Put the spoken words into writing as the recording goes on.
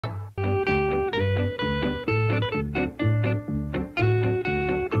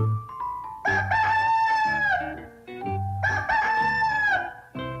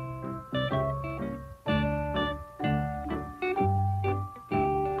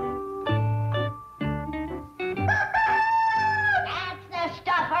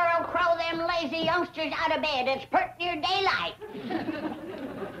you youngsters out of bed. It's pert near daylight.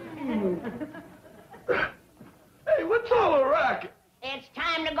 Hey, what's all the racket? It's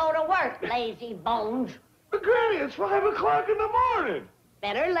time to go to work, lazy bones. But, Granny, it's 5 o'clock in the morning.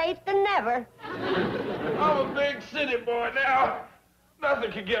 Better late than never. I'm a big city boy now.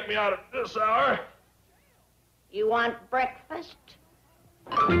 Nothing can get me out at this hour. You want breakfast?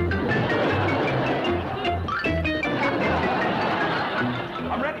 I'm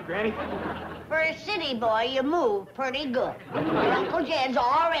ready, Granny. For a city boy, you move pretty good. Your Uncle Jed's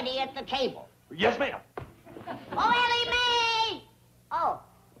already at the table. Yes, ma'am. Oh, Ellie Mae! Oh,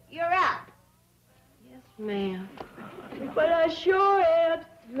 you're up. Yes, ma'am. But I sure am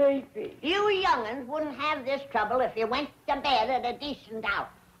sleepy. You young'uns wouldn't have this trouble if you went to bed at a decent hour.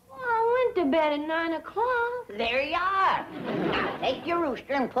 Well, I went to bed at 9 o'clock. There you are. Now, take your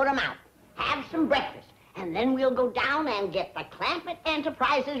rooster and put 'em out. Have some breakfast, and then we'll go down and get the Clampett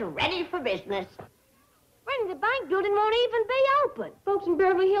Enterprises ready for business. Franny, the bank building won't even be open. Folks in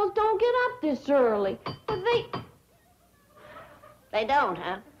Beverly Hills don't get up this early. But They don't,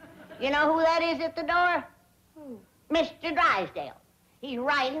 huh? You know who that is at the door? Who? Mr. Drysdale. He's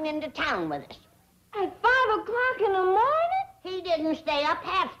riding into town with us. At 5 o'clock in the morning? He didn't stay up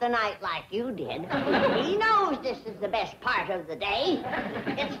half the night like you did. He knows this is the best part of the day.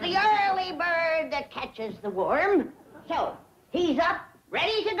 It's the early bird that catches the worm. So, he's up,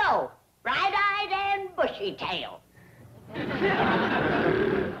 ready to go, bright-eyed and bushy-tailed. Mr.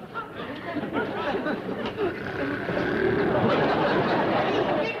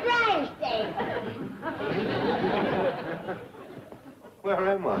 Drysdale. Where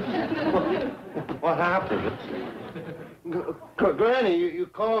am I? What happened? Granny, you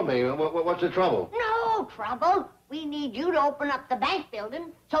called me. What's the trouble? No trouble. We need you to open up the bank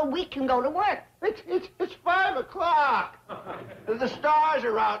building so we can go to work. It's 5 o'clock. The stars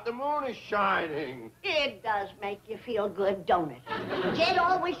are out. The moon is shining. It does make you feel good, don't it? Jed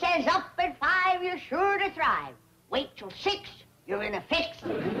always says up at 5, you're sure to thrive. Wait till 6, you're in a fix.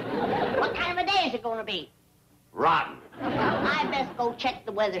 What kind of a day is it going to be? Rotten. I best go check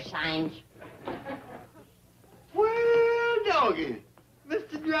the weather signs. Well, doggy,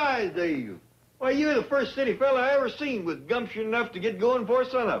 Mr. Drysdale. Why, you're the first city fella I ever seen with gumption enough to get going before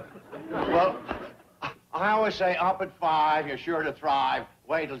sunup. Well, I always say up at 5, you're sure to thrive.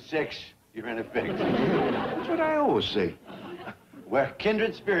 Wait till 6, you're in a fix. That's what I always say. We're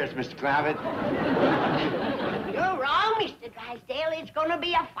kindred spirits, Mr. Clampett. You're wrong, Mr. Drysdale. It's going to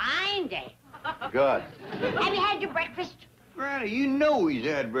be a fine day. Good. Have you had your breakfast? Granny, you know he's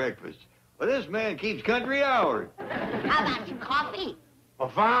had breakfast. Well, this man keeps country hours. How about some coffee? Well,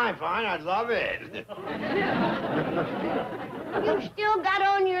 fine. I'd love it. You still got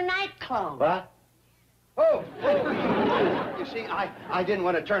on your night clothes. What? Oh. You see, I didn't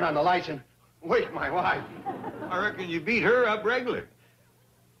want to turn on the lights and wake my wife. I reckon you beat her up regular.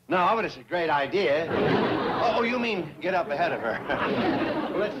 No, but it's a great idea. Oh, you mean get up ahead of her.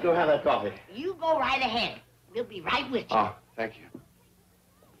 Well, let's go have that coffee. You go right ahead. We'll be right with you. Oh, thank you.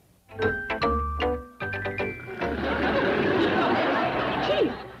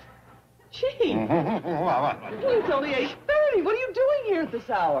 Chief. What? It's only 8:30. What are you doing here at this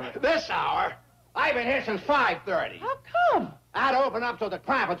hour? This hour? I've been here since 5:30. How come? I'd open up so the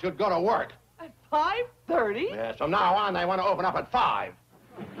Clampetts could go to work. At 5:30? Yes, from now on, they want to open up at 5.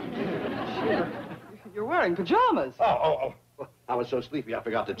 You're wearing pajamas. Oh. I was so sleepy, I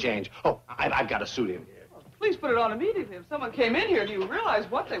forgot to change. Oh, I've got a suit in here. Please put it on immediately. If someone came in here, do you realize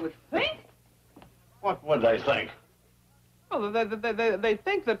what they would think? What would they think? Well, they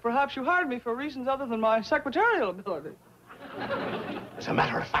think that perhaps you hired me for reasons other than my secretarial ability. As a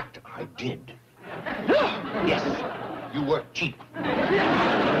matter of fact, I did. Yes, you were cheap.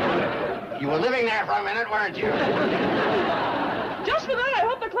 You were living there for a minute, weren't you? Just for that, I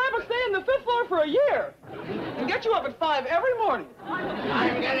hope the Clampetts stay on the 5th floor for a year and get you up at 5 every morning.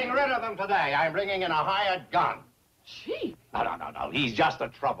 I'm getting rid of them today. I'm bringing in a hired gun. Chief. No. He's just a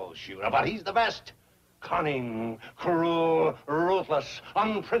troubleshooter, but he's the best. Cunning, cruel, ruthless,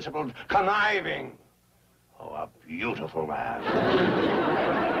 unprincipled, conniving. Oh, a beautiful man.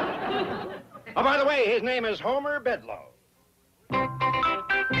 Oh, by the way, his name is Homer Bedloe.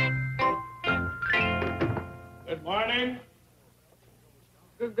 Good morning.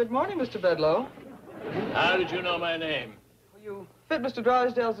 Good morning, Mr. Bedloe. How did you know my name? Well, you fit Mr.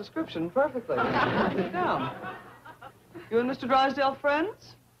 Drysdale's description perfectly. Sit down. You and Mr. Drysdale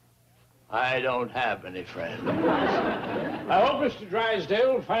friends? I don't have any friends. I hope Mr.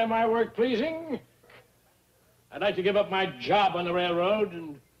 Drysdale will find my work pleasing. I'd like to give up my job on the railroad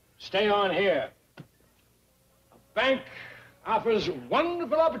and stay on here. A bank offers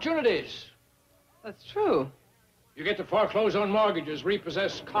wonderful opportunities. That's true. You get to foreclose on mortgages,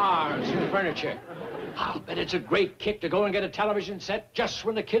 repossess cars and furniture. I'll bet it's a great kick to go and get a television set just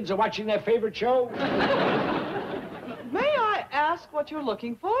when the kids are watching their favorite show. May I ask what you're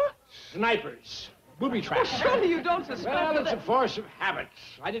looking for? Snipers. Booby traps. Surely you don't suspect Well, it's that... a force of habit.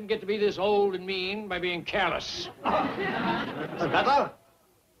 I didn't get to be this old and mean by being careless. Butler?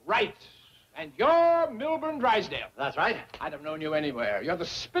 Right. And you're Milburn Drysdale. That's right. I'd have known you anywhere. You're the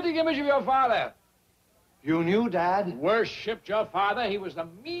spitting image of your father. You knew Dad? Worshipped your father. He was the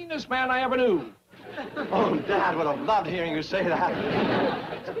meanest man I ever knew. Oh, Dad would have loved hearing you say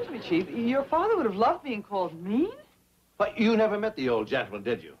that. Excuse me, Chief. Your father would have loved being called mean? But you never met the old gentleman,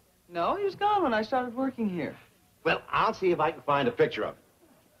 did you? No, he was gone when I started working here. Well, I'll see if I can find a picture of him.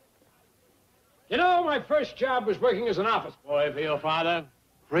 You know, my first job was working as an office boy for your father.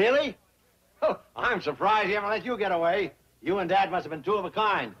 Really? Oh, I'm surprised he ever let you get away. You and Dad must have been two of a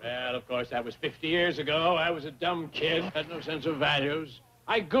kind. Well, of course, that was 50 years ago. I was a dumb kid, had no sense of values.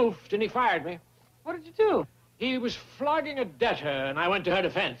 I goofed, and he fired me. What did you do? He was flogging a debtor, and I went to her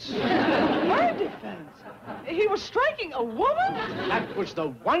defense. Her defense? He was striking a woman? That was the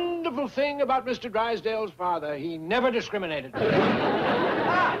wonderful thing about Mr. Drysdale's father. He never discriminated. Here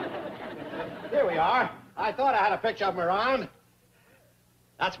we are. I thought I had a picture of him around.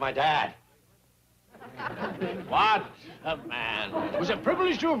 That's my dad. What a man. It was a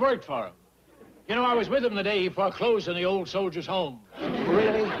privilege to have worked for him. You know, I was with him the day he foreclosed on the old soldier's home.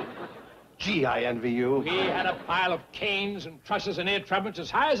 Really? Gee, I envy you. He had a pile of canes and trusses and ear trumpets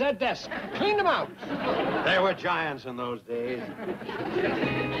as high as that desk. Cleaned them out. There were giants in those days.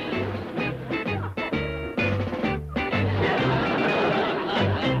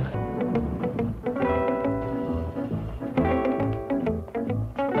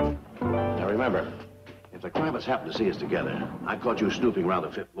 Now remember, if the Kravitz happened to see us together, I caught you snooping around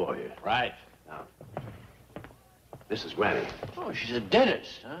the fifth floor here. Right. Now, this is Granny. Oh, she's a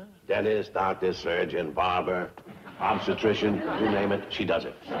dentist, huh? Dentist, doctor, surgeon, barber, obstetrician, you name it, she does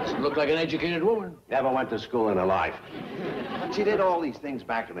it. Doesn't look like an educated woman. Never went to school in her life. But she did all these things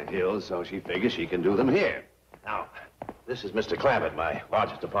back in the hills, so she figures she can do them here. Now, this is Mr. Clampett, my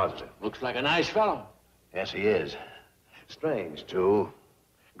largest depositor. Looks like a nice fellow. Yes, he is. Strange, too.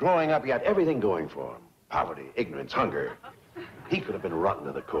 Growing up, he had everything going for him. Poverty, ignorance, hunger. He could have been rotten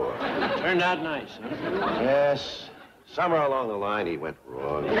to the core. Turned out nice, huh? Yes. Somewhere along the line, he went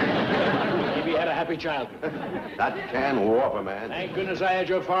wrong. Maybe he had a happy childhood. That can warp a man. Thank goodness I had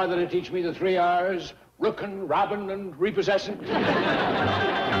your father to teach me the 3 R's. Rookin', robbin', and repossessing. Mr.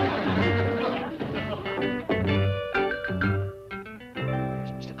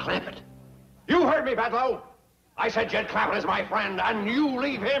 Clampett. You heard me, Bedlow. I said Jed Clampett is my friend, and you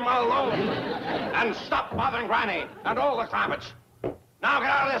leave him alone. And stop bothering Granny and all the Clampetts. Now get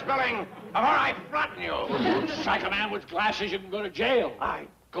out of this building before I flatten you. Strike a man with glasses, you can go to jail. I'd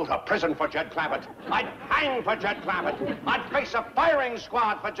go to prison for Jed Clampett. I'd hang for Jed Clampett. I'd face a firing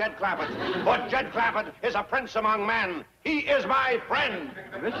squad for Jed Clampett. For Jed Clampett is a prince among men. He is my friend.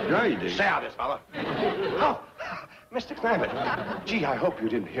 Mr. Drysdale. Stay out of this, fella. Oh, Mr. Clampett. Gee, I hope you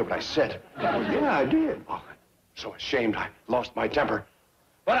didn't hear what I said. Yeah, I did. Oh, so ashamed I lost my temper.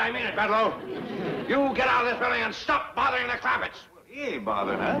 But I mean it, Bedlow. You get out of this building and stop bothering the Clampetts. He ain't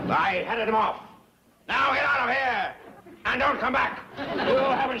bothering us. I headed him off. Now get out of here. And don't come back. You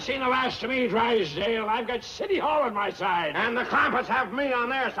haven't seen the last of me, Drysdale. I've got City Hall on my side. And the Clampetts have me on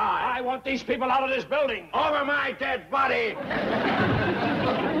their side. I want these people out of this building. Over my dead body.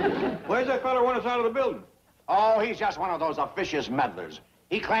 Where's that fella want us out of the building? Oh, he's just one of those officious meddlers.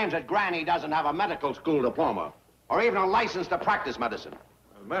 He claims that Granny doesn't have a medical school diploma or even a license to practice medicine.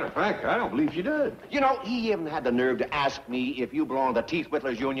 As a matter of fact, I don't believe she does. You know, he even had the nerve to ask me if you belong to the Teeth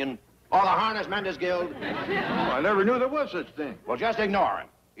Whittlers Union or the Harness Menders Guild. Oh, I never knew there was such thing. Well, just ignore him.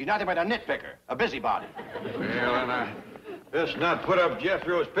 He's nothing but a nitpicker, a busybody. Well, and I best not put up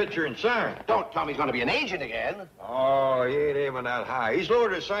Jethro's picture and sign. Don't tell me he's going to be an agent again. Oh, he ain't aiming that high. He's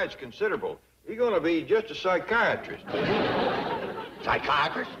lowered his sights considerable. He's going to be just a psychiatrist.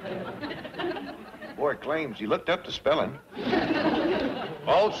 Psychiatrist? Boy claims he looked up the spelling.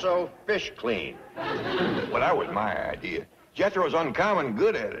 Also, fish clean. Well, that was my idea. Jethro's uncommon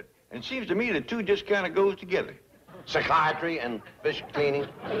good at it. And it seems to me the two just kind of goes together. Psychiatry and fish cleaning?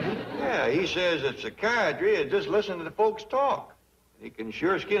 Yeah, he says that psychiatry is just listening to the folks talk. He can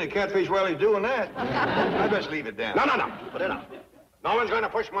sure skin a catfish while he's doing that. I best leave it down. No. Put it up. No one's going to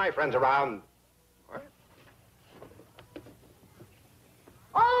push my friends around.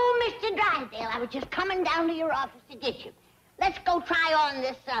 Oh, Mr. Drysdale, I was just coming down to your office to get you. let's go try on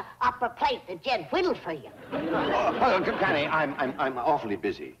this upper plate that Jed whittled for you. Granny, I'm awfully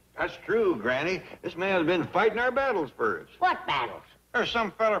busy. That's true, Granny. This man's been fighting our battles for us. What battles? There's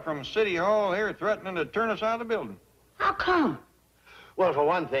some fella from City Hall here threatening to turn us out of the building. How come? Well, for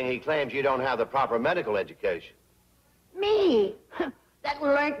one thing, he claims you don't have the proper medical education. Me? That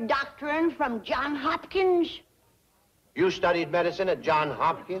learned doctrine from John Hopkins? You studied medicine at John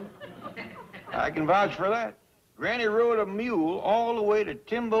Hopkins? I can vouch for that. Granny rode a mule all the way to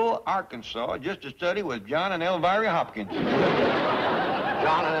Timbo, Arkansas, just to study with John and Elvira Hopkins.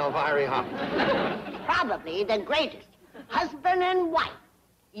 John and Elvira Hopkins. Probably the greatest husband and wife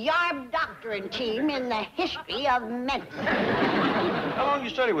yarb doctoring team in the history of medicine. How long you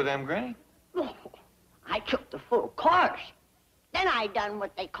study with them, Granny? Oh, I took the full course. Then I done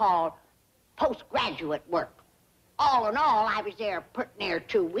what they call postgraduate work. All in all, I was there pretty near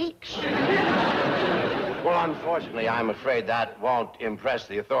 2 weeks. Well, unfortunately, I'm afraid that won't impress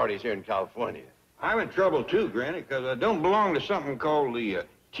the authorities here in California. I'm in trouble, too, Granny, because I don't belong to something called the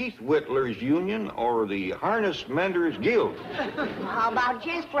Teeth Whittlers Union or the Harness Menders Guild. How about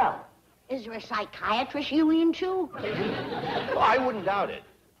Jethro? Is there a psychiatrist union, too? Well, I wouldn't doubt it.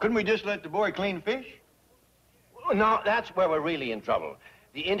 Couldn't we just let the boy clean fish? No, that's where we're really in trouble.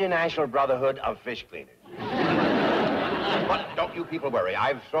 The International Brotherhood of Fish Cleaners. But don't you people worry.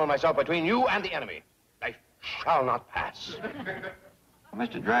 I've thrown myself between you and the enemy. I shall not pass.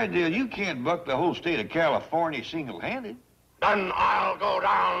 Mr. Drysdale, you can't buck the whole state of California single-handed. Then I'll go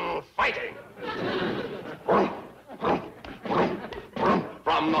down fighting.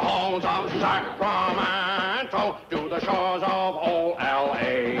 From the halls of Sacramento to the shores of old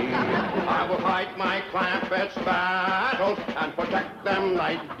L.A. I will fight my Clampetts' battles and protect them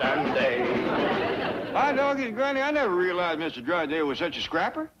night and day. My doggies, Granny, I never realized Mr. Drysdale was such a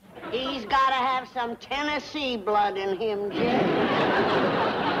scrapper. He's got to have some Tennessee blood in him, Jed.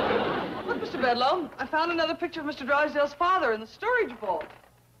 Look, Mr. Bedloe, I found another picture of Mr. Drysdale's father in the storage vault.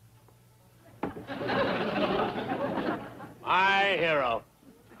 My hero.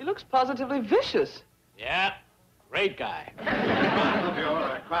 He looks positively vicious. Yeah, great guy.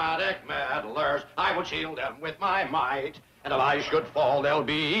 Bureaucratic meddlers, I will shield them with my might. And if I should fall, there'll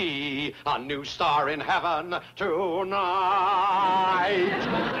be a new star in heaven tonight.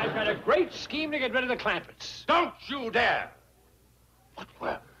 I've got a great scheme to get rid of the Clampetts. Don't you dare!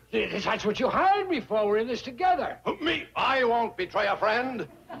 Well, that's what you hired me for. We're in this together. Me? I won't betray a friend.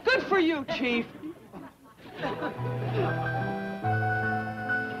 Good for you, Chief.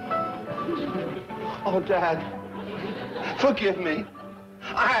 Oh, Dad, forgive me.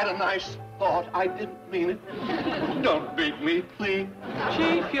 I had a nice thought. I didn't mean it. Don't beat me, please.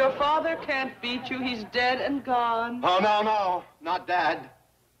 Chief, your father can't beat you. He's dead and gone. Oh, no, not Dad.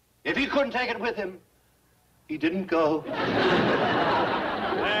 If he couldn't take it with him, he didn't go.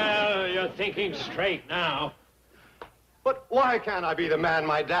 Well, you're thinking straight now. But why can't I be the man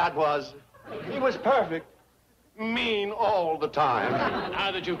my dad was? He was perfect. Mean all the time.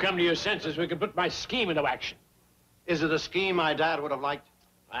 Now that you've come to your senses, we can put my scheme into action. Is it a scheme my dad would have liked?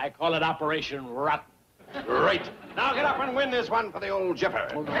 I call it Operation Rotten. Great. Now get up and win this one for the old jipper.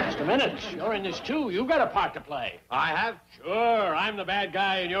 Well, just a minute. You're in this, too. You've got a part to play. I have? Sure. I'm the bad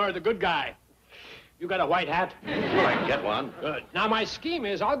guy, and you're the good guy. You got a white hat? Well, I can get one. Good. Now, my scheme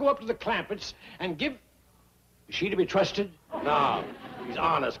is I'll go up to the Clampetts and give... Is she to be trusted? No. He's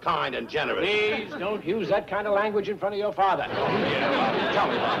honest, kind, and generous. Please don't use that kind of language in front of your father. Oh, yeah, well, tell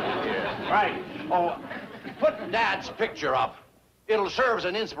me about it. Yeah. Right. Oh, put Dad's picture up. It'll serve as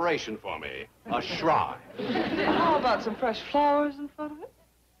an inspiration for me. A shrine. How about some fresh flowers in front of it?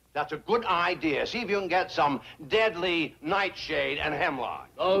 That's a good idea. See if you can get some deadly nightshade and hemlock.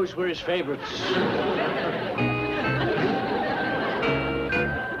 Those were his favorites.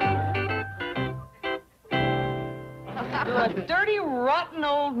 You're a dirty, rotten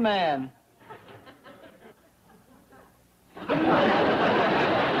old man.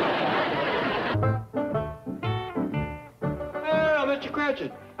 Well, Mr.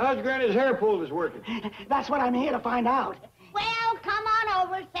 Cratchit, how's Granny's hair pull is working? That's what I'm here to find out. Well, come on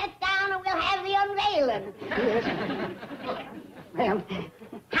over, sit down, and we'll have the unveiling. Yes. Well,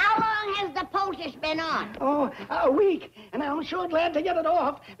 How long has the poultice been on? oh, a week, and I'm sure glad to get it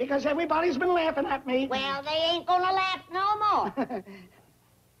off because everybody's been laughing at me. Well, they ain't gonna laugh no more.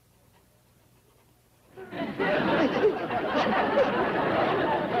 Is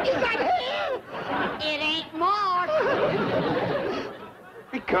that hair? It ain't more.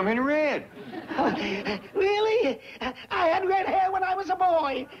 Becoming red. Really? I had red hair when I was a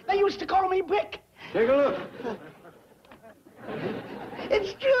boy. They used to call me Brick. Take a look.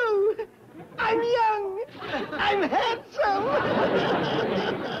 It's true. I'm young. I'm handsome.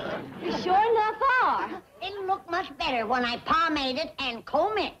 You sure enough are. It'll look much better when I pomade it and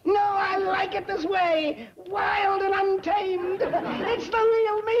comb it. No, I like it this way. Wild and untamed. It's the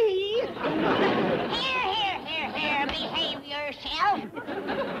real me. Here, behave yourself.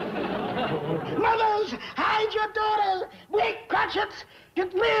 Mothers, hide your daughters. Break Cratchits.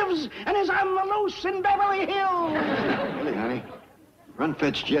 It lives and is on the loose in Beverly Hills. Hey, honey. Run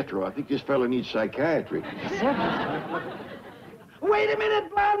fetch Jethro. I think this fella needs psychiatry. Wait a minute,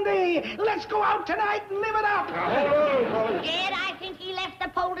 Blondie. Let's go out tonight and live it up. Jed, I think he left the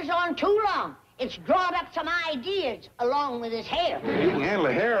polders on too long. It's drawn up some ideas along with his hair. He can handle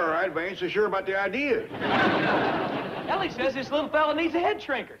the hair all right, but I ain't so sure about the ideas. Ellie says this little fella needs a head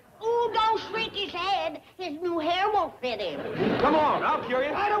shrinker. Oh, don't shrink his head. His new hair won't fit in. Come on, I'll cure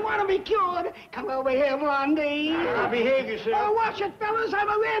you. I don't want to be cured. Come over here, Blondie. Behave yourself. Oh, watch it, fellas. I'm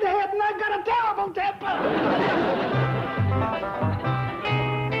a redhead and I've got a terrible temper.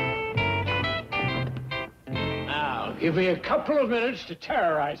 Now, give me a couple of minutes to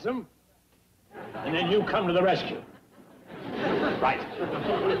terrorize them, and then you come to the rescue. Right.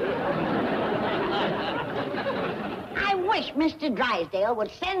 I wish Mr. Drysdale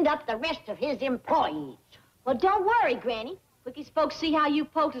would send up the rest of his employees. Well, don't worry, Granny. If these folks see how you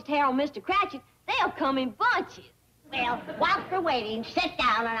poulticed hair on Mr. Cratchit, they'll come in bunches. Well, while we're waiting, sit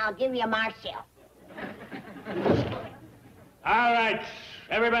down and I'll give you Marcel. All right,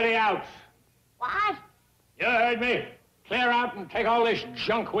 everybody out. What? You heard me. Clear out and take all this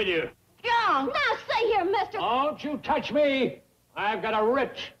junk with you. John! Now, say here, mister. Don't you touch me. I've got a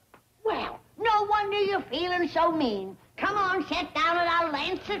writ. Well, no wonder you're feeling so mean. Come on, sit down and I'll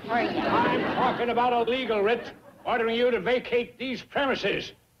lance it for you. I'm talking about a legal writ ordering you to vacate these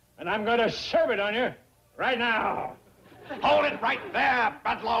premises. And I'm going to serve it on you right now. Hold it right there,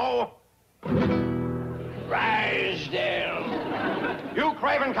 Bedlow. Drysdale. You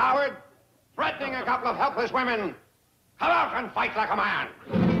craven coward, threatening a couple of helpless women. Come out and fight like a man.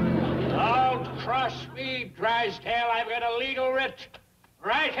 Don't cross me, Drysdale. I've got a legal writ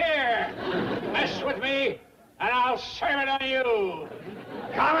right here. Mess with me, and I'll serve it on you.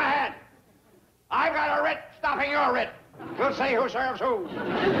 Come ahead. I've got a writ stopping your writ. We'll see who serves who.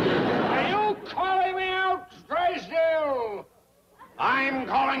 Are you calling me out, Drysdale? I'm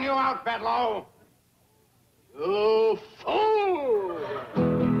calling you out, Bedlow. You fool!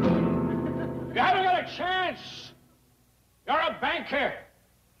 You haven't got a chance. You're a banker.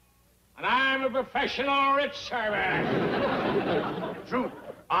 And I'm a professional writ server. Truth,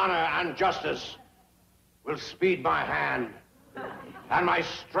 honor, and justice will speed my hand, and my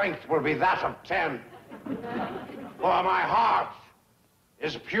strength will be that of 10. For my heart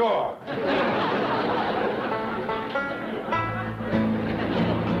is pure.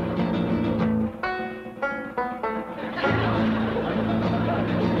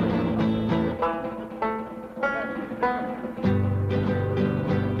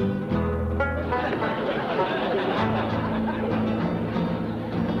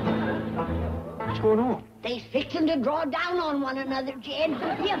 What's going on? They's fixing to draw down on one another, Jed.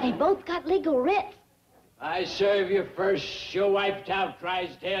 Yeah, they both got legal writs. I serve you first. You're wiped out,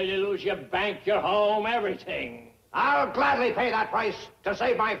 Drysdale. You lose your bank, your home, everything. I'll gladly pay that price to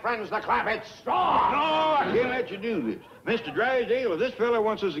save my friends, the Clappets. No, I can't let you do this. Mr. Drysdale, if this fella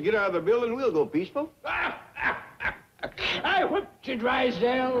wants us to get out of the building, we'll go peaceful. I whipped you,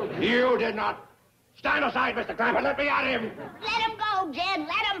 Drysdale. You did not. Stand aside, Mr. Clappet. Let me at him. Let him go, Jed.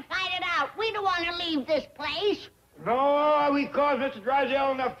 Let him fight it out. We don't want to leave this place. No, we caused Mr.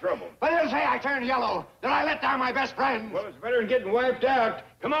 Drysdale enough trouble. But he'll say I turned yellow, that I let down my best friend. Well, it's better than getting wiped out.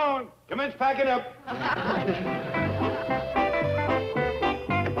 Come on, commence packing up.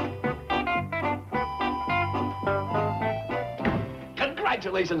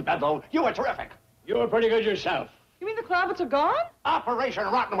 Congratulations, Bedlow. You were terrific. You were pretty good yourself. You mean the Clappets are gone? Operation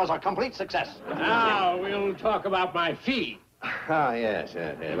Rotten was a complete success. Now we'll talk about my fee. Ah, yes.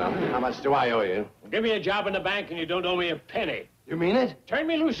 Well, how much do I owe you? Give me a job in the bank and you don't owe me a penny. You mean it? Turn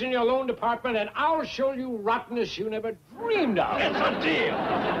me loose in your loan department and I'll show you rottenness you never dreamed of. It's a deal.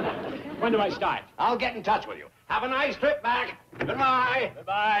 When do I start? I'll get in touch with you. Have a nice trip back. Goodbye.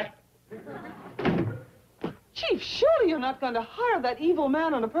 Goodbye. Chief, surely you're not going to hire that evil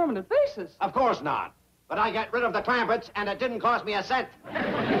man on a permanent basis. Of course not. But I got rid of the Clampets, and it didn't cost me a cent.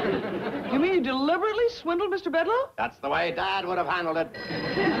 You mean you deliberately swindled Mr. Bedlow? That's the way Dad would have handled it.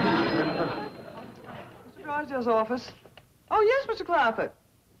 Mr. Drysdale's office. Oh, yes, Mr. Clappet.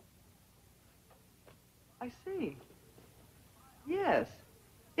 I see. Yes.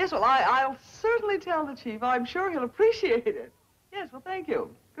 Yes, well, I'll certainly tell the chief. I'm sure he'll appreciate it. Yes, well, thank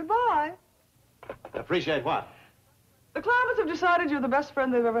you. Goodbye. Appreciate what? The Clampetts have decided you're the best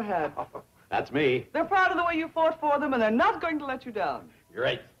friend they've ever had. That's me. They're proud of the way you fought for them, and they're not going to let you down.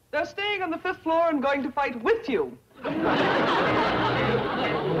 Great. They're staying on the 5th floor and going to fight with you.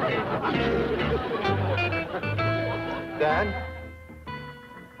 Dad,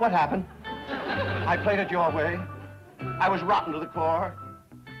 what happened? I played it your way. I was rotten to the core.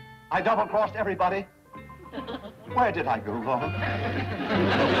 I double-crossed everybody. Where did I go wrong?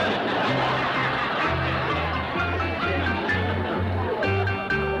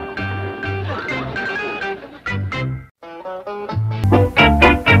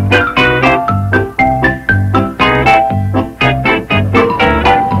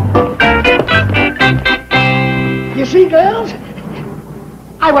 You see, girls,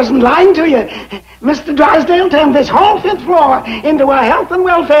 I wasn't lying to you. Mr. Drysdale turned this whole 5th floor into a health and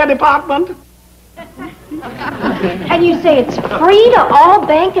welfare department. And you say it's free to all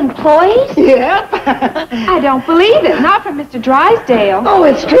bank employees? Yep. I don't believe it. Not from Mr. Drysdale. Oh,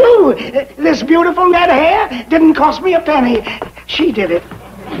 it's true. This beautiful red hair didn't cost me a penny. She did it.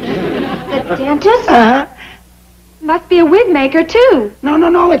 The dentist? Uh-huh. Must be a wig maker, too.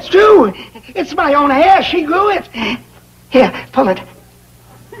 No, it's true. It's my own hair. She grew it. Here, pull it.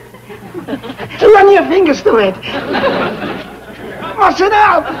 Run your fingers through it. Muss it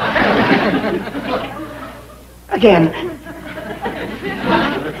up. Again.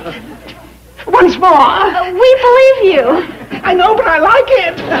 Once more. We believe you. I know, but I like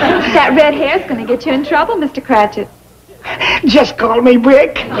it. That red hair's going to get you in trouble, Mr. Cratchit. Just call me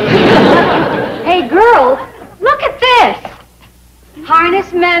Brick. Hey, girls, look at this.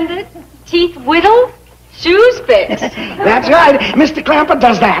 Harness mended, teeth whittled, shoes fixed. That's right. Mr. Clampett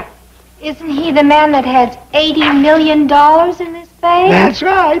does that. Isn't he the man that has $80 million in his bank? That's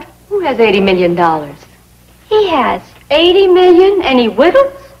right. Who has $80 million? He has $80 million and he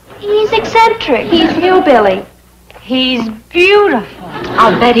whittles? He's eccentric. He's hillbilly. He's beautiful.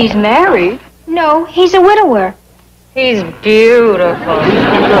 I'll bet he's married. No, he's a widower. He's beautiful.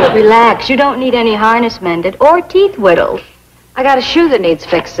 Relax. You don't need any harness mended or teeth whittled. I got a shoe that needs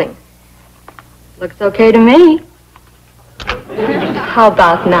fixing. Looks okay to me. How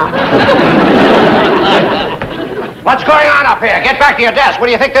about now? What's going on up here? Get back to your desk. What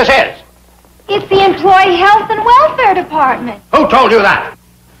do you think this is? It's the Employee Health and Welfare Department. Who told you that?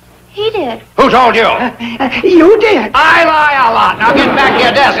 He did. Who told you? You did. I lie a lot. Now get back to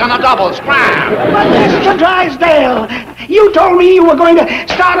your desk on the double. Scram. But Mr. Drysdale, you told me you were going to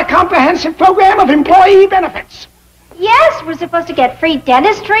start a comprehensive program of employee benefits. Yes, we're supposed to get free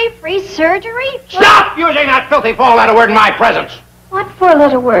dentistry, free surgery. Stop using that filthy four-letter word in my presence. What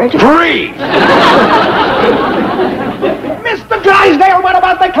four-letter word? Free. Mr. Drysdale, what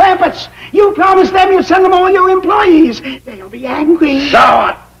about the Clampetts? You promised them you'd send them all your employees. They'll be angry. So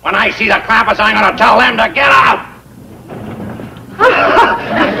what? When I see the Clampetts, I'm going to tell them to get out.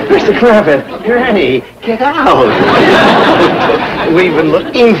 Mr. Clampett, Granny, get out. We've been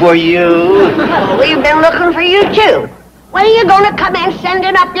looking for you. We've been looking for you, too. When are you going to come in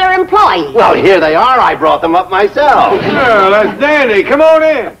sending up your employees? Well, here they are. I brought them up myself. Well, that's dandy. Come on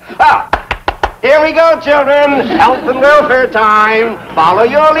in. Well, here we go, children. Health and welfare time. Follow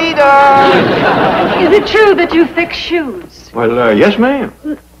your leader. Is it true that you fix shoes? Well, yes, ma'am.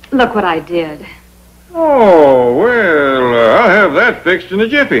 Look what I did. Oh, well, I'll have that fixed in a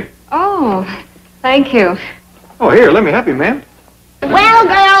jiffy. Oh, thank you. Oh, here, let me help you, ma'am. Well,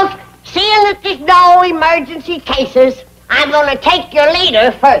 girls, seeing that there's no emergency cases, I'm going to take your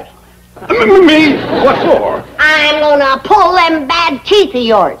leader first. Me? What for? I'm going to pull them bad teeth of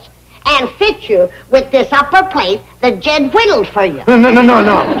yours and fit you with this upper plate that Jed whittled for you.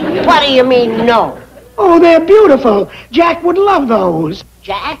 No. What do you mean, no? Oh, they're beautiful. Jack would love those.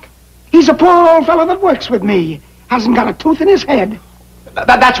 Jack? He's a poor old fellow that works with me. Hasn't got a tooth in his head.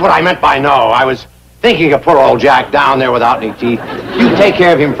 That's what I meant by no. I was thinking of poor old Jack down there without any teeth. You take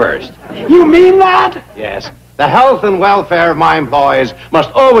care of him first. You mean that? Yes. The health and welfare of my employees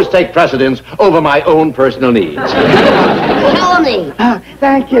must always take precedence over my own personal needs. Show me.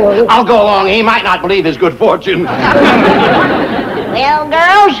 Thank you. I'll go along. He might not believe his good fortune. Well,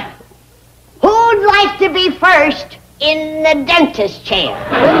 girls, who'd like to be first in the dentist chair?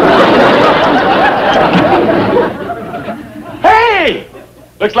 Hey!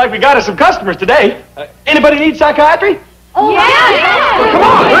 Looks like we got us some customers today. Anybody need psychiatry? Oh, yeah. Well, come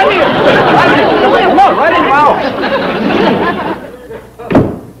on, right here. Come on, right in your house.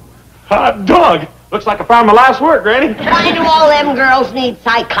 Hot dog. Looks like I found my life's work, Granny. Why do all them girls need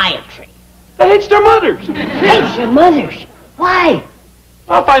psychiatry? They hates their mothers. Hates your mothers. Why?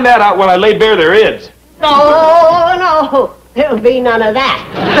 I'll find that out when I lay bare their heads. No. There'll be none of that.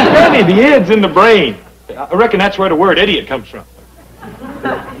 Granny, the id's in the brain. I reckon that's where the word idiot comes from.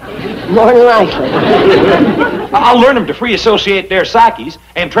 More than likely. I'll learn them to free associate their psyches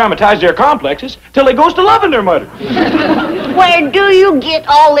and traumatize their complexes till they goes to loving their mother. Where do you get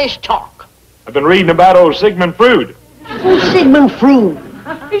all this talk? I've been reading about old Sigmund Freud. Who's Sigmund Freud?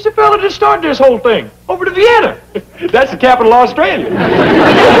 He's the fellow that started this whole thing. Over to Vienna. That's the capital of Australia.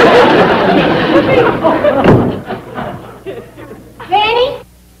 Granny?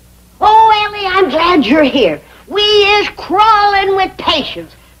 Oh, Ellie, I'm glad you're here. We is crawling with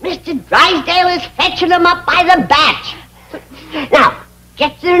patients. Mr. Drysdale is fetching them up by the batch. Now,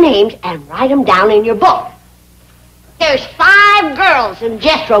 get their names and write them down in your book. There's 5 girls in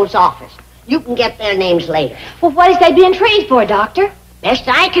Jethro's office. You can get their names later. Well, what is they being treated for, Doctor? Best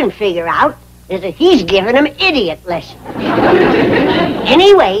I can figure out is that he's giving them idiot lessons.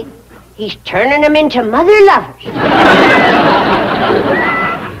 Anyway, he's turning them into mother lovers.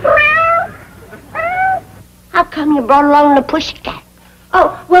 How come you brought along the pussycat?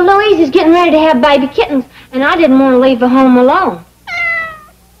 Oh, well, Louise is getting ready to have baby kittens, and I didn't want to leave her home alone.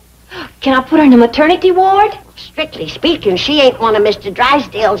 Can I put her in the maternity ward? Strictly speaking, she ain't one of Mr.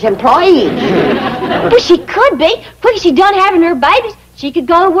 Drysdale's employees. But she could be. Quick as she done having her babies, she could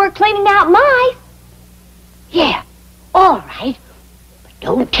go to work cleaning out mice. Yeah, all right. But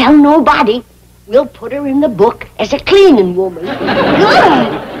don't tell nobody. We'll put her in the book as a cleaning woman.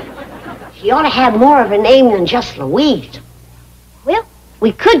 Good. She ought to have more of a name than just Louise. Well,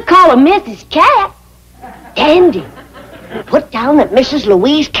 we could call her Mrs. Cat. Dandy. Put down that Mrs.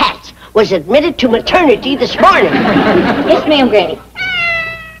 Louise Katz was admitted to maternity this morning. Yes, ma'am, Granny.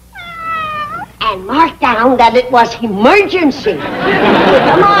 And mark down that it was emergency.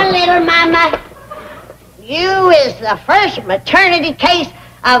 Come on, little mama. You is the first maternity case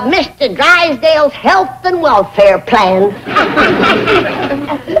of Mr. Drysdale's health and welfare plan.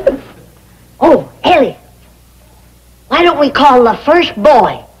 Oh, Ellie. Why don't we call the first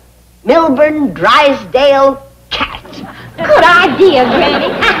boy Milburn Drysdale Cat? Good idea, Granny.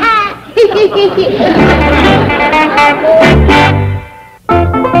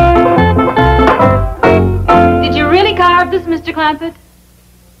 Did you really carve this, Mr. Clampett?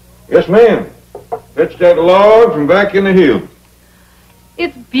 Yes, ma'am. Fetched that log from back in the hill.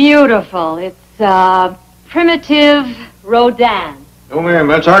 It's beautiful. It's, primitive Rodin. No, ma'am,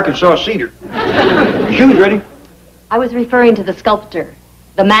 that's Arkansas cedar. Your shoes ready? I was referring to the sculptor.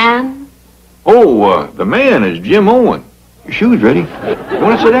 The man? Oh, the man is Jim Owen. Your shoes ready? You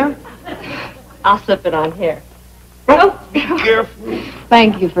want to sit down? I'll slip it on here. Oh, be careful.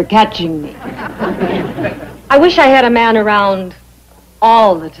 Thank you for catching me. I wish I had a man around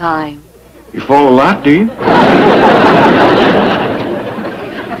all the time. You fall a lot, do you?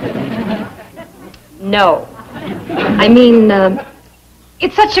 No. I mean,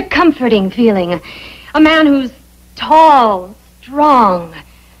 it's such a comforting feeling. A man who's tall, strong,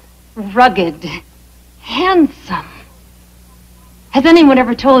 rugged, handsome. Has anyone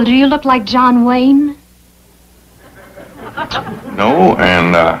ever told you look like John Wayne? No,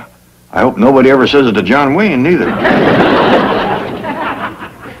 and I hope nobody ever says it to John Wayne, neither.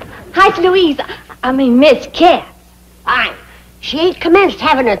 Hi, it's Louise. I mean, Miss Cat. Fine. She ain't commenced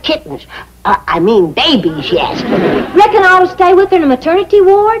having her kittens. Babies yet. Reckon I'll stay with her in a maternity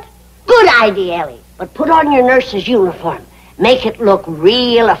ward? Good idea, Ellie. But put on your nurse's uniform. Make it look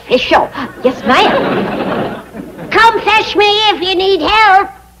real official. Yes, ma'am. Come fetch me if you need help.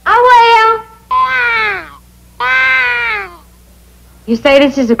 I will. You say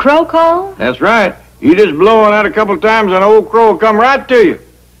this is a crow call? That's right. You just blow on that a couple times and an old crow will come right to you.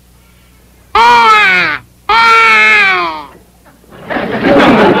 I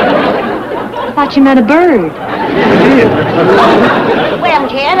thought you meant a bird. Well,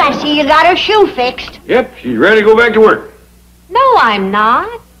 Ted, I see you got her shoe fixed. Yep, she's ready to go back to work. No, I'm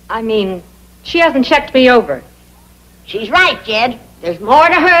not. I mean, she hasn't checked me over. She's right, Jed. There's more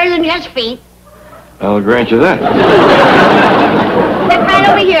to her than just feet. I'll grant you that. Sit right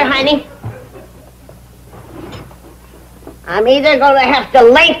over here, honey. I'm either going to have to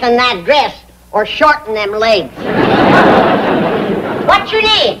lengthen that dress or shorten them legs. What's your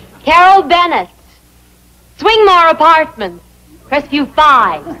name? Carol Bennett. Swingmore Apartments. Crestview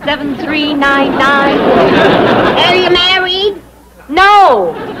 5, 7399. Are you married?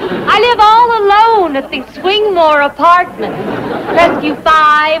 No. I live all alone at the Swingmore Apartments. Crestview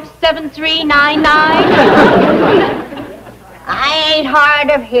 5, 7399. I ain't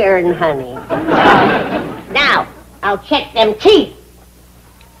hard of hearing, honey. Now, I'll check them teeth.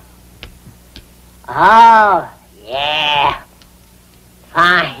 Oh, yeah.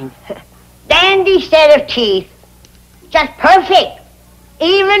 Fine. Dandy set of teeth. Just perfect.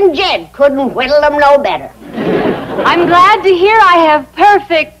 Even Jed couldn't whittle them no better. I'm glad to hear I have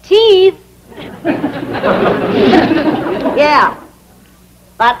perfect teeth. Yeah.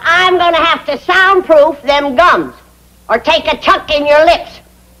 But I'm going to have to soundproof them gums or take a tuck in your lips.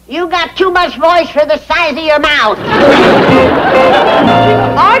 You got too much voice for the size of your mouth.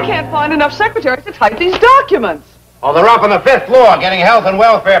 I can't find enough secretaries to type these documents. Oh, they're up on the 5th floor getting health and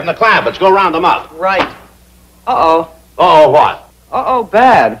welfare from the Clampetts. Go round them up. Right. Uh-oh. Oh, what? Uh-oh,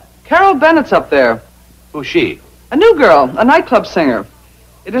 bad. Carol Bennett's up there. Who's she? A new girl, a nightclub singer.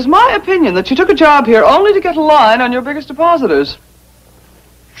 It is my opinion that she took a job here only to get a line on your biggest depositors.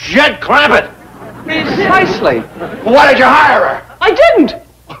 Jed Clampett! Precisely. Why did you hire her? I didn't.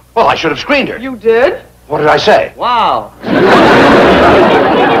 Well, I should have screened her. You did? What did I say? Wow.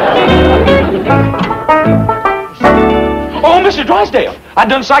 Oh, Mr. Drysdale, I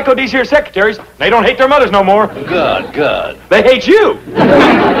done psychoed these here secretaries. They don't hate their mothers no more. Good, good. They hate you.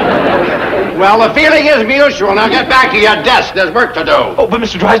 Well, the feeling is mutual. Now get back to your desk. There's work to do. Oh, but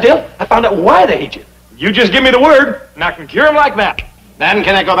Mr. Drysdale, I found out why they hate you. You just give me the word, and I can cure them like that. Then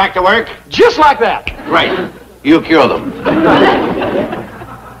can I go back to work? Just like that. Great. You cure them.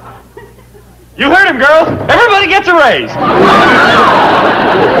 You heard him, girls. Everybody gets a raise.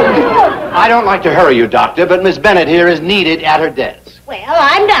 I don't like to hurry you, Doctor, but Miss Bennett here is needed at her desk. Well,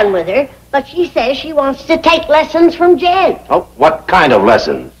 I'm done with her, but she says she wants to take lessons from Jed. Oh, what kind of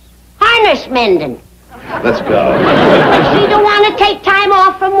lessons? Harness mending. Let's go. She don't want to take time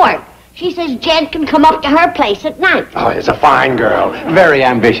off from work. She says Jed can come up to her place at night. Oh, it's a fine girl. Very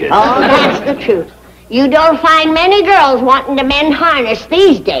ambitious. Oh, that's the truth. You don't find many girls wanting to mend harness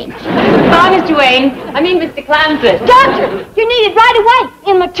these days. Mr. Wayne. Mr. Clampett. Doctor, you're needed right away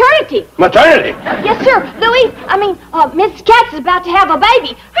in maternity. Maternity? Yes, sir. Louis, Mrs. Katz is about to have a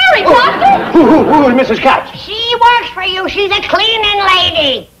baby. Hurry, Doctor! Who is Mrs. Katz? She works for you. She's a cleaning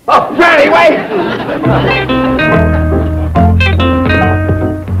lady. Oh, Granny, wait!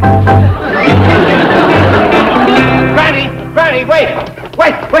 Granny, wait!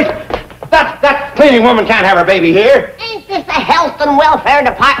 That cleaning woman can't have her baby here. Ain't this the health and welfare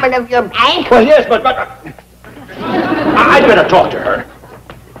department of your bank? Well, yes, but I'd better talk to her.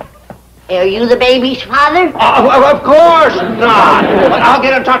 Are you the baby's father? Of course not. But I'll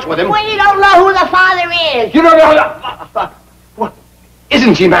get in touch with him. Well, you don't know who the father is. You don't know... What?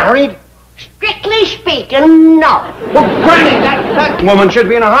 Isn't she married? Strictly speaking, no. Well, Granny, that woman should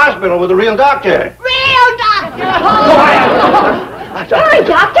be in a hospital with a real doctor. Real doctor! Hurry,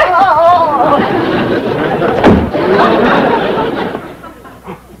 Doctor!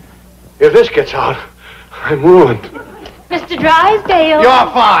 If this gets out, I'm ruined. Mr. Drysdale. You're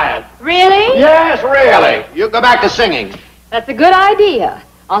fired. Really? Yes, really. You go back to singing. That's a good idea.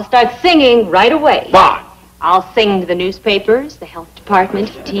 I'll start singing right away. Why? I'll sing to the newspapers, the health department,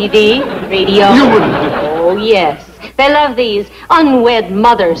 TV, radio. You wouldn't. Oh, yes. They love these unwed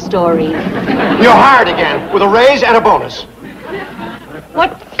mother stories. You're hired again with a raise and a bonus.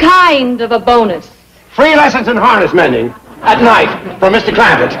 What kind of a bonus? Free lessons in harness mending at night from Mr.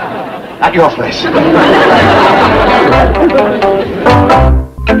 Clampett at your place.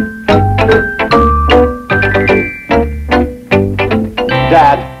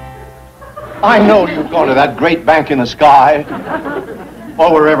 Dad, I know you've gone to that great bank in the sky,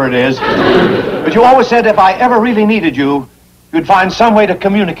 or wherever it is, but you always said if I ever really needed you, you'd find some way to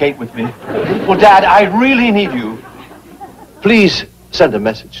communicate with me. Well, Dad, I really need you. Please send a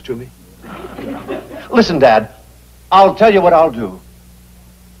message to me. Listen, Dad, I'll tell you what I'll do.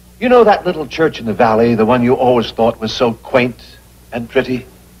 You know that little church in the valley, the one you always thought was so quaint and pretty?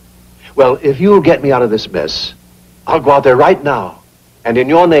 Well, if you'll get me out of this mess, I'll go out there right now, and in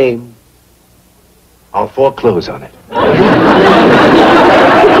your name, I'll foreclose on it.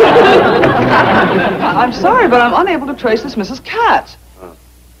 I'm sorry, but I'm unable to trace this Mrs. Katz.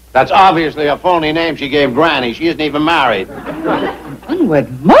 That's obviously a phony name she gave Granny. She isn't even married.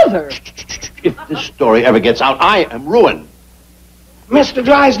 Unwed mother? If this story ever gets out, I am ruined. Mr.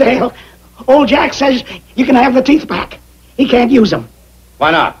 Drysdale, old Jack says you can have the teeth back. He can't use them.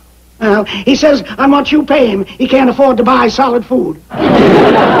 Why not? Well, he says how much you pay him, he can't afford to buy solid food. You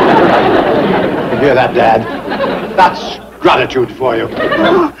hear that, Dad? That's gratitude for you.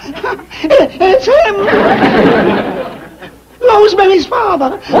 Oh, it's him! Rosemary's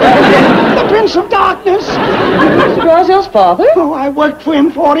father. The Prince of Darkness. Mr. Drysdale's father? Oh, I worked for him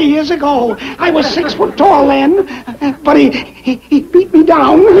 40 years ago. I was 6 foot tall then, but he beat me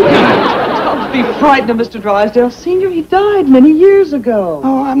down. Don't be frightened of Mr. Drysdale, Senior. He died many years ago.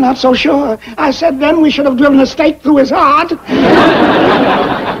 Oh, I'm not so sure. I said then we should have driven a stake through his heart.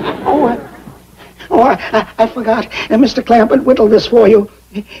 Oh, Oh, I forgot. Mr. Clampett whittled this for you.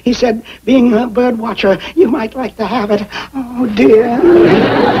 He said, being a bird watcher, you might like to have it. Oh, dear.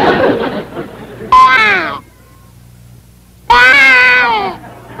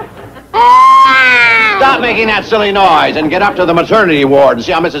 Stop making that silly noise and get up to the maternity ward and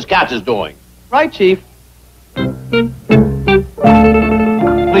see how Mrs. Katz is doing. Right, Chief. Please,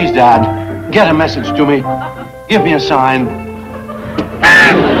 Dad, get a message to me. Give me a sign.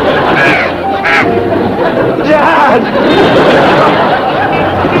 Dad!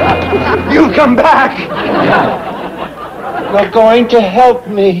 You come back! You're going to help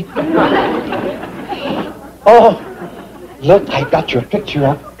me. Oh, look, I got your picture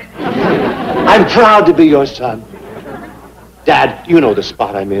up. I'm proud to be your son. Dad, you know the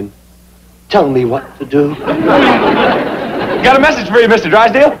spot I'm in. Tell me what to do. Got a message for you, Mr.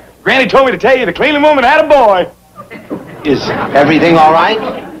 Drysdale. Granny told me to tell you the cleaning woman had a boy. Is everything all right?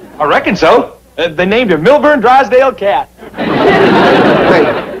 I reckon so. They named her Milburn Drysdale Cat. They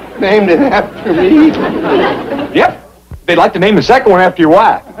named it after me? Yep. They'd like to name the second one after your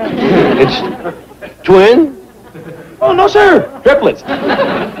wife. It's twin? Oh, no, sir. Triplets.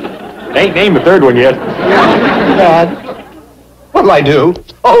 They ain't named the third one yet. Dad, what'll I do?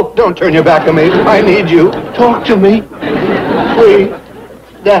 Oh, don't turn your back on me. I need you. Talk to me. Please.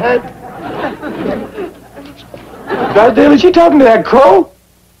 Dad. Drysdale, is she talking to that crow?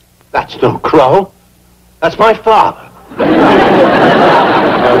 That's no crow. That's my father.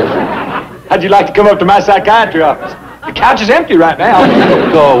 How'd you like to come up to my psychiatry office? The couch is empty right now.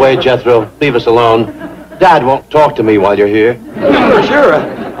 Go away, Jethro. Leave us alone. Dad won't talk to me while you're here. Sure.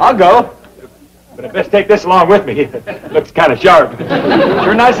 I'll go. But I best take this along with me. It looks kind of sharp.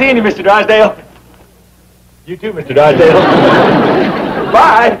 Sure nice seeing you, Mr. Drysdale. You too, Mr. Drysdale.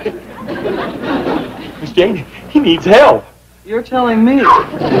 Bye. Miss Jane, he needs help. You're telling me.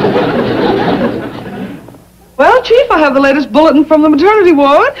 Well, Chief, I have the latest bulletin from the maternity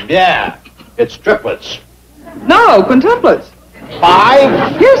ward. Yeah, it's triplets. No, quintuplets.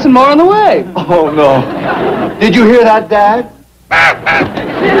 5? Yes, and more on the way. Oh, no. Did you hear that, Dad?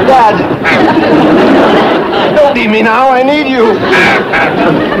 Dad! Don't leave me now. I need you.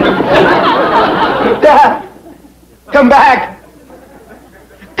 Dad! Come back!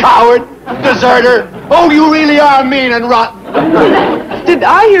 Coward! Deserter! Oh, you really are mean and rotten. Did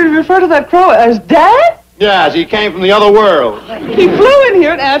I hear you refer to that crow as Dad? Yes, he came from the other world. He flew in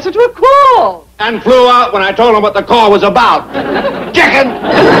here in answer to a call. And flew out when I told him what the call was about. Chicken!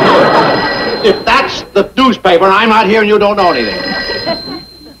 If that's the newspaper, I'm not here and you don't know anything.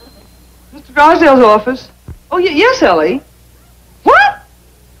 Mr. Drysdale's office. Oh, yes, Ellie. What?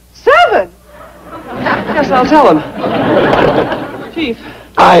 7? Yes, I'll tell him. Chief.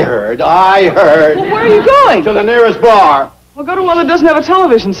 I heard. Well, where are you going? To the nearest bar. Well, go to one that doesn't have a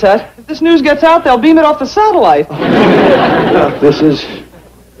television set. If this news gets out, they'll beam it off the satellite. This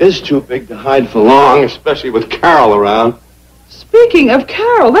is too big to hide for long, especially with Carol around. Speaking of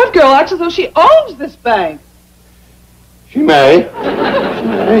Carol, that girl acts as though she owns this bank. She may.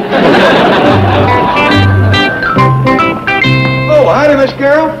 Oh, howdy, Miss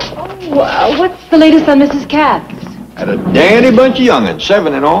Carol. Oh, what's the latest on Mrs. Katz? Had a dandy bunch of young'uns,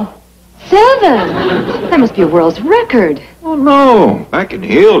 7 in all. 7? That must be a world's record. Oh, no. Back in the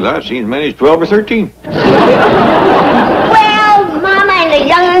hills, I've seen as many as 12 or 13. Well, Mama and the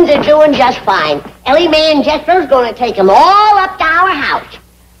young'uns are doing just fine. Ellie Mae and Jethro's going to take them all up to our house.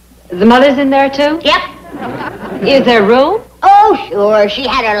 The mother's in there, too? Yep. Is there room? Oh, sure. She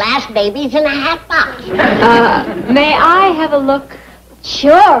had her last babies in a hat box. May I have a look?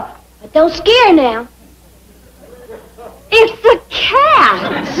 Sure, but don't scare now. It's a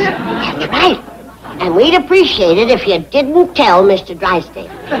cat! That's right. And we'd appreciate it if you didn't tell Mr. Drysdale.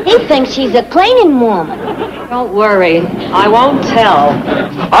 He thinks she's a cleaning woman. Don't worry. I won't tell.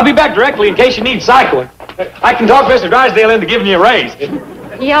 I'll be back directly in case you need cycling. I can talk Mr. Drysdale into giving you a raise.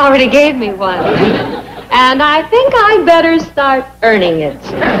 He already gave me one. And I think I'd better start earning it.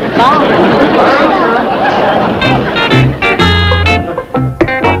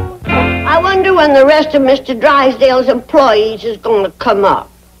 I wonder when the rest of Mr. Drysdale's employees is going to come up.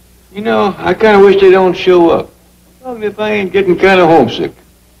 You know, I kind of wish they don't show up. Tell me if I ain't getting kind of homesick.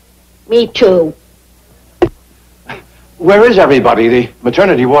 Me too. Where is everybody? The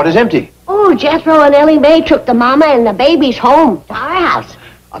maternity ward is empty. Oh, Jethro and Ellie Mae took the mama and the babies home to our house.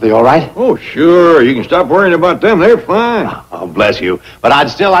 Are they all right? Oh, sure. You can stop worrying about them. They're fine. Oh, bless you. But I'd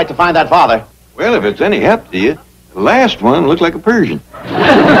still like to find that father. Well, if it's any help to you, the last one looked like a Persian.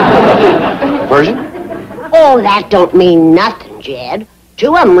 Persian? Oh, that don't mean nothing, Jed.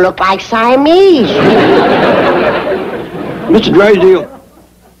 2 of them look like Siamese. Mr. Drysdale,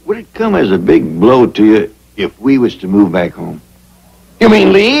 would it come as a big blow to you if we was to move back home? You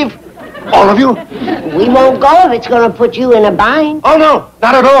mean leave? All of you? We won't go if it's going to put you in a bind. Oh, no,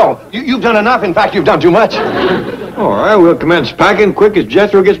 not at all. You've done enough. In fact, you've done too much. All right, we'll commence packing quick as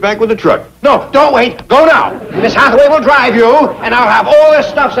Jethro gets back with the truck. No, don't wait. Go now. Miss Hathaway will drive you, and I'll have all this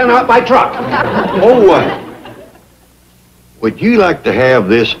stuff sent out by truck. Oh, would you like to have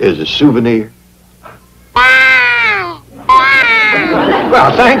this as a souvenir?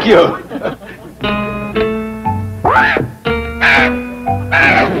 Well, thank you.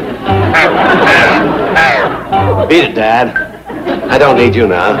 Beat it, Dad. I don't need you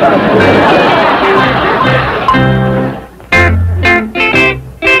now.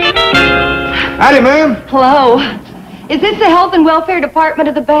 Howdy, ma'am. Hello. Is this the health and welfare department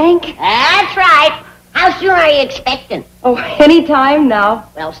of the bank? That's right. How soon are you expecting? Oh, any time now.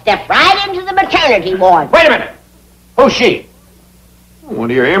 Well, step right into the maternity ward. Wait a minute. Who's she? One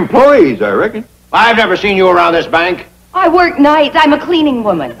of your employees, I reckon. I've never seen you around this bank. I work nights. I'm a cleaning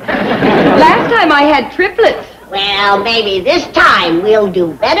woman. Last time I had triplets. Well, maybe this time we'll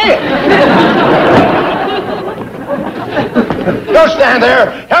do better. Don't stand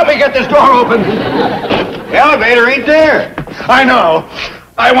there. Help me get this door open. The elevator ain't there. I know.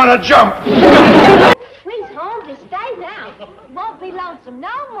 I want to jump. Please, Holmes, just stay down. You won't be lonesome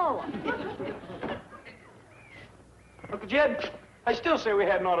no more. Uncle Jed, I still say we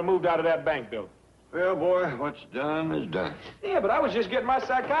hadn't ought to moved out of that bank building. Well, boy, what's done is done. Yeah, but I was just getting my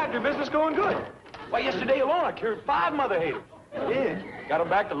psychiatry business going good. Why, yesterday alone, I cured 5 mother haters. Yeah, got them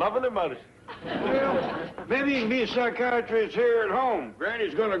back to loving their mothers. Well, maybe you can be a psychiatrist here at home.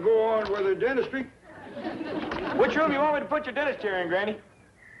 Granny's gonna go on with her dentistry. Which room you want me to put your dentist chair in, Granny?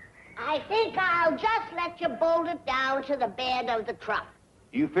 I think I'll just let you bolt it down to the bed of the truck.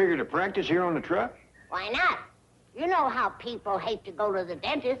 You figure to practice here on the truck? Why not? You know how people hate to go to the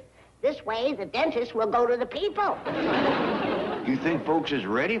dentist. This way, the dentist will go to the people. You think folks is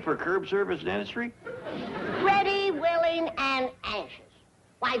ready for curb service dentistry? Ready, willing, and anxious.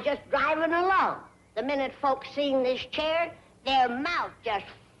 Why, just driving along. The minute folks seen this chair, their mouth just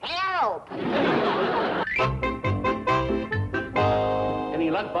fell open. Any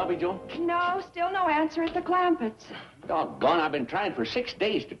luck, Bobby Joe? No, still no answer at the Clampets. Doggone, I've been trying for 6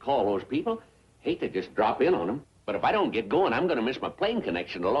 days to call those people. Hate to just drop in on them. But if I don't get going, I'm going to miss my plane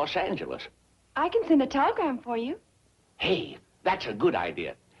connection to Los Angeles. I can send a telegram for you. Hey, that's a good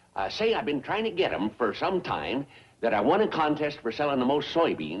idea. Say I've been trying to get them for some time, that I won a contest for selling the most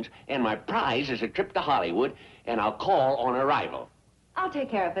soybeans, and my prize is a trip to Hollywood, and I'll call on arrival. I'll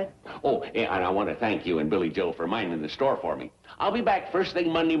take care of it. Oh, and I want to thank you and Billy Joe for minding the store for me. I'll be back first thing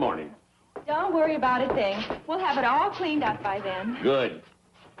Monday morning. Don't worry about a thing. We'll have it all cleaned up by then. Good.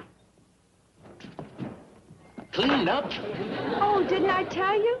 Cleaned up? Oh, didn't I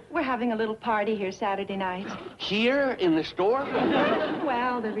tell you? We're having a little party here Saturday night. Here in the store?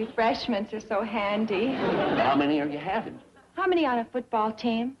 Well, the refreshments are so handy. How many are you having? How many on a football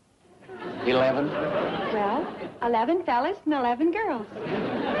team? 11. Well, 11 fellas and 11 girls.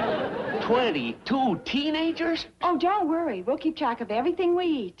 22 teenagers? Oh, don't worry. We'll keep track of everything we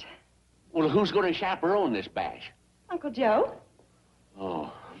eat. Well, who's going to chaperone this bash? Uncle Joe?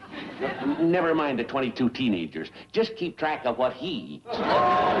 Oh. Never mind the 22 teenagers. Just keep track of what he eats. The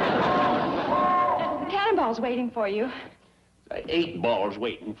cannonball's waiting for you. 8 balls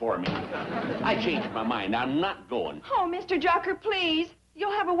waiting for me. I changed my mind. I'm not going. Oh, Mr. Drucker, please.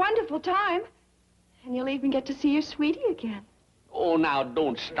 You'll have a wonderful time. And you'll even get to see your sweetie again. Oh, now,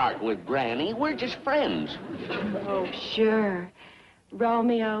 don't start with Granny. We're just friends. Oh, sure.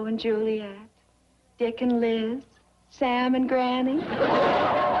 Romeo and Juliet. Dick and Liz. Sam and Granny.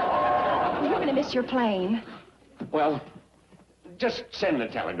 You're going to miss your plane. Well, just send a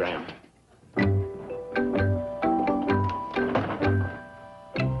telegram.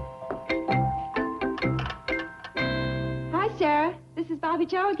 Hi, Sarah. This is Bobby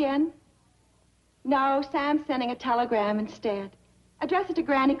Joe again. No, Sam's sending a telegram instead. Address it to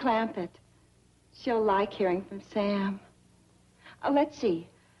Granny Clampett. She'll like hearing from Sam. Let's see.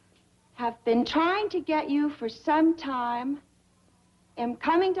 Have been trying to get you for some time. Am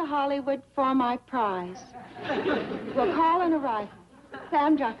coming to Hollywood for my prize. We'll call on arrival.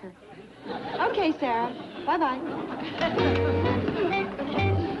 Sam Drucker. Okay, Sarah. Bye-bye.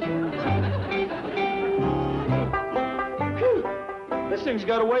 This thing's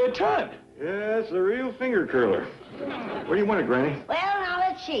got a way of time. Yeah, it's a real finger curler. Where do you want it, Granny? Well, now,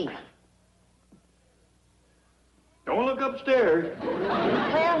 let's see. Don't look upstairs.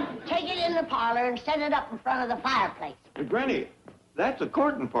 Well, take it in the parlor and set it up in front of the fireplace. But, Granny, that's a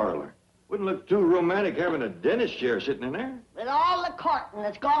courting parlor. Wouldn't look too romantic having a dentist chair sitting in there. With all the courting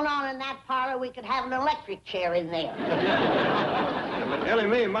that's going on in that parlor, we could have an electric chair in there. Yeah, but Ellie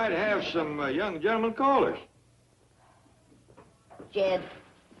Mae might have some young gentlemen callers. Jed,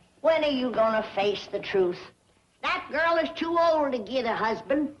 when are you gonna face the truth? That girl is too old to get a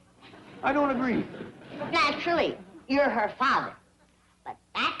husband. I don't agree. Naturally, you're her father. But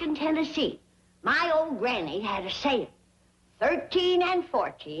back in Tennessee, my old granny had a saying. 13 and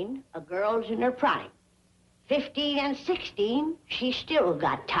 14, a girl's in her prime. 15 and 16, she's still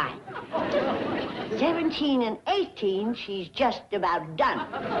got time. 17 and 18, she's just about done.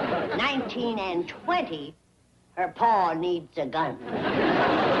 19 and 20, her paw needs a gun.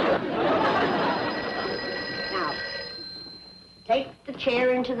 Now, take the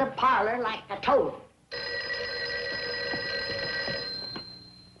chair into the parlor like I told you.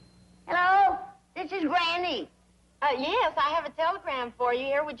 Hello, this is Granny. Yes, I have a telegram for you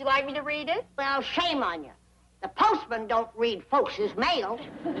here. Would you like me to read it? Well, shame on you. The postman don't read folks' mail.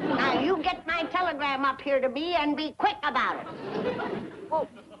 Now, you get my telegram up here to me and be quick about it. Well,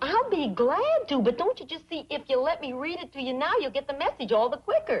 I'll be glad to, but don't you just see, if you let me read it to you now, you'll get the message all the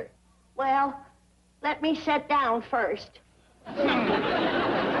quicker. Well, let me sit down first.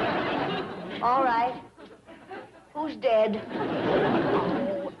 All right. Who's dead?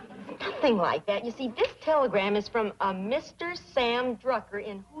 Nothing like that. You see, this telegram is from a Mr. Sam Drucker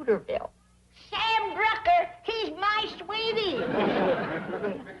in Hooterville. Sam Drucker, he's my sweetie.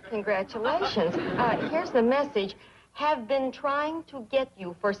 Congratulations. Here's the message. Have been trying to get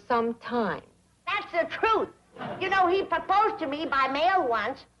you for some time. That's the truth. You know, he proposed to me by mail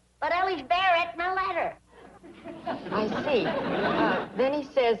once, but Ellie's Barrett my letter. I see. Then he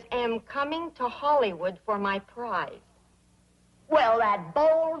says, am coming to Hollywood for my prize. Well, that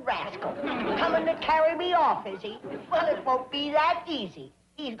bold rascal. Coming to carry me off, is he? Well, it won't be that easy.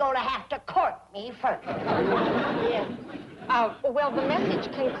 He's going to have to court me first. Yes. Well, the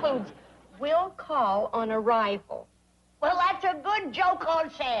message concludes, will call on arrival. Well, that's a good joke on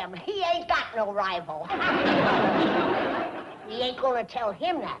Sam. He ain't got no rival. He ain't going to tell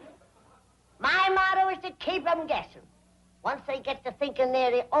him that. My motto is to keep them guessing. Once they get to thinking they're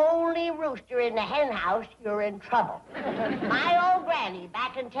the only rooster in the hen house, you're in trouble. My old granny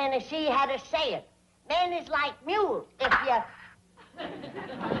back in Tennessee had a saying. Men is like mules. If you...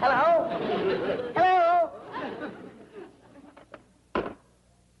 Hello? Hello?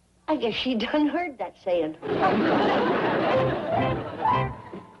 I guess she done heard that saying.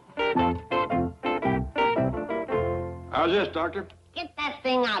 How's this, Doctor? Get that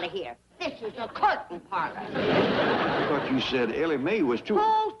thing out of here. This is a courting parlor. I thought you said Ellie Mae was too...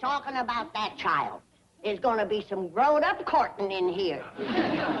 Who's talking about that child? There's going to be some grown-up courting in here.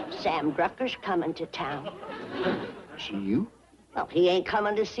 Sam Drucker's coming to town. See you? Well, he ain't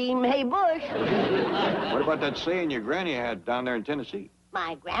coming to see May Bush. What about that saying your granny had down there in Tennessee?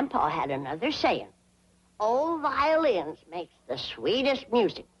 My grandpa had another saying. Old violins makes the sweetest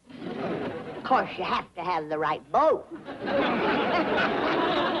music. Of course, you have to have the right bow.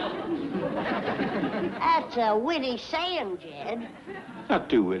 That's a witty saying, Jed. Not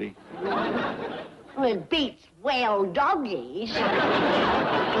too witty. It beats whale doggies.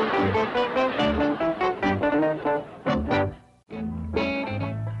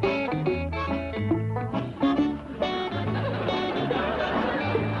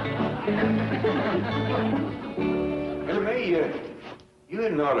 You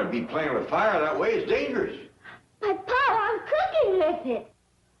didn't ought to be playing with fire that way. It's dangerous. But, Pa, I'm cooking with it.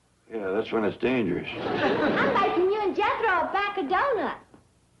 Yeah, that's when it's dangerous. I'm making you and Jethro a pack of donuts.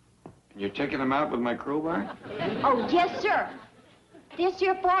 And you're taking them out with my crowbar? Oh, yes, sir. This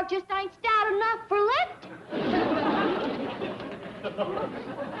here fork just ain't stout enough for lifting.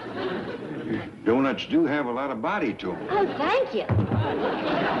 Donuts do have a lot of body to them. Oh, thank you.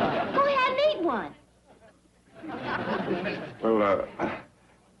 Go ahead and eat one. Well,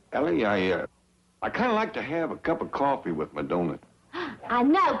 Ellie, I kind of like to have a cup of coffee with my donut. I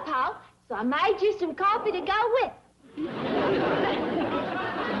know, Pa, so I made you some coffee to go with.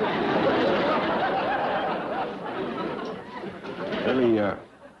 Ellie, I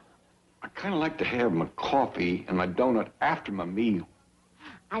kind of like to have my coffee and my donut after my meal.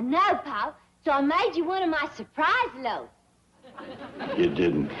 I know, Pa, so I made you one of my surprise loaves. You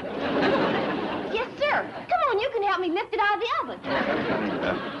didn't. Yes, sir. Come on, you can help me lift it out of the oven.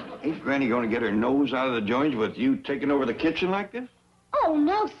 Ain't Granny going to get her nose out of the joints with you taking over the kitchen like this? Oh,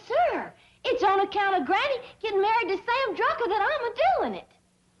 no, sir. It's on account of Granny getting married to Sam Drucker that I'm a-doing it.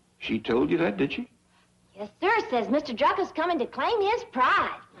 She told you that, did she? Yes, sir. Says Mr. Drucker's coming to claim his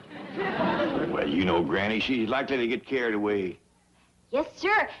prize. Well, you know Granny. She's likely to get carried away. Yes,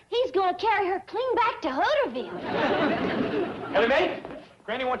 sir. He's going to carry her clean back to Hooterville. Ellie Mae,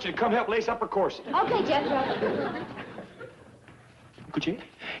 Granny wants you to come help lace up her corset. Okay, Jethro. Could you?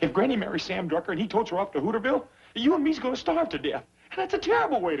 If Granny marries Sam Drucker and he totes her off to Hooterville, you and me's going to starve to death. That's a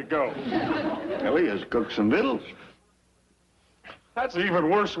terrible way to go. Ellie has cooked some victuals. That's an even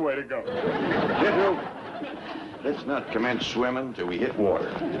worse way to go. Jethro, let's not commence swimming till we hit water.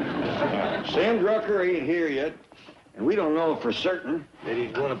 Sam Drucker ain't here yet, and we don't know for certain that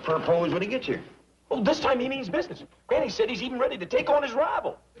he's going to propose when he gets here. Oh, this time he means business. Granny said he's even ready to take on his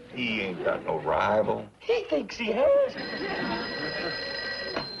rival. He ain't got no rival. He thinks he has.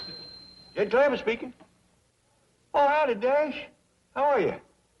 Jed Clampett speaking. Oh, howdy, Dash. How are you?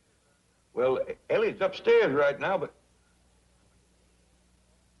 Well, Ellie's upstairs right now, but...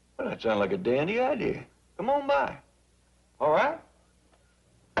 Well, that sounds like a dandy idea. Come on by. All right?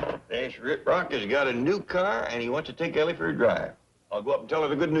 Dash Rip Rock has got a new car, and he wants to take Ellie for a drive. I'll go up and tell her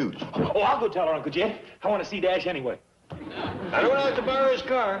the good news. Oh, I'll go tell her, Uncle Jed. I want to see Dash anyway. I don't have to borrow his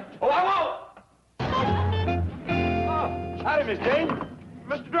car. Oh, I won't! Oh, howdy, Miss Jane.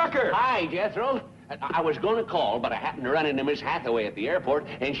 Mr. Drucker. Hi, Jethro. I was going to call, but I happened to run into Miss Hathaway at the airport,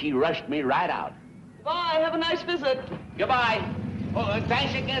 and she rushed me right out. Bye. Have a nice visit. Goodbye. Oh,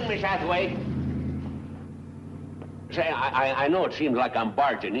 thanks again, Miss Hathaway. Say, I know it seems like I'm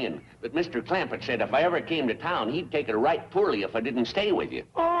barging in, but Mr. Clampett said if I ever came to town, he'd take it right poorly if I didn't stay with you.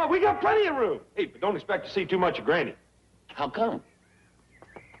 Oh, we got plenty of room. Hey, but don't expect to see too much of Granny. How come?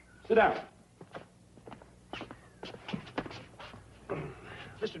 Sit down.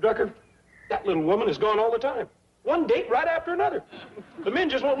 Mr. Drucker, that little woman is gone all the time. One date right after another. The men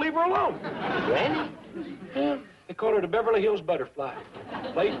just won't leave her alone. Granny? Yeah, they call her the Beverly Hills butterfly.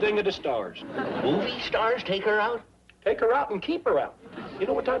 Plaything of the stars. Movie stars take her out? Take her out and keep her out. You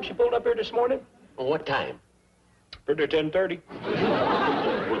know what time she pulled up here this morning? What time? Pretty 10:30.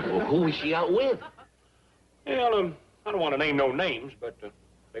 Well, who was she out with? Well, I don't want to name no names, but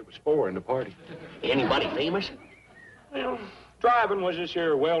there was 4 in the party. Anybody famous? Well, driving was this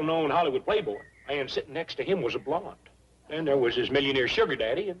here well-known Hollywood playboy, and sitting next to him was a blonde. And there was his millionaire sugar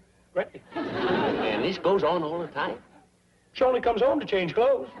daddy and Granny. And this goes on all the time? She only comes home to change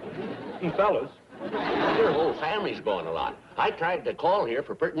clothes. And fellas. Your whole family's going a lot. I tried to call here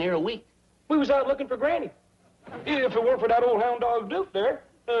for pretty near a week. We was out looking for Granny. If it weren't for that old hound dog Duke there,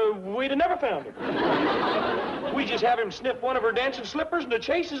 we'd have never found her. We just have him sniff one of her dancing slippers and the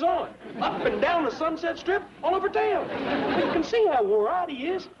chase is on. Up and down the Sunset Strip, all over town. You can see how wore out he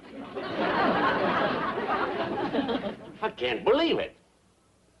is. I can't believe it.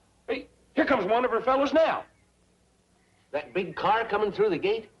 Hey, here comes one of her fellows now. That big car coming through the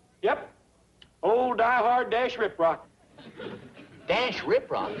gate? Yep. Old die-hard Dash Rip Rock. Dash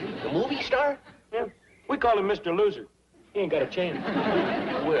Rip Rock? The movie star? Yeah. We call him Mr. Loser. He ain't got a chance.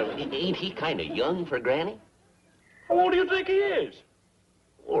 Well, ain't he kind of young for Granny? How old do you think he is?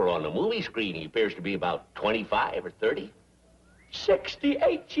 Or on the movie screen, he appears to be about 25 or 30.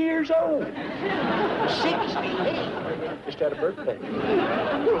 68 years old. 68? Just had a birthday.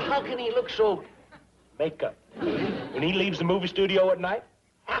 Well, how can he look so... Makeup. When he leaves the movie studio at night,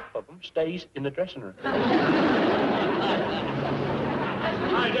 half of them stays in the dressing room.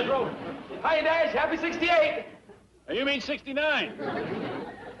 Hi, Jethro. Hi, Dash. Happy 68. You mean 69?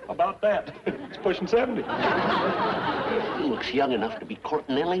 About that. It's pushing 70. He looks young enough to be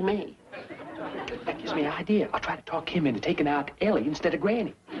courting Ellie Mae. That gives me an idea. I'll try to talk him into taking out Ellie instead of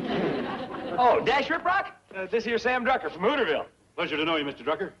Granny. Oh, Dash Rip Rock? This here's Sam Drucker from Hooterville. Pleasure to know you, Mr.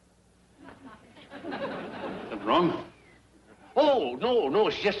 Drucker. Something wrong? Oh, no,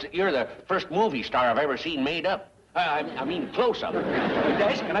 it's just that you're the first movie star I've ever seen made up. I mean, close up.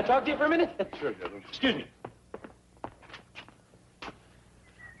 Dash, can I talk to you for a minute? Sure, Excuse me.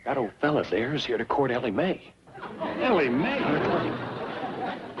 That old fella there is here to court Ellie Mae. Ellie Mae?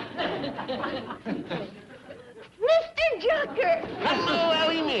 Mr. Drucker! Hello,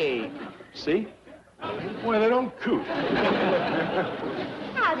 Ellie Mae. See? Well, they don't coot.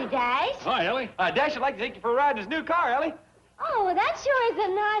 Howdy, Dash. Hi, Ellie. Dash would like to take you for a ride in his new car, Ellie. Oh, that sure is a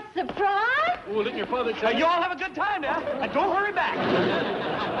nice surprise. Well, didn't your father tell You all have a good time now, and don't hurry back.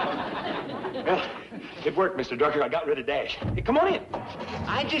 Well, it worked, Mr. Drucker. I got rid of Dash. Hey, come on in.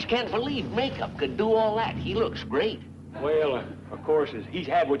 I just can't believe makeup could do all that. He looks great. Well, of course, he's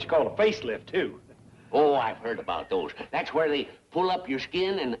had what you call a facelift, too. Oh, I've heard about those. That's where they pull up your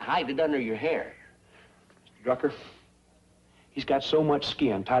skin and hide it under your hair. Mr. Drucker, he's got so much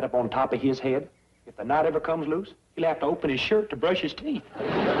skin tied up on top of his head, if the knot ever comes loose, he'll have to open his shirt to brush his teeth.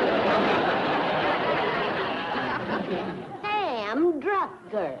 Sam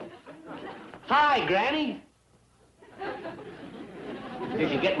Drucker. Hi, Granny. Did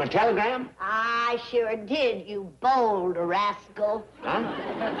you get my telegram? I sure did, you bold rascal.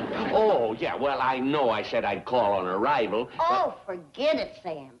 Huh? Oh, yeah, well, I know I said I'd call on arrival. Oh, forget it,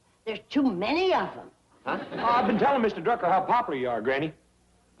 Sam. There's too many of them. Huh? Oh, I've been telling Mr. Drucker how popular you are, Granny.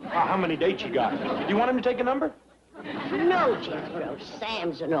 How many dates you got? Do you want him to take a number? No, Jethro.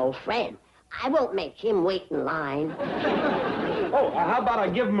 Sam's an old friend. I won't make him wait in line. Oh, how about I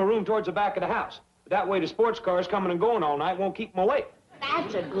give him a room towards the back of the house? That way the sports cars coming and going all night won't keep him awake.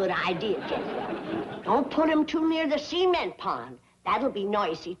 That's a good idea, Jethro. Don't put him too near the cement pond. That'll be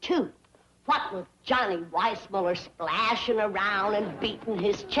noisy, too. What with Johnny Weissmuller splashing around and beating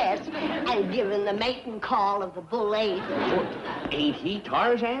his chest and giving the mating call of the bull ape. Ain't he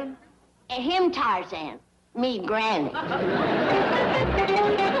Tarzan? Him Tarzan, me Granny.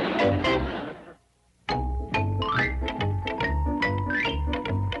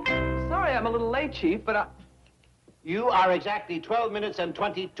 Sorry I'm a little late, Chief, but You are exactly 12 minutes and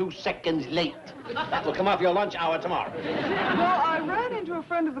 22 seconds late. That will come off your lunch hour tomorrow. Well, I ran into a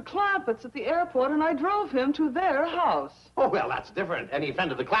friend of the Clampetts at the airport, and I drove him to their house. Oh, well, that's different. Any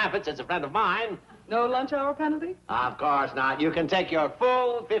friend of the Clampetts is a friend of mine. No lunch hour penalty? Of course not. You can take your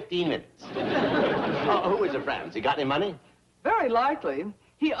full 15 minutes. Oh, who is a friend? Has he got any money? Very likely.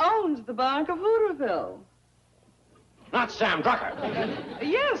 He owns the Bank of Hooterville. Not Sam Drucker.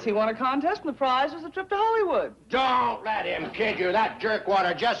 Yes, he won a contest, and the prize was a trip to Hollywood. Don't let him kid you. That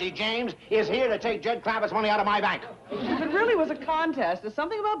jerkwater Jesse James is here to take Jed Clampet's money out of my bank. If it really was a contest, there's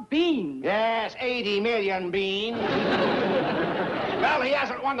something about beans. Yes, 80 million beans. Well, he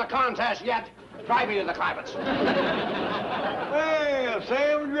hasn't won the contest yet. Drive me to the Clampetts. Well,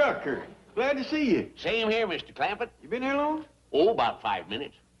 Sam Drucker. Glad to see you. Same here, Mr. Clampett. You been here long? Oh, about 5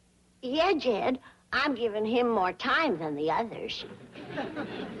 minutes. Yeah, Jed. I'm giving him more time than the others.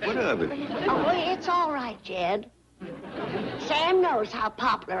 What of it? Oh, it's all right, Jed. Sam knows how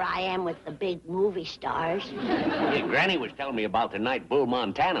popular I am with the big movie stars. Hey, Granny was telling me about the night Bull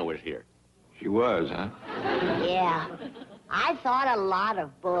Montana was here. She was, huh? Yeah. I thought a lot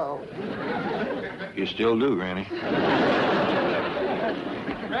of Bull. You still do, Granny.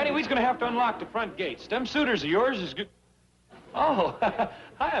 Granny, we's gonna have to unlock the front gates. Them suitors of yours is good. Oh,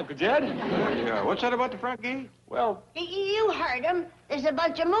 hi, Uncle Jed. Yeah, what's that about the front gate? Well, You heard him. There's a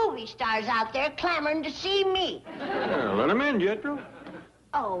bunch of movie stars out there clamoring to see me. Yeah, let him in, Jethro.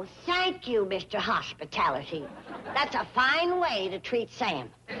 Oh, thank you, Mr. Hospitality. That's a fine way to treat Sam.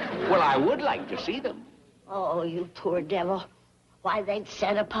 Well, I would like to see them. Oh, you poor devil. Why, they'd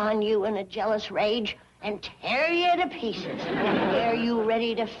set upon you in a jealous rage and tear you to pieces. Are you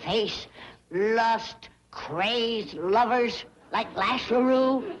ready to face lust, crazed lovers like Lash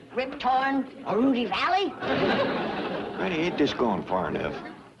LaRue, Rip Torn, or Rudy Valley? Granny, ain't this going far enough?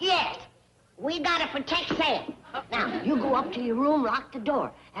 Yes. We gotta protect Sam. Now, you go up to your room, lock the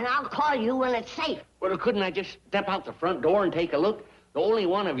door, and I'll call you when it's safe. Well, couldn't I just step out the front door and take a look? The only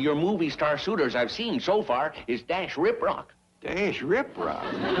one of your movie star suitors I've seen so far is Dash Riprock. Dash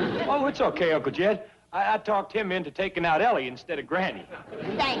Riprock? oh, it's okay, Uncle Jed. I talked him into taking out Ellie instead of Granny.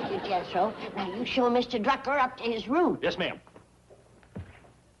 Thank you, Jethro. Now, you show Mr. Drucker up to his room. Yes, ma'am.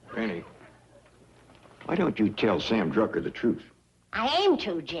 Granny, why don't you tell Sam Drucker the truth? I aim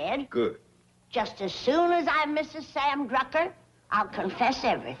to, Jed. Good. Just as soon as I'm Mrs. Sam Drucker, I'll confess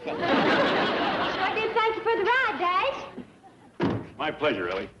everything. I did thank you for the ride, Dash. My pleasure,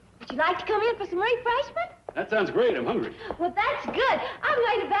 Ellie. Would you like to come in for some refreshment? That sounds great. I'm hungry. Well, that's good. I'm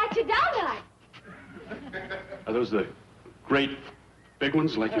going to batch your donut. Are those the great big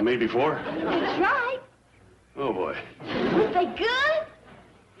ones like you made before? That's right. Oh, boy. Was they good?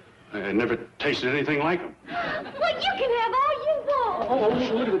 I never tasted anything like them. Well, you can have all you want.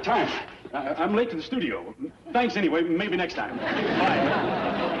 Oh, look at the time. I'm late to the studio. Thanks anyway. Maybe next time.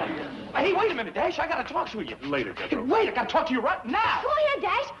 Bye. Hey, wait a minute, Dash. I gotta talk to you. Later, Jethro. Wait, I gotta talk to you right now. Go ahead,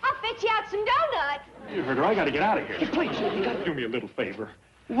 Dash. I'll fetch you out some donuts. You heard her. I gotta get out of here. Hey, please, you gotta do me a little favor.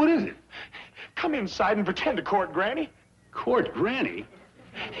 What is it? Come inside and pretend to court Granny. Court Granny?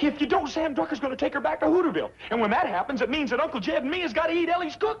 If you don't, Sam Drucker's gonna take her back to Hooterville. And when that happens, it means that Uncle Jed and me has got to eat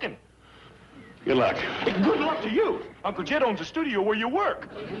Ellie's cooking. Good luck. Hey, good luck to you. Uncle Jed owns a studio where you work.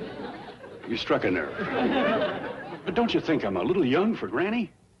 You struck a nerve. But don't you think I'm a little young for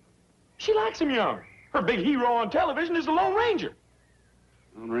Granny? She likes him young. Her big hero on television is the Lone Ranger.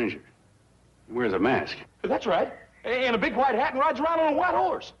 Lone Ranger. He wears a mask. That's right. And a big white hat and rides around on a white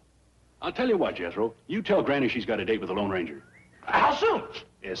horse. I'll tell you what, Jethro. You tell Granny she's got a date with the Lone Ranger. How soon?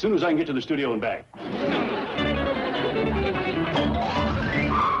 As soon as I can get to the studio and back.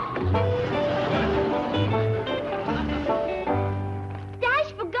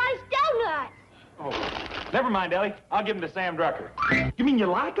 Dash forgot his donuts. Oh, never Never mind, Ellie. I'll give them to Sam Drucker. You mean you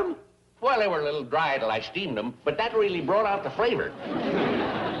like them? Well, they were a little dry till I steamed them, but that really brought out the flavor.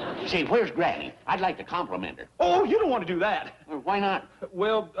 Say, where's Granny? I'd like to compliment her. Oh, you don't want to do that. Well, why not?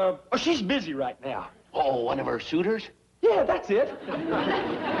 Well, she's busy right now. Oh, one of her suitors? Yeah, that's it. Please,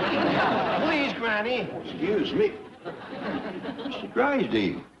 Granny. Excuse me. Mr.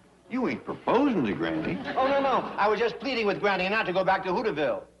 Drysdale, you ain't proposing to Granny. Oh, no. I was just pleading with Granny not to go back to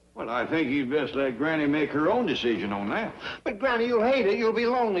Hooterville. Well, I think you'd best let Granny make her own decision on that. But, Granny, you'll hate it. You'll be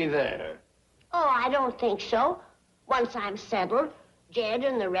lonely there. Oh, I don't think so. Once I'm settled, Jed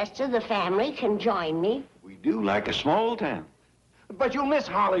and the rest of the family can join me. We do like a small town. But you'll miss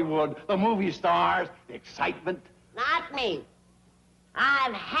Hollywood, the movie stars, the excitement. Not me.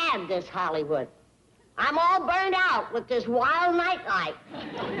 I've had this Hollywood. I'm all burned out with this wild nightlife.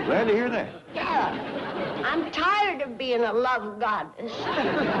 Glad to hear that. Yeah. I'm tired of being a love goddess.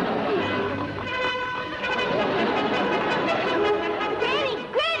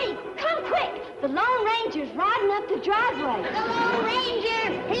 Granny, come quick. The Lone Ranger's riding up the driveway. The Lone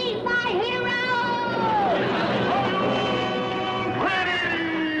Ranger, he's my hero!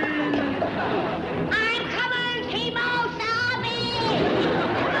 I'm coming, Timo Salmi!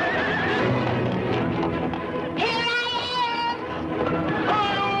 Here I am!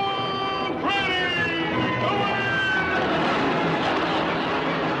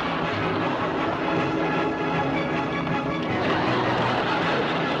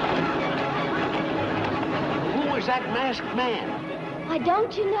 Who was that masked man? Why,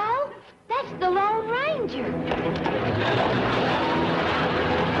 don't you know? That's the Lone Ranger.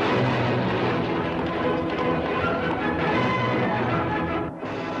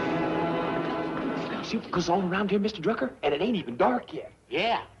 See what goes on around here, Mr. Drucker? And it ain't even dark yet.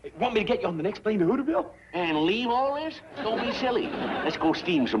 Yeah. Hey, want me to get you on the next plane to Hooterville? And leave all this? Don't be silly. Let's go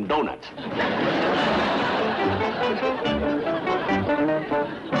steam some donuts.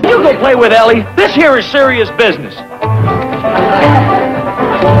 You go play with Ellie. This here is serious business.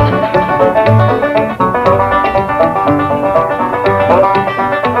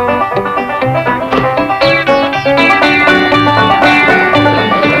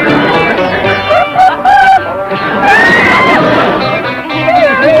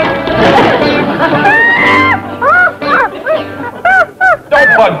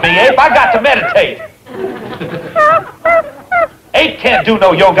 Don't bug me, Ape. I got to meditate. Ape can't do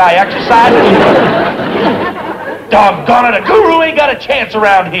no yoga exercise. Doggone it, a guru ain't got a chance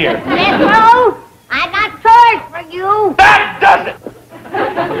around here. Nemo, I got chores for you. That does it.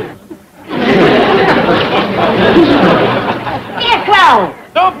 Pietro,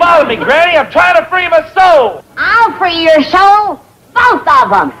 Don't bother me, Granny. I'm trying to free my soul. I'll free your soul. Both of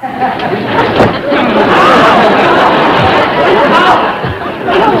them.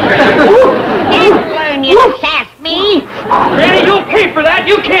 Learn you to sass me. Granny, you'll pay for that.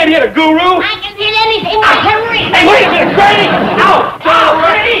 You can't hit a guru. I can hit anything I can reach. Hey, wait a minute, Granny. Ow.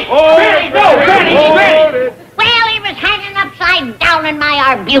 Granny. Granny, no, Granny. Well, he was hanging upside down in my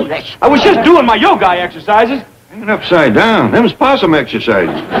arbutus. I was just doing my yoga exercises. Hanging upside down. Them's possum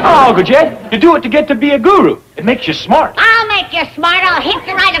exercises. Oh, Uncle Jed, you do it to get to be a guru. It makes you smart. I'll make you smart. I'll hit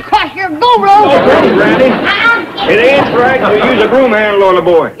you right across your guru. Oh, Granny. It ain't right to use a broom handle on a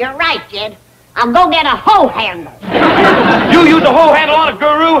boy. You're right, Jed. I'll go get a hoe handle. You use a hoe handle on a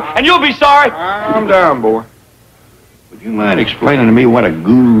guru, and you'll be sorry. Calm down, boy. Would you mind explaining to me what a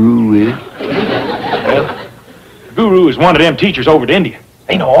guru is? Well, a guru is one of them teachers over to India.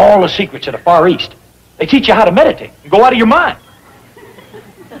 They know all the secrets of the Far East. They teach you how to meditate and go out of your mind.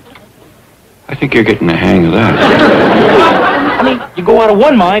 I think you're getting the hang of that. I mean, you go out of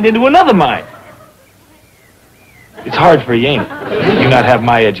one mind into another mind. It's hard for you, ain't it? You not have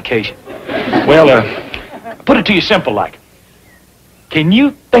my education. Well, put it to you simple like. Can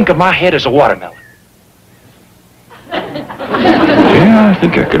you think of my head as a watermelon? Yeah, I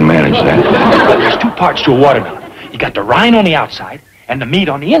think I can manage that. There's two parts to a watermelon. You got the rind on the outside and the meat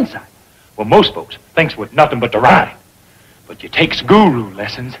on the inside. Well, most folks thinks with nothing but the rind. But you takes guru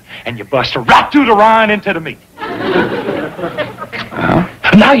lessons and you bust right through the rind into the meat.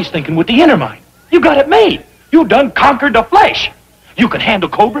 Now he's thinking with the inner mind. You got it made. You done conquered the flesh. You can handle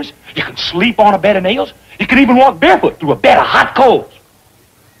cobras. You can sleep on a bed of nails. You can even walk barefoot through a bed of hot coals.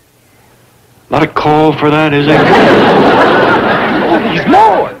 A lot of call for that, is there? He's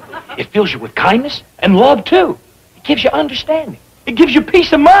more. It fills you with kindness and love, too. It gives you understanding. It gives you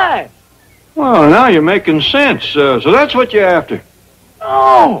peace of mind. Well, now you're making sense. So that's what you're after.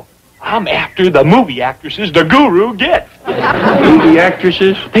 Oh, I'm after the movie actresses the guru gets. Movie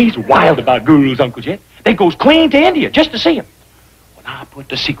actresses? They's wild about gurus, Uncle Jed. They goes clean to India just to see him. When I put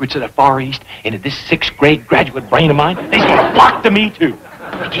the secrets of the Far East into this 6th grade graduate brain of mine, they's gonna flock to me, too.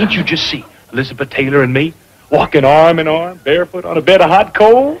 Can't you just see Elizabeth Taylor and me walking arm in arm, barefoot on a bed of hot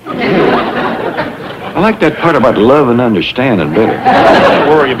coal? I like that part about love and understanding better. Don't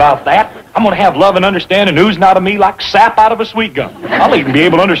worry about that. I'm gonna have love and understanding oozing out of me like sap out of a sweet gum. I'll even be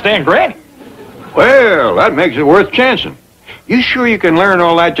able to understand Granny. Well, that makes it worth chancing. You sure you can learn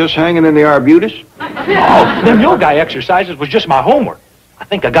all that just hanging in the arbutus? Oh, them yoga exercises was just my homework. I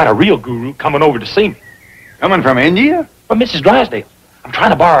think I got a real guru coming over to see me. Coming from India? From Mrs. Drysdale. I'm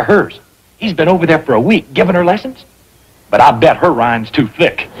trying to borrow hers. He's been over there for a week giving her lessons. But I bet her rind's too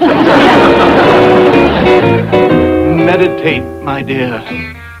thick. Meditate, my dear.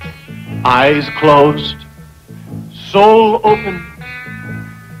 Eyes closed, soul open.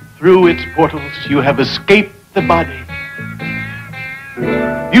 Through its portals, you have escaped the body.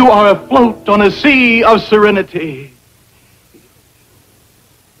 You are afloat on a sea of serenity.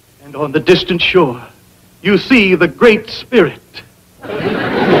 And on the distant shore, you see the Great Spirit.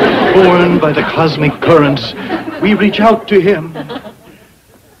 Borne by the cosmic currents, we reach out to him.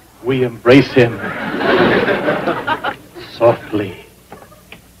 We embrace him. Softly,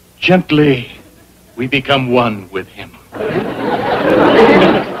 gently, we become one with him.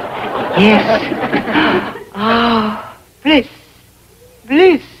 Yes. Oh, bliss.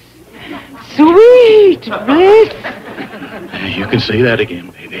 Bliss. Sweet bliss. You can say that again,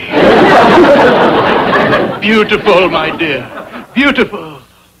 baby. Beautiful, my dear. Beautiful.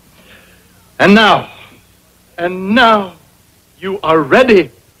 And now, you are ready.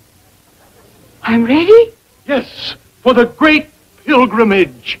 I'm ready? Yes, for the great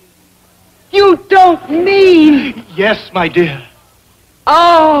pilgrimage. You don't mean... Yes, my dear.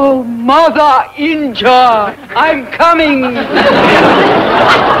 Oh, Mother India, I'm coming.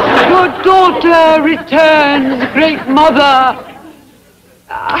 Your daughter returns, great mother.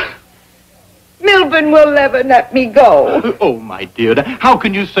 Milburn will never let me go. Oh, my dear, how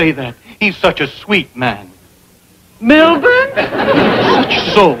can you say that? He's such a sweet man. Milburn?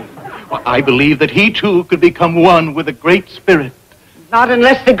 Such soul. Well, I believe that he, too, could become one with the Great Spirit. Not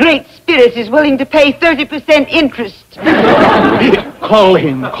unless the Great Spirit is willing to pay 30% interest. Call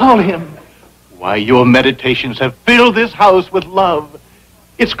him, call him. Why, your meditations have filled this house with love.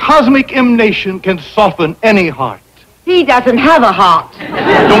 Its cosmic emanation can soften any heart. He doesn't have a heart.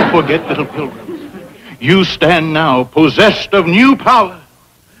 Don't forget, little pilgrims. You stand now possessed of new power.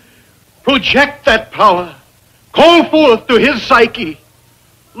 Project that power. Call forth to his psyche.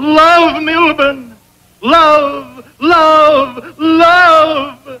 Love, Milburn. Love, love,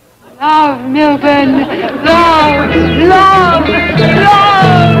 love. Love, Milburn. Love, love,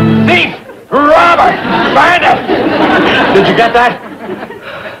 love. Thief! Robber! Bandit! Did you get that?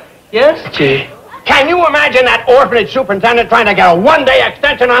 Yes, Chief. Can you imagine that orphanage superintendent trying to get a one-day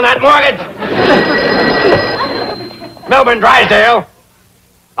extension on that mortgage? Milburn Drysdale.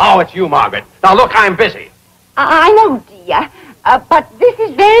 Oh, it's you, Margaret. Now, look, I'm busy. I know, dear, but this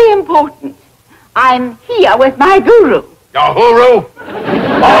is very important. I'm here with my guru. Your guru?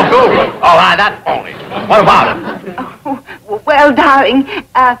 Oh, guru. Oh, that's phony. What about him? Oh, well, darling,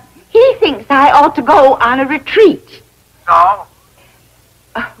 he thinks I ought to go on a retreat. No?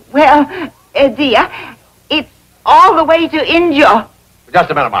 Well, dear, it's all the way to India. Just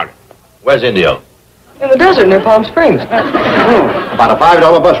a minute, Margaret. Where's India? In the desert near Palm Springs. About a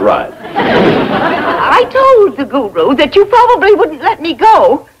 $5 bus ride. I told the guru that you probably wouldn't let me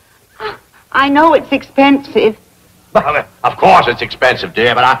go. I know it's expensive. Well, of course it's expensive,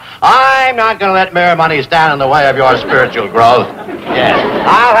 dear, but I'm not going to let mere money stand in the way of your spiritual growth. Yes,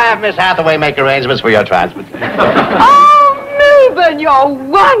 I'll have Miss Hathaway make arrangements for your transport. Oh, Milburn, you're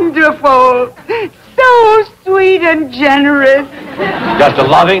wonderful. So sweet and generous. Just a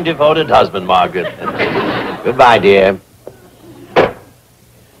loving, devoted husband, Margaret. Goodbye, dear.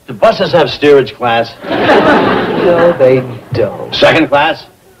 Do buses have steerage class? No, they don't. Second class?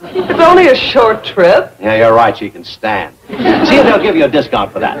 It's only a short trip. Yeah, you're right. She can stand. See if they'll give you a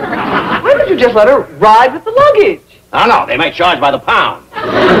discount for that. Why don't you just let her ride with the luggage? Oh, no, they make charge by the pound.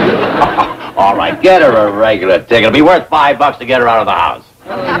 All right, get her a regular ticket. It'll be worth $5 to get her out of the house.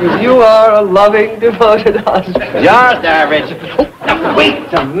 You are a loving, devoted husband. Just average. Oh, now,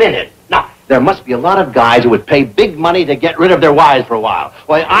 wait a minute. Now, there must be a lot of guys who would pay big money to get rid of their wives for a while.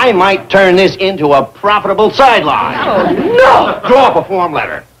 Why, I might turn this into a profitable sideline. Oh, no! Draw up a form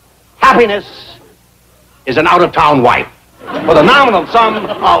letter. Happiness is an out-of-town wife. For the nominal sum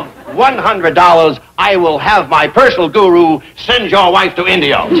of $100, I will have my personal guru send your wife to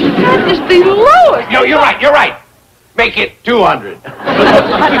India. That is the lowest. You're right. Make it 200.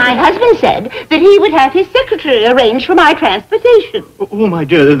 But my husband said that he would have his secretary arrange for my transportation. Oh, my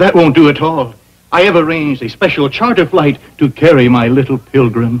dear, that won't do at all. I have arranged a special charter flight to carry my little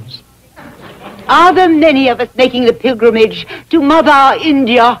pilgrims. Are there many of us making the pilgrimage to Mother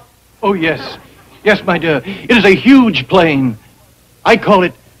India? Oh, yes. Yes, my dear. It is a huge plane. I call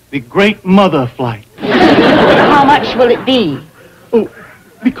it the Great Mother Flight. How much will it be? Oh,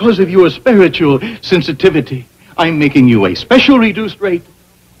 because of your spiritual sensitivity, I'm making you a special reduced rate.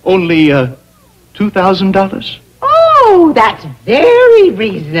 Only, $2,000. Oh, that's very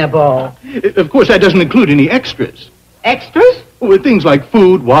reasonable. Of course, that doesn't include any extras. Extras? With things like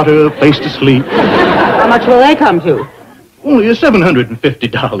food, water, a place to sleep. How much will they come to? Only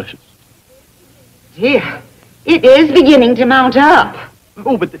 $750. Dear, it is beginning to mount up.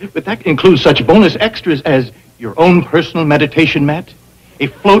 Oh, but that includes such bonus extras as your own personal meditation mat, a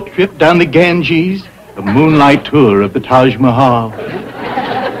float trip down the Ganges, a moonlight tour of the Taj Mahal.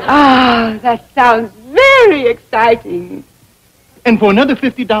 Ah, that sounds very exciting. And for another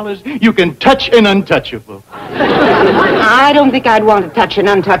 $50, you can touch an untouchable. I don't think I'd want to touch an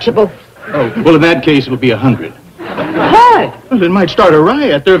untouchable. Oh, well, in that case, it'll be $100. What? Well, it might start a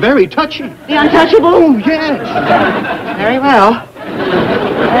riot. They're very touchy. The untouchable? Oh, yes. Very well.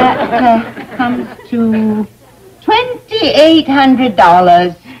 That comes to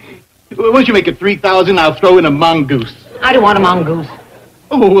 $2,800. Well, once you make it $3,000, I'll throw in a mongoose. I don't want a mongoose.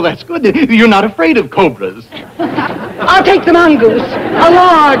 Oh, well, that's good. You're not afraid of cobras. I'll take the mongoose. A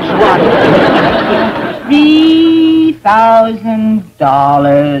large one.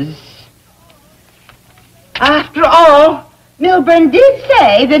 $3,000. After all, Milburn did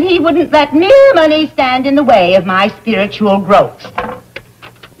say that he wouldn't let mere money stand in the way of my spiritual growth.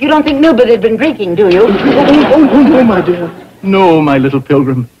 You don't think Milburn had been drinking, do you? Oh, no, my dear. No, my little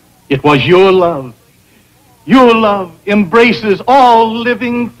pilgrim. It was your love. Your love embraces all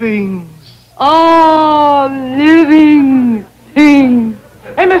living things. All living things.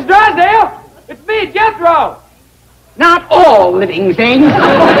 Hey, Miss Drysdale, it's me, Jethro. Not all living things.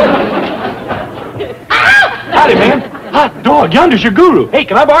 Howdy, man. Hot dog, yonder's your guru. Hey,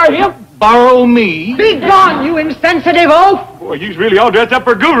 can I borrow him? Borrow me? Be gone, you insensitive oaf. Boy, you's really all dressed up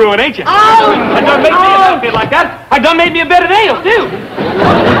for guruing, ain't you? Oh! I done made me an outfit like that. I done made me a bed of nails, too.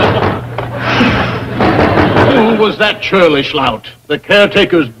 Who was that churlish lout? The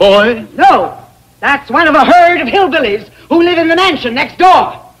caretaker's boy? No, that's one of a herd of hillbillies who live in the mansion next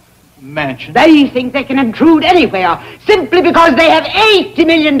door. Mansion? They think they can intrude anywhere simply because they have $80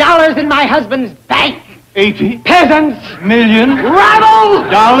 million in my husband's bank. 80 Peasants! million Rabble!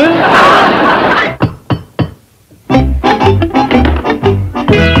 dollars?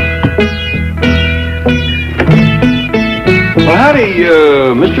 Well, howdy,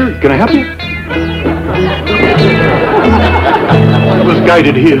 mister. Can I help you? I was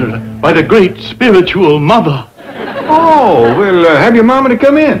guided here by the great spiritual mother. Oh, well, have your mama to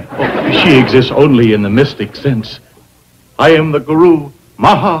come in. Oh, she exists only in the mystic sense. I am the guru,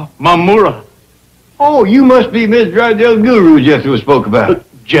 Maha Mamura. Oh, you must be Miss Drysdale's guru Jethro spoke about.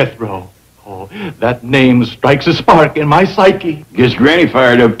 Jethro. Oh, that name strikes a spark in my psyche. Gets Granny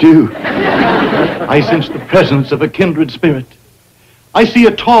fired up, too. I sense the presence of a kindred spirit. I see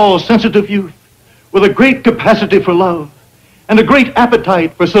a tall, sensitive youth with a great capacity for love and a great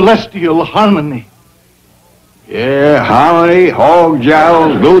appetite for celestial harmony. Yeah, hominy, hog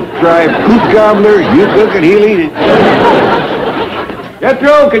jowls, goat tripe, coot gobbler, you cook it, he'll eat it.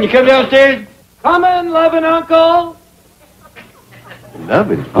 Jethro, can you come downstairs? Coming, loving uncle.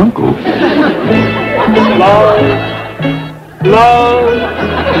 Loving uncle. Love, love,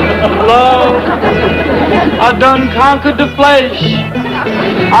 love. I done conquered the flesh.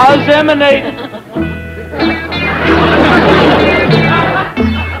 I was emanating.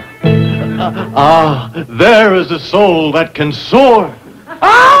 There is a soul that can soar.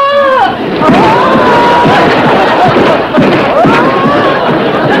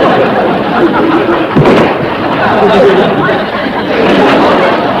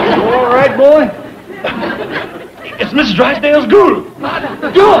 All right, boy. It's Mrs. Drysdale's guru.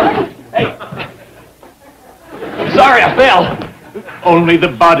 Good. Hey. Sorry I fell. Only the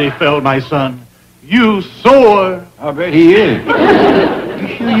body fell, my son. You soar. I bet he is. You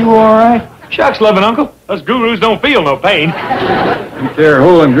sure you all right? Shucks, loving uncle. Us gurus don't feel no pain. Get there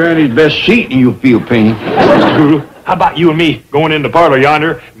holding Granny's best seat and you'll feel pain. Guru, how about you and me going in the parlor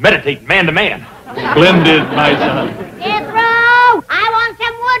yonder, meditating man to man? Splendid, my son. Jethro, I want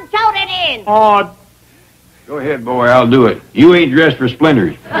some wood toted in. Oh, Go ahead, boy, I'll do it. You ain't dressed for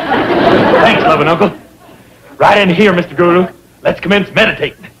splendors. thanks, loving uncle. Right in here, Mr. Guru. Let's commence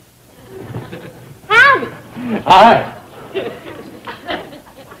meditating. Howdy. Hi.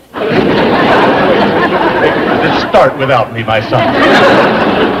 Let's start without me, my son.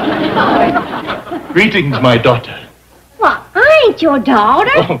 Greetings, my daughter. Well, I ain't your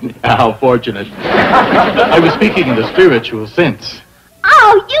daughter. Oh, how fortunate. I was speaking in the spiritual sense.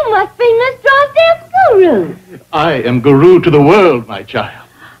 Oh, you must be Miss Drossel's guru. I am guru to the world, my child.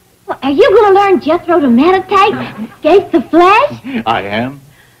 Well, are you going to learn Jethro to meditate and escape the flesh? I am.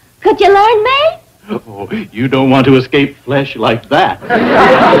 Could you learn me? Oh, you don't want to escape flesh like that.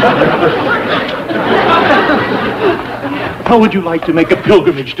 How would you like to make a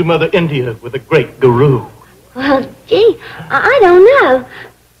pilgrimage to Mother India with a great guru? Well, gee, I don't know.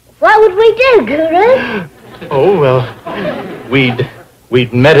 What would we do, guru? Oh, well,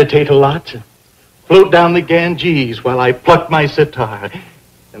 we'd meditate a lot, float down the Ganges while I plucked my sitar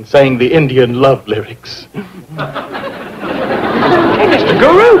and sang the Indian love lyrics. Hey, Mr.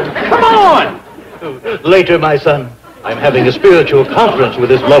 Guru, come on! Later, my son, I'm having a spiritual conference with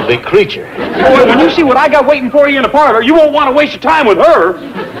this lovely creature. Boy, when you see what I got waiting for you in the parlor, you won't want to waste your time with her.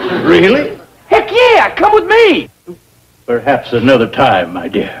 Really? Heck yeah, come with me. Perhaps another time, my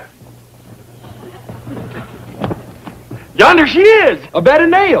dear. Yonder she is, a bed of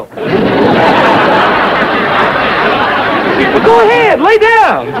nail. Well, go ahead, lay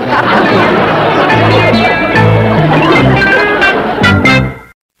down.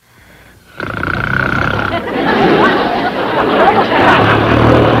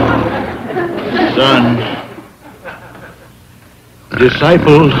 Son,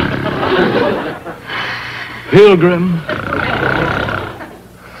 disciple, pilgrim,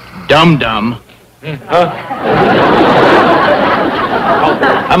 dum-dum.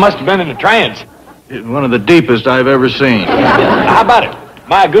 I must have been in a trance. One of the deepest I've ever seen. How about it?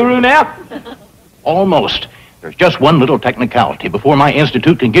 Am I a guru now? Almost. There's just one little technicality before my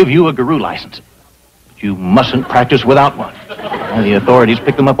institute can give you a guru license. But you mustn't practice without one. And the authorities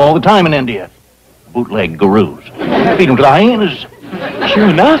pick them up all the time in India. Bootleg gurus. Feed them to the hyenas. Sure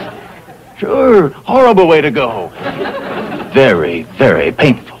enough. Sure. Horrible way to go. Very, very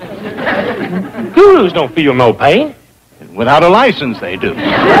painful. Gurus don't feel no pain. Without a license, they do.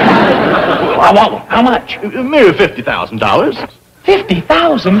 I want one. How much? A mere $50,000.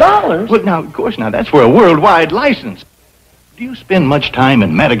 $50,000? Well, now, of course, that's for a worldwide license. Do you spend much time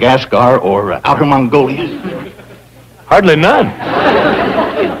in Madagascar or Outer Mongolia? Hardly none.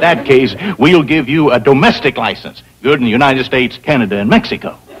 In that case, we'll give you a domestic license. Good in the United States, Canada, and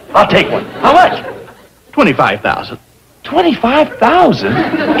Mexico. I'll take one. How much? $25,000.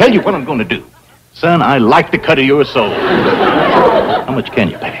 $25,000? Tell you what I'm going to do. Son, I like the cut of your soul. How much can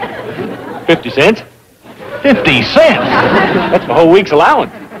you pay? 50 cents. 50 cents? That's my whole week's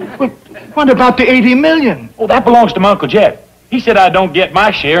allowance. Well, what about the 80 million? Oh, that belongs to my Uncle Jed. He said I don't get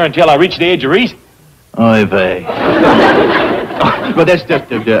my share until I reach the age of reason. Oy vey. Well, that's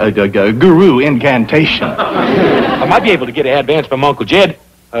just a guru incantation. I might be able to get an advance from Uncle Jed,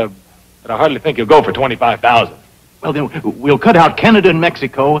 but I hardly think he'll go for $25,000. Well, then, we'll cut out Canada and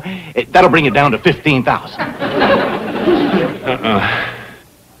Mexico. That'll bring it down to $15,000.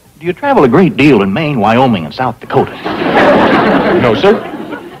 Do you travel a great deal in Maine, Wyoming, and South Dakota? No, sir.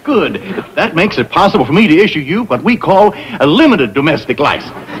 Good. That makes it possible for me to issue you what we call a limited domestic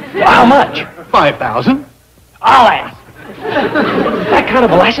license. Well, how much? $5,000. I'll ask. That kind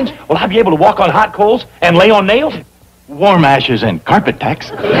of a license? Will I be able to walk on hot coals and lay on nails? Warm ashes and carpet tacks.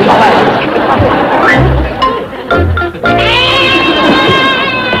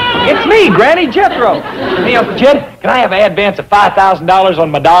 It's me, Granny Jethro. Hey, Uncle Jed, can I have an advance of $5,000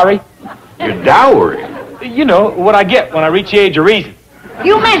 on my dowry? Your dowry? You know, what I get when I reach the age of reason.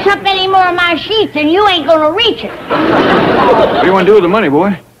 You mess up any more of my sheets and you ain't gonna reach it. What do you want to do with the money,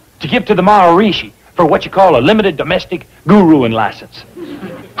 boy? To give to the Maharishi for what you call a limited domestic guruing license.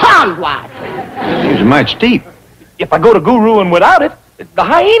 Hogwash. Seems mighty steep. If I go to guruing without it, the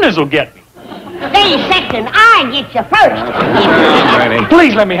hyenas will get me. Steady second, I get you first. Granny.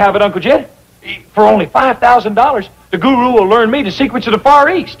 Please let me have it, Uncle Jed. For only $5,000, the guru will learn me the secrets of the Far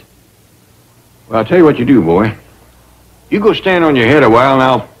East. Well, I'll tell you what you do, boy. You go stand on your head a while, and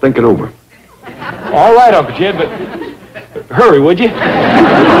I'll think it over. All right, Uncle Jed, but hurry, would you?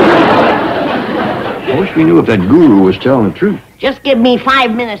 I wish we knew if that guru was telling the truth. Just give me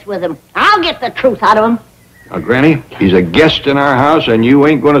 5 minutes with him. I'll get the truth out of him. Now, Granny, he's a guest in our house, and you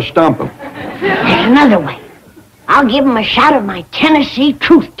ain't going to stomp him. There's another way. I'll give him a shot of my Tennessee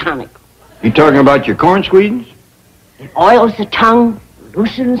truth tonic. You talking about your corn squeezins? It oils the tongue,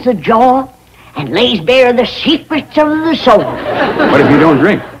 loosens the jaw, and lays bare the secrets of the soul. What if you don't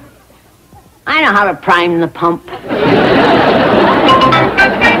drink? I know how to prime the pump.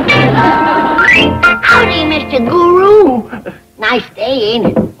 Howdy, Mr. Mr. Guru. Nice day, ain't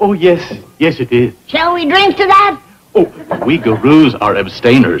it? Oh, yes. Yes, it is. Shall we drink to that? Oh, we gurus are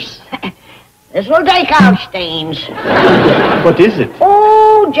abstainers. This will take out stains. What is it?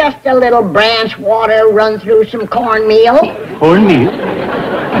 Oh, just a little branch water run through some cornmeal. Cornmeal?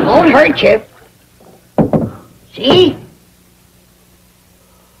 Won't hurt you. See?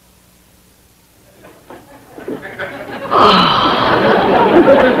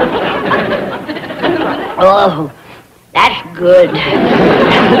 Oh, that's good.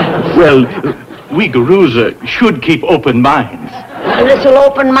 Well, we gurus should keep open minds. This will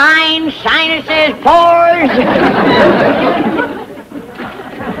open minds, sinuses, pores.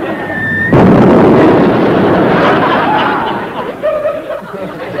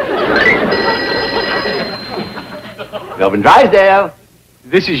 Melvin Drysdale.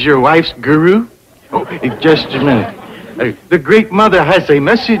 This is your wife's guru? Oh, just a minute. The Great Mother has a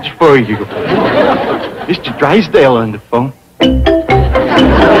message for you. Mr. Drysdale on the phone.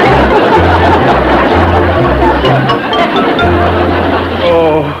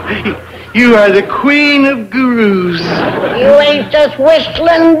 Oh, you are the queen of gurus. You ain't just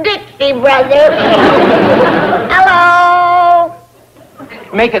whistling Dixie, brother. Hello.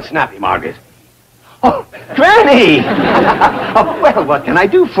 Make it snappy, Margaret. Oh, Granny! Oh, well, what can I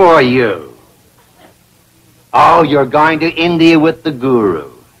do for you? Oh, you're going to India with the guru.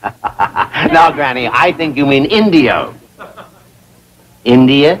 Now, Granny, I think you mean India.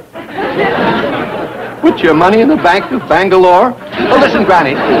 India? Put your money in the Bank of Bangalore? Oh, listen,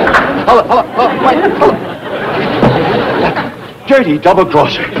 Granny. Hold on. Dirty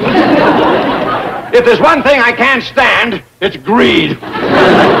double-crosser. If there's one thing I can't stand, it's greed.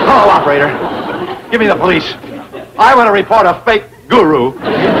 Hello, operator. Give me the police. I want to report a fake guru.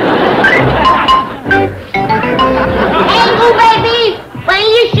 Hey, boo baby, when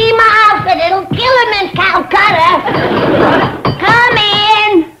you see my outfit, it'll kill him in Calcutta. Come in.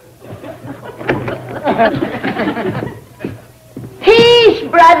 Peace,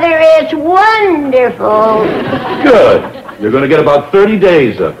 brother, it's wonderful. Good. You're going to get about 30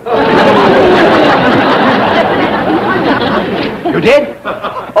 days of it. You did?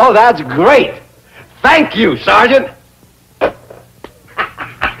 Oh, that's great. Thank you, Sergeant.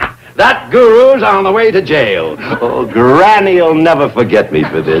 That guru's on the way to jail. Oh, Granny'll never forget me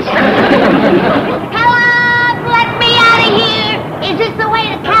for this. Hello, let me out of here. Is this the way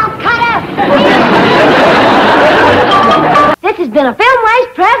to Calcutta? This has been a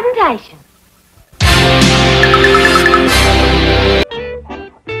Filmwise presentation.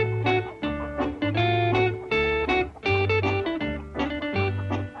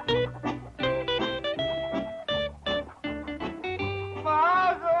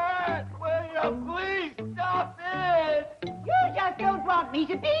 Please stop it! You just don't want me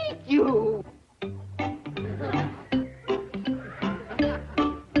to beat you.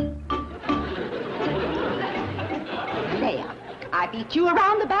 There, I beat you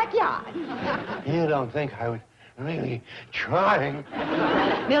around the backyard. You don't think I would really try?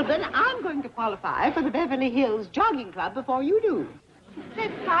 Milburn, I'm going to qualify for the Beverly Hills Jogging Club before you do.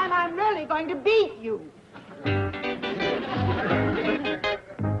 This time I'm really going to beat you.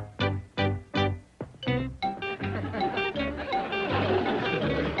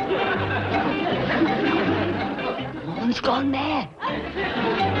 Who's gone mad?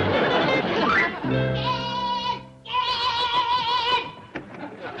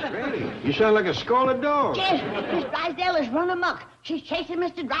 Really? You sound like a scalded dog. Yes, Miss Drysdale is run amok. She's chasing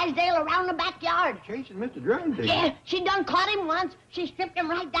Mr. Drysdale around the backyard. Chasing Mr. Drysdale? Yeah, she done caught him once. She stripped him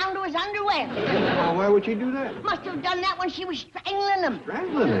right down to his underwear. Well, why would she do that? Must have done that when she was strangling him.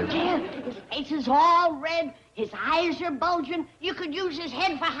 Strangling him? Yeah, his face is all red. His eyes are bulging. You could use his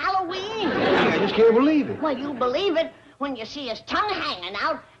head for Halloween. I just can't believe it. Well, you believe it. When you see his tongue hanging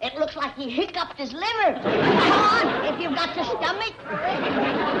out, it looks like he hiccuped his liver. Come on, if you've got the stomach for it.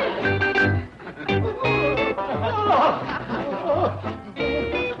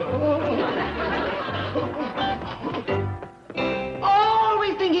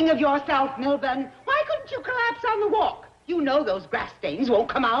 Always thinking of yourself, Milburn. Why couldn't you collapse on the walk? You know those grass stains won't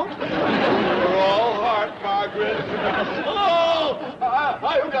come out. You're all heart, Margaret. Oh,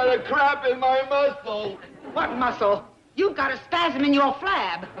 I've got a cramp in my muscle. What muscle? You've got a spasm in your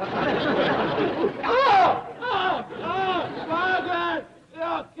flab. Margaret,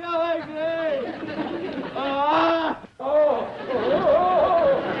 you're killing me.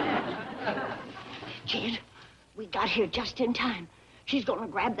 Kid, we got here just in time. She's gonna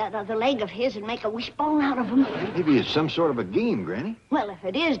grab that other leg of his and make a wishbone out of him. Maybe it's some sort of a game, Granny. Well, if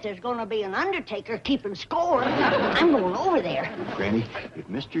it is, there's gonna be an undertaker keeping score. I'm going over there. Granny, if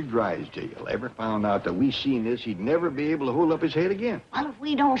Mr. Drysdale ever found out that we seen this, he'd never be able to hold up his head again. Well, if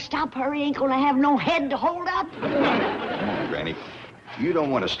we don't stop her, he ain't gonna have no head to hold up. Come on, Granny. You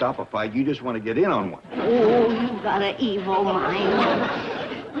don't want to stop a fight. You just want to get in on one. Oh, you got an evil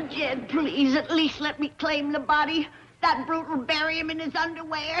mind. Jed, please, at least let me claim the body. That brute will bury him in his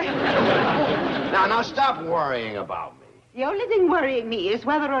underwear. Now, stop worrying about me. The only thing worrying me is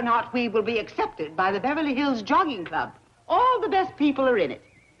whether or not we will be accepted by the Beverly Hills Jogging Club. All the best people are in it.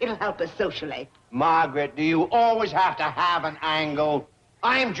 It'll help us socially. Margaret, do you always have to have an angle?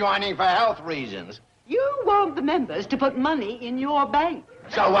 I'm joining for health reasons. You want the members to put money in your bank.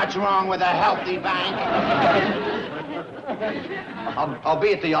 So what's wrong with a healthy bank? I'll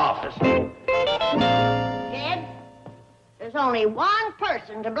be at the office. Jed, there's only one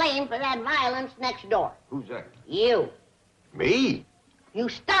person to blame for that violence next door. Who's that? You. Me? You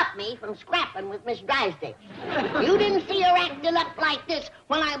stopped me from scrapping with Miss Drysdale. You didn't see her acting up like this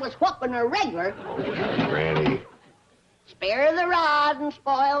when I was whooping her regular. Granny. Spare the rod and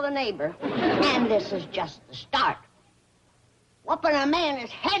spoil the neighbor. And this is just the start. Whooping a man is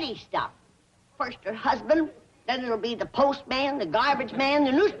heady stuff. First her husband, then it'll be the postman, the garbage man,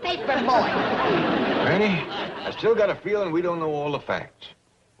 the newspaper boy. Granny, I still got a feeling we don't know all the facts.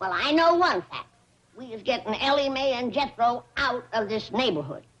 Well, I know one fact. We is getting Ellie Mae and Jethro out of this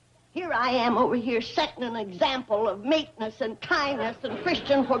neighborhood. Here I am over here setting an example of meekness and kindness and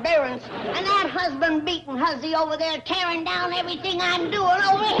Christian forbearance, and that husband beating huzzy over there tearing down everything I'm doing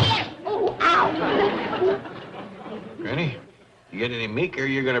over here. Oh, ow. Granny, you get any meeker,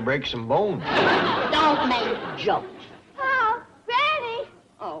 you're going to break some bones. Don't make jokes. Oh, Granny.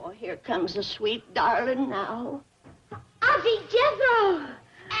 Oh, here comes the sweet darling now. Auntie Jethro.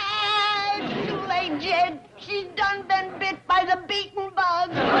 It's too late, Jed. She's done been bit by the beaten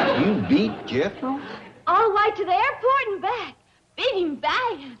bug. You beat Jethro? All the way to the airport and back. Beat him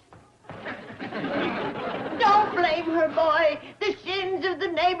bad. Don't blame her, boy. The sins of the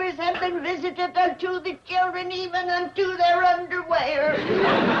neighbors have been visited unto the children, even unto their underwear.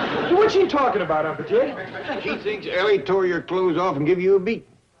 What's she talking about, Uncle Jed? She thinks Ellie tore your clothes off and give you a beat.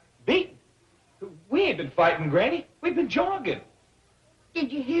 Beat? We ain't been fighting, Granny. We've been jogging. Did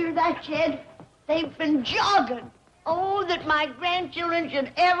you hear that, Jed? They've been jogging. Oh, that my grandchildren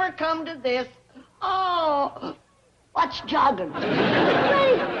should ever come to this. Oh, what's jogging?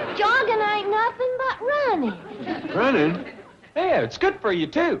 Granny, jogging ain't nothing but running. Running? Yeah, it's good for you,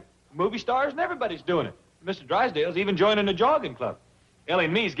 too. Movie stars and everybody's doing it. Mr. Drysdale's even joining a jogging club. Ellie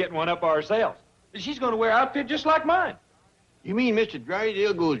and me's getting one up ourselves. She's going to wear an outfit just like mine. You mean Mr.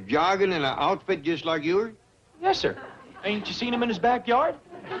 Drysdale goes jogging in an outfit just like yours? Yes, sir. Ain't you seen him in his backyard?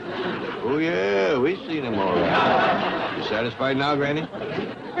 Oh, yeah, we've seen him all right. You satisfied now, Granny?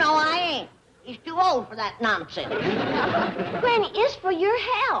 No, I ain't. He's too old for that nonsense. Granny, it's for your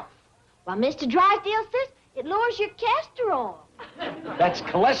health. While Mr. Drysdale says it lowers your cholesterol. That's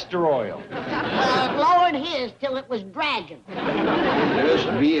cholesterol. It lowered his till it was dragging.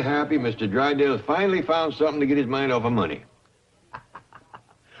 Just be happy Mr. Drysdale finally found something to get his mind off of money.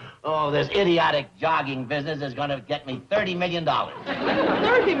 Oh, this idiotic jogging business is going to get me $30 million.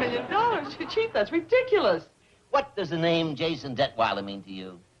 $30 million? Chief, that's ridiculous. What does the name Jason Detweiler mean to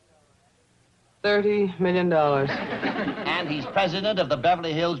you? $30 million. And he's president of the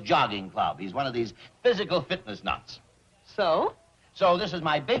Beverly Hills Jogging Club. He's one of these physical fitness nuts. So? So this is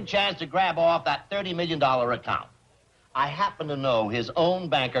my big chance to grab off that $30 million account. I happen to know his own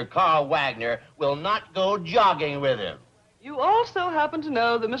banker, Carl Wagner, will not go jogging with him. You also happen to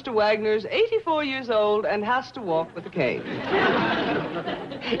know that Mr. Wagner's 84 years old and has to walk with a cane.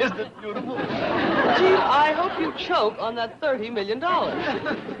 Isn't it beautiful? Chief, I hope you choke on that $30 million.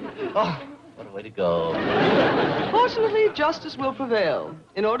 Oh, what a way to go. Fortunately, justice will prevail.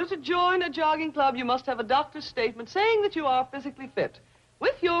 In order to join a jogging club, you must have a doctor's statement saying that you are physically fit.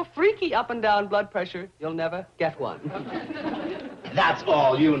 With your freaky up and down blood pressure, you'll never get one. That's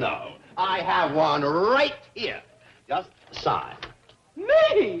all you know. I have one right here. Just sign.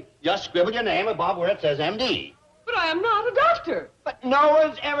 Me? Just scribble your name above where it says MD. But I am not a doctor. But no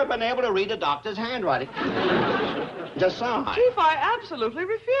one's ever been able to read a doctor's handwriting. Just sign. Chief, I absolutely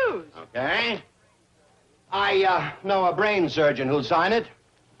refuse. Okay. I know a brain surgeon who'll sign it.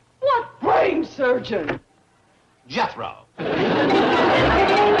 What brain surgeon? Jethro.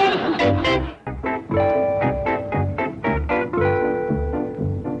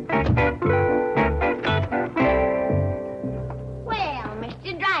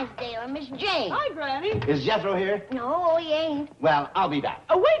 Drysdale and Miss Jane. Hi, Granny. Is Jethro here? No, he ain't. Well, I'll be back.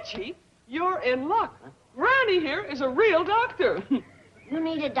 Oh, wait, Chief. You're in luck. Granny here is a real doctor. You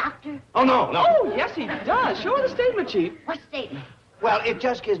need a doctor? Oh, no. Oh, yes, he does. Show her the statement, Chief. What statement? Well, it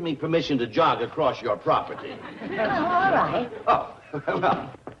just gives me permission to jog across your property. Well, all right. Oh,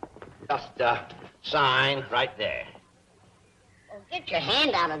 well, just sign right there. Get your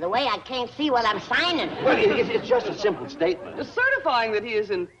hand out of the way. I can't see what I'm signing. Well, it's just a simple statement. Certifying that he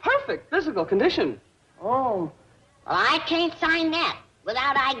is in perfect physical condition. Oh, well, I can't sign that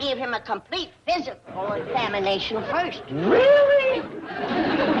without I give him a complete physical examination first. Really?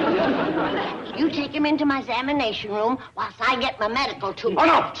 You take him into my examination room whilst I get my medical too. Oh,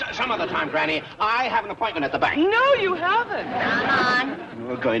 no, some other time, Granny. I have an appointment at the bank. No, you haven't. Come on.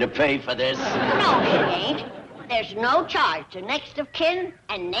 We're going to pay for this. No, it ain't. There's no charge to next of kin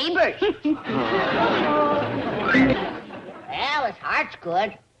and neighbors. Well, his heart's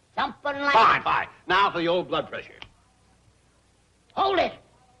good. Something like... Fine. Now for the old blood pressure. Hold it.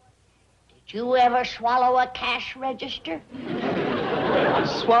 Did you ever swallow a cash register?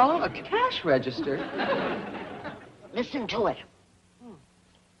 Swallow a cash register? Listen to it.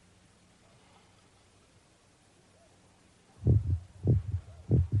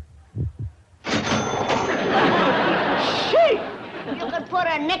 You could put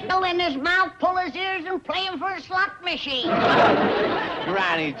a nickel in his mouth, pull his ears, and play him for a slot machine.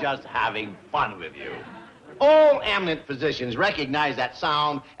 Granny's just having fun with you. All eminent physicians recognize that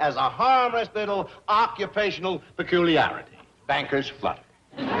sound as a harmless little occupational peculiarity. Bankers flutter.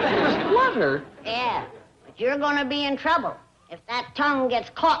 Flutter? Yeah, but you're going to be in trouble if that tongue gets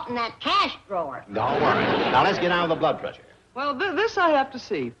caught in that cash drawer. Don't worry. Now let's get on with the blood pressure. Well, this I have to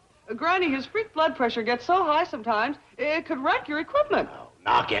see. Granny, his freak blood pressure gets so high sometimes, it could wreck your equipment. Oh,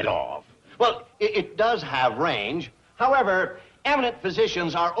 knock it off. Well, it does have range. However, eminent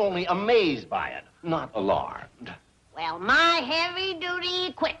physicians are only amazed by it, not alarmed. Well, my heavy-duty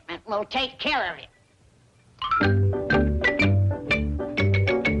equipment will take care of it.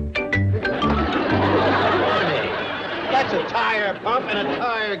 That's a tire pump and a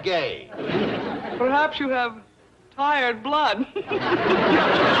tire gauge. Perhaps you have tired blood. Ain't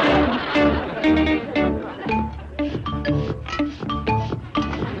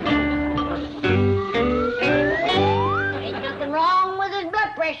nothing wrong with his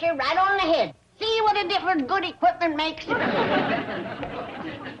blood pressure, right on the head. See what a difference good equipment makes?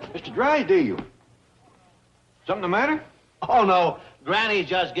 Mr. Drysdale, something the matter? Oh, no. Granny's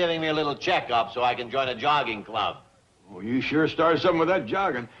just giving me a little checkup so I can join a jogging club. Well, you sure started something with that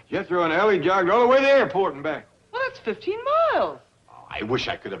jogging. Jethro and Ellie jogged all the way to the airport and back. Well, that's 15 miles. Oh, I wish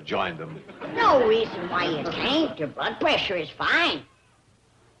I could have joined them. No reason why you can't. Your blood pressure is fine.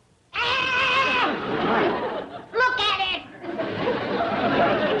 Ah! Look at it!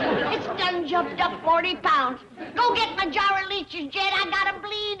 It's done jumped up 40 pounds. Go get my jar of leeches, Jed. I gotta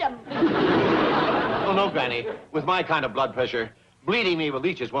bleed them. Oh, no, Granny. With my kind of blood pressure, bleeding me with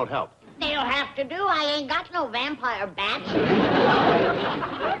leeches won't help. They'll have to do. I ain't got no vampire bats.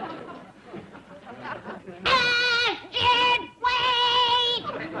 Jed, wait!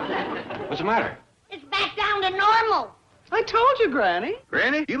 What's the matter? It's back down to normal. I told you, Granny.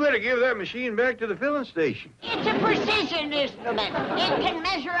 Granny, you better give that machine back to the filling station. It's a precision instrument. It can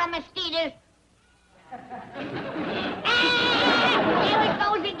measure a mosquito's... Here it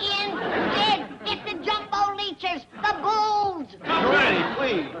goes again. Jed, get the jumbo leeches, the bulls. Granny,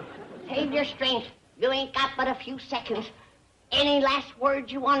 please. Save your strength. You ain't got but a few seconds. Any last words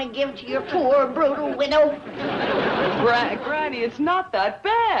you want to give to your poor, brutal widow? Granny, it's not that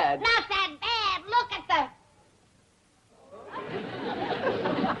bad. Not that bad. Look at the...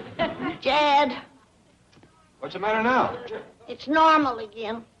 Jed, What's the matter now? it's normal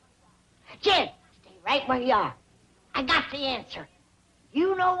again. Jed, stay right where you are. I got the answer.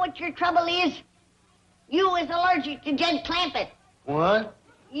 You know what your trouble is? You is allergic to Jed Clampett. What?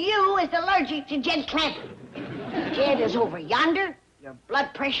 You is allergic to Jed Clampett. Jed is over yonder. Your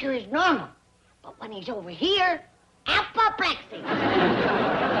blood pressure is normal. But when he's over here, apoplexy.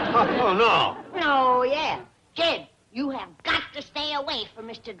 Oh, no. No, yeah. Jed, you have got to stay away from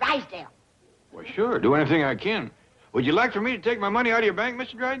Mr. Drysdale. Well, sure. Do anything I can. Would you like for me to take my money out of your bank,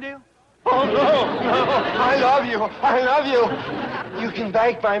 Mr. Drysdale? Oh, no. I love you. I love you. You can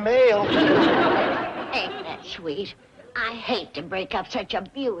bank by mail. Ain't that sweet? I hate to break up such a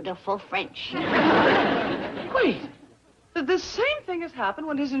beautiful friendship. Wait. The same thing has happened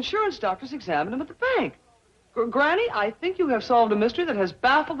when his insurance doctors examined him at the bank. Granny, I think you have solved a mystery that has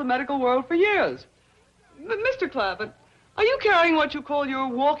baffled the medical world for years. Mr. Clampett, are you carrying what you call your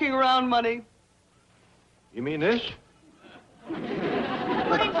walking around money? You mean this? Put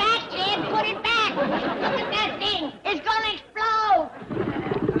it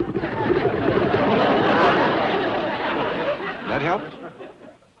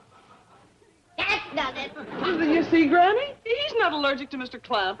allergic to Mr.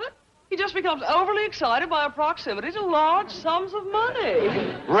 Clampett. He just becomes overly excited by a proximity to large sums of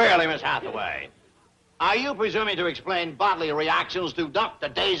money. Really, Miss Hathaway? Are you presuming to explain bodily reactions to Dr.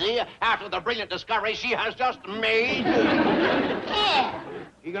 Daisy after the brilliant discovery she has just made? Yeah.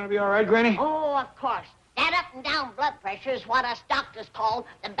 You gonna be all right, Granny? Oh, of course. That up and down blood pressure is what us doctors call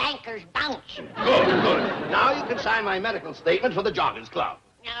the banker's bounce. Good, good. Now you can sign my medical statement for the Joggers Club.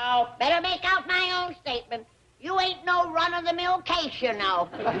 No, better make out my own statement. You ain't no run-of-the-mill case, you know.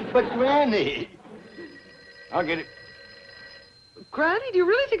 But, Granny... I'll get it. Granny, do you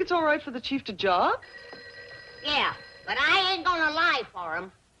really think it's all right for the chief to jog? Yeah, but I ain't gonna lie for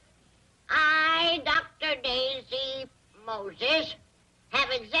him. I, Dr. Daisy Moses, have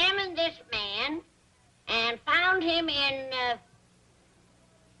examined this man and found him in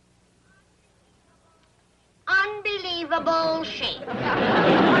unbelievable shape.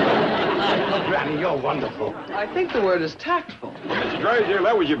 Granny, you're wonderful. I think the word is tactful. Mr. Drysdale,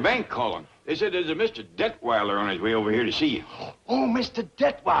 that was your bank calling. They said there's a Mr. Detweiler on his way over here to see you. Oh, Mr.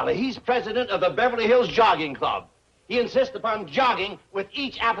 Detweiler, he's president of the Beverly Hills Jogging Club. He insists upon jogging with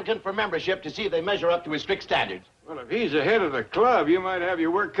each applicant for membership to see if they measure up to his strict standards. Well, if he's the head of the club, you might have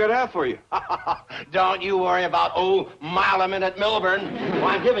your work cut out for you. Don't you worry about old Mile-a-Minute Milburn. Well,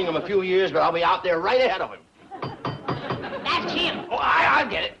 I'm giving him a few years, but I'll be out there right ahead of him. That's him. Oh, I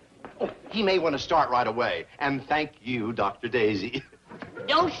get it. Oh, he may want to start right away. And thank you, Dr. Daisy.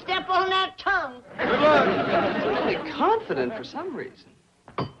 Don't step on that tongue. Good luck. He's really confident for some reason.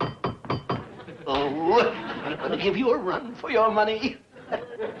 Oh, I'm going to give you a run for your money.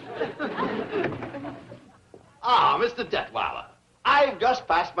 Ah, Mr. Detweiler, I've just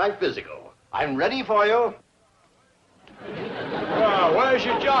passed my physical. I'm ready for you. Well, where's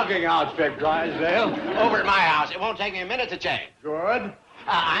your jogging outfit, Drysdale? Over at my house. It won't take me a minute to change. Good.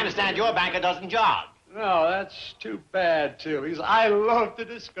 I understand your banker doesn't jog. No, that's too bad, too. I love to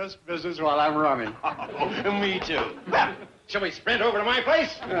discuss business while I'm running. Oh, me too. Well, shall we sprint over to my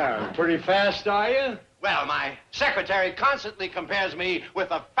place? Pretty fast, are you? Well, my secretary constantly compares me with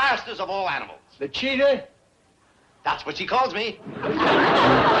the fastest of all animals. The cheetah? That's what she calls me.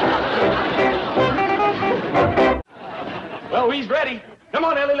 Well, he's ready. Come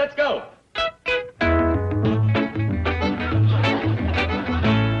on, Ellie, let's go.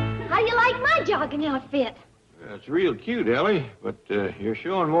 How you like my jogging outfit? That's real cute, Ellie, but you're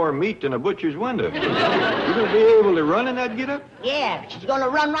showing more meat than a butcher's window. You gonna be able to run in that get-up? Yeah, she's gonna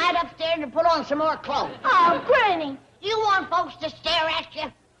run right upstairs and put on some more clothes. Oh, Granny. You want folks to stare at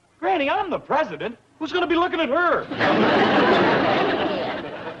you? Granny, I'm the president. Who's going to be looking at her?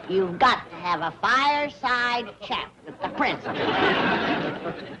 You've got to have a fireside chat with the principal.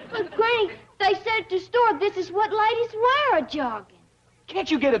 But, Granny, they said at the store this is what ladies wear, jogging.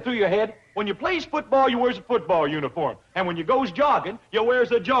 Can't you get it through your head? When you plays football, you wears a football uniform. And when you goes jogging, you wears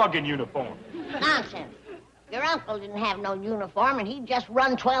a jogging uniform. Nonsense. Your uncle didn't have no uniform, and he'd just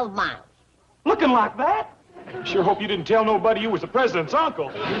run 12 miles. Looking like that? Sure hope you didn't tell nobody you was the president's uncle.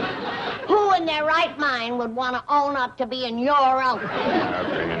 Who in their right mind would want to own up to being your uncle?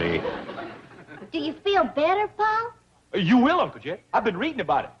 Granny. Do you feel better, Pa? You will, Uncle Jet. I've been reading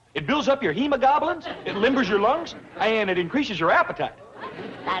about it. It builds up your hemoglobins, it limbers your lungs, and it increases your appetite.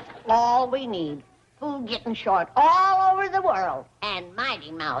 That's all we need. Food getting short all over the world, and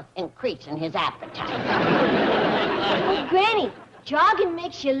Mighty Mouth increasing his appetite. Oh, Granny, jogging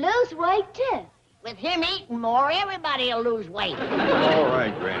makes you lose weight, too. With him eating more, everybody will lose weight. All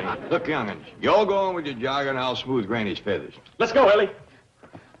right, Granny. Look, young'uns, you all go on with your jogging, I'll smooth Granny's feathers. Let's go, Ellie.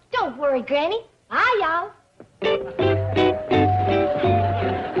 Don't worry, Granny. Bye, y'all.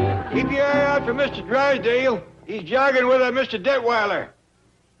 Keep your eye out for Mr. Drysdale. He's jogging with a Mr. Detweiler.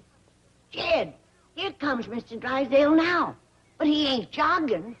 Kid, here comes Mr. Drysdale now. But he ain't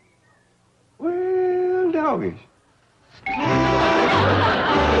jogging. Well, doggies.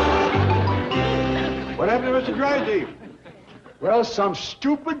 What happened to Mr. Drysdale? Well, some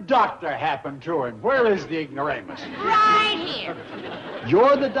stupid doctor happened to him. Where is the ignoramus? Right here.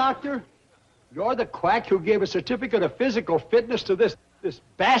 You're the doctor? You're the quack who gave a certificate of physical fitness to this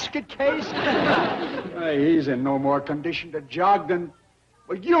basket case? Hey, he's in no more condition to jog than...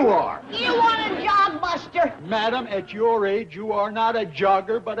 Well, you are. You want a jog buster? Madam, at your age, you are not a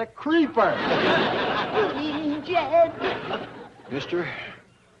jogger, but a creeper. Jed. Mister,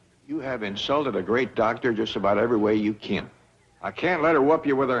 you have insulted a great doctor just about every way you can. I can't let her whoop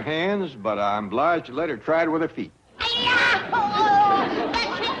you with her hands, but I'm obliged to let her try it with her feet. Let's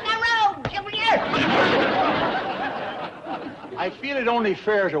hit the road, Junior. I feel it only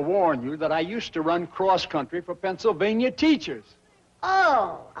fair to warn you that I used to run cross-country for Pennsylvania teachers.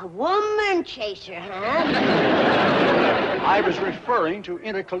 Oh, a woman chaser, huh? I was referring to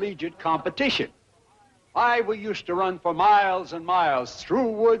intercollegiate competition. We used to run for miles and miles, through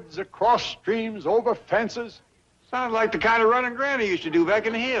woods, across streams, over fences. Sounds like the kind of running Granny used to do back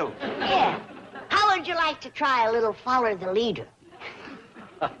in the hills. Yeah. How would you like to try a little follow the leader?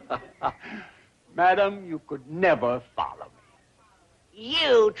 Madam, you could never follow me.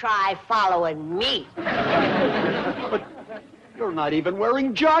 You try following me. But you're not even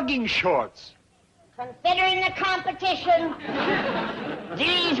wearing jogging shorts. Considering the competition,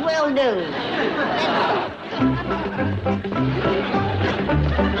 these will do.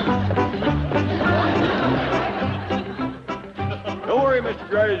 Don't worry, Mr.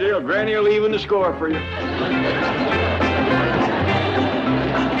 Drysdale. Granny will even the score for you.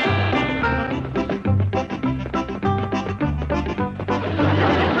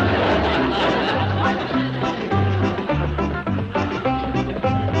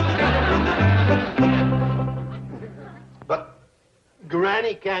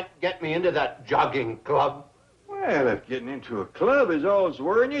 Granny can't get me into that jogging club. Well, if getting into a club is all it's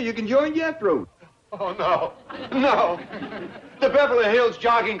worrying you can join Jethro. Oh, no. No. The Beverly Hills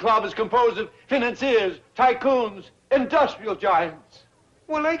Jogging Club is composed of financiers, tycoons, industrial giants.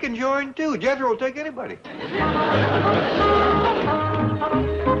 Well, they can join, too. Jethro will take anybody.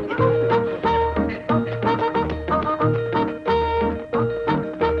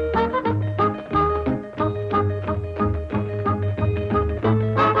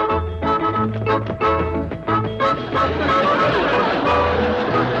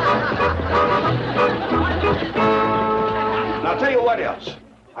 What else?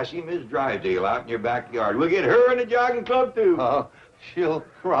 I see Miss Drysdale out in your backyard. We'll get her in the jogging club, too. Oh, she'll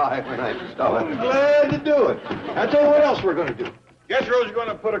cry when I stop. I'm glad to do it. I'll tell you what else we're going to do. Jethro's going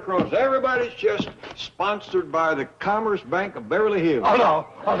to put across everybody's chest, sponsored by the Commerce Bank of Beverly Hills. Oh, no.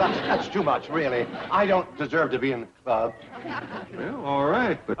 Oh, that's too much, really. I don't deserve to be in the club. Well, all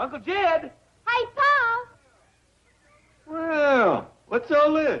right, but... Uncle Jed! Hey, Pa! Well, what's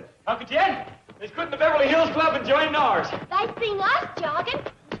all this? Uncle Jed, let's quit the Beverly Hills Club and join ours. They seen us jogging.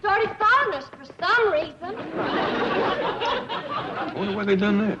 Started following us for some reason. I wonder why they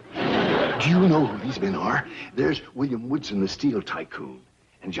done that. Do you know who these men are? There's William Woodson, the steel tycoon,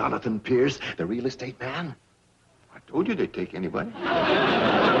 and Jonathan Pierce, the real estate man. I told you they'd take anybody.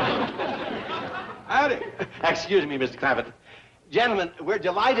 Howdy. Excuse me, Mr. Clampett. Gentlemen, we're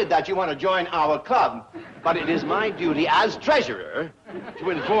delighted that you want to join our club, but it is my duty as treasurer to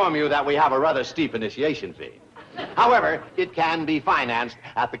inform you that we have a rather steep initiation fee. However, it can be financed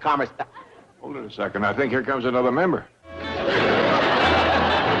at the Commerce... Hold it a second. I think here comes another member.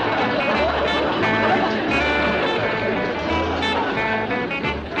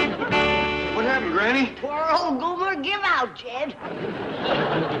 What happened, Granny? Poor old Goomer, give out, Jed.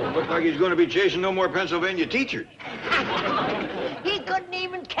 Looks like he's going to be chasing no more Pennsylvania teachers. He couldn't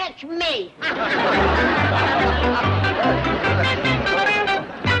even catch me.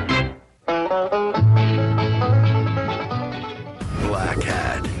 Black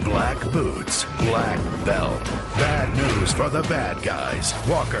hat, black boots, black belt. Bad news for the bad guys.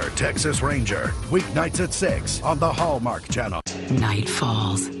 Walker, Texas Ranger. Weeknights at 6 on the Hallmark Channel. Night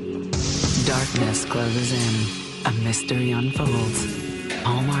falls. Darkness closes in. A mystery unfolds.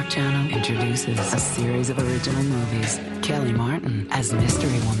 Hallmark Channel introduces a series of original movies. Kelly Martin as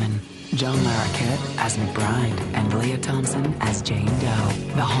Mystery Woman, Joan Larroquette as McBride, and Leah Thompson as Jane Doe.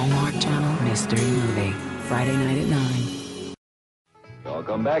 The Hallmark Channel Mystery Movie. Friday night at 9. Y'all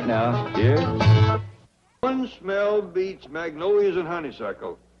come back now. Here. One smell beats magnolias and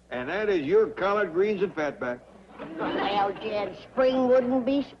honeysuckle, and that is your collard greens and fatback. Well, Jed, spring wouldn't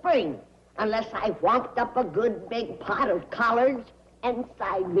be spring unless I whomped up a good big pot of collards and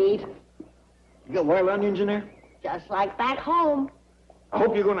side meat. You got wild onions in there? Just like back home. I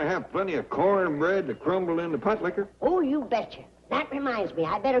hope you're going to have plenty of cornbread to crumble in the pot liquor. Oh, you betcha. That reminds me,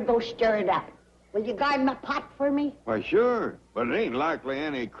 I better go stir it up. Will you guard my pot for me? Why, sure. But it ain't likely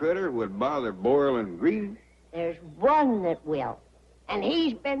any critter would bother boiling greens. There's one that will. And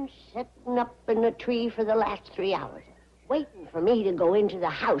he's been sitting up in the tree for the last 3 hours, waiting for me to go into the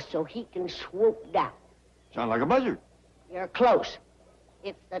house so he can swoop down. Sound like a buzzard. You're close.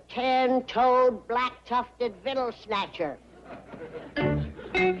 It's the 10-toed, black-tufted victual snatcher.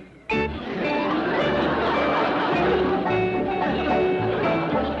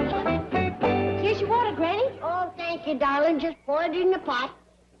 Here's your water, Granny. Oh, thank you, darling. Just pour it in the pot.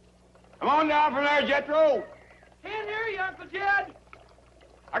 Come on down from there, Jethro. Can't hear you, Uncle Jed.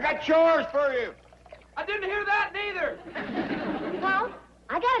 I got chores for you. I didn't hear that neither. Well,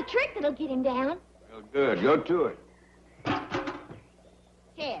 I got a trick that'll get him down. Well, good. Go to it.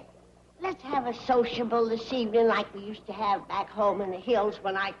 Ted, let's have a sociable this evening like we used to have back home in the hills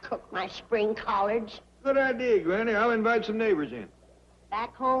when I cooked my spring collards. Good idea, Granny. I'll invite some neighbors in.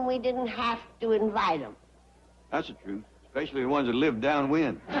 Back home, we didn't have to invite them. That's the truth, especially the ones that live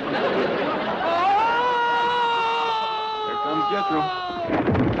downwind. Here comes Jethro.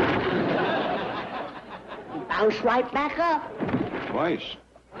 He bounced right back up. Twice.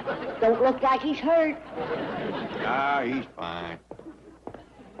 Don't look like he's hurt. Ah, he's fine.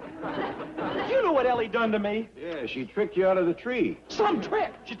 You know what Ellie done to me? Yeah, she tricked you out of the tree. Some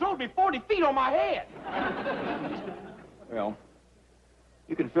trick. She throwed me 40 feet on my head. Well,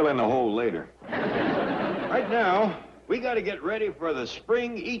 you can fill in the hole later. Right now, we got to get ready for the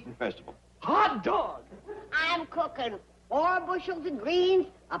Spring Eating Festival. Hot dog! I'm cooking 4 bushels of greens,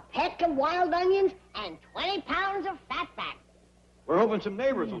 a peck of wild onions, and 20 pounds of fatback. We're hoping some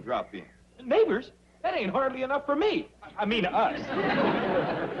neighbors will drop in. Neighbors? That ain't hardly enough for me. I mean, us.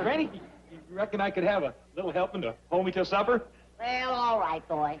 Granny, you reckon I could have a little helping to hold me till supper? Well, all right,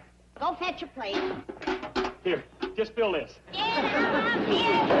 boy. Go fetch your plate. Here, just fill this.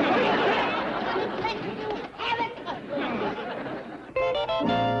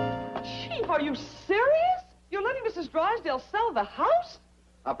 Chief, are you serious? You're letting Mrs. Drysdale sell the house?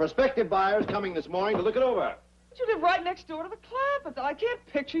 A prospective buyer's coming this morning to look it over. But you live right next door to the Clampetts. I can't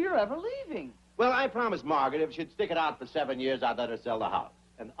picture you ever leaving. Well, I promised Margaret if she'd stick it out for 7 years, I'd let her sell the house.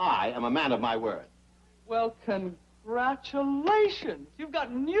 And I am a man of my word. Well, congratulations. You've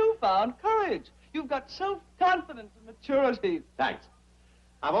got newfound courage. You've got self-confidence and maturity. Thanks.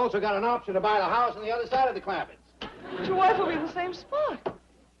 I've also got an option to buy the house on the other side of the Clampetts. But your wife will be in the same spot.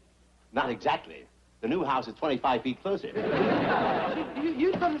 Not exactly. The new house is 25 feet closer.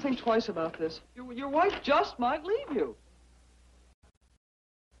 You'd better think twice about this. Your wife just might leave you.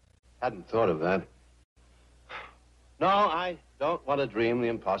 Hadn't thought of that. No, I don't want to dream the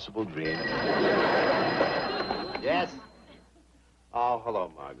impossible dream. Yes? Oh, hello,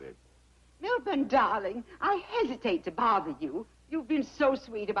 Margaret. Milburn, darling, I hesitate to bother you. You've been so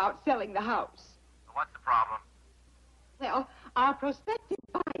sweet about selling the house. What's the problem? Well, our prospective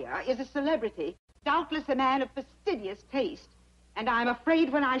buyer is a celebrity, doubtless a man of fastidious taste. And I'm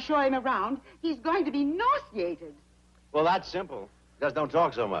afraid when I show him around, he's going to be nauseated. Well, that's simple. Just don't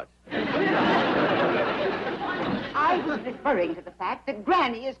talk so much. I was referring to the fact that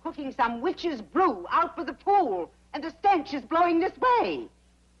Granny is cooking some witch's brew out by the pool, and the stench is blowing this way.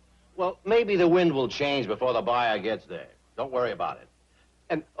 Well, maybe the wind will change before the buyer gets there. Don't worry about it.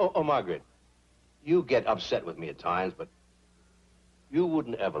 And, oh, Margaret, you get upset with me at times, but you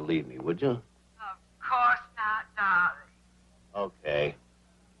wouldn't ever leave me, would you? Of course not, darling. Okay.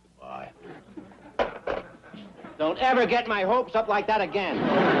 Goodbye. Don't ever get my hopes up like that again.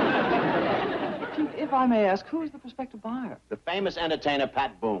 Chief, if I may ask, who is the prospective buyer? The famous entertainer,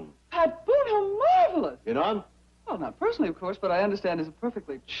 Pat Boone. Pat Boone, how marvelous! You know him? Well, not personally, of course, but I understand he's a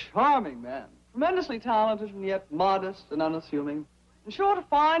perfectly charming man. Tremendously talented and yet modest and unassuming. In short, a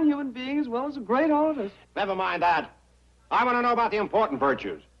fine human being as well as a great artist. Never mind that. I want to know about the important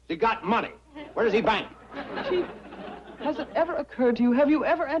virtues. He got money. Where does he bank? Chief, has it ever occurred to you, have you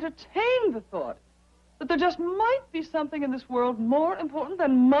ever entertained the thought that there just might be something in this world more important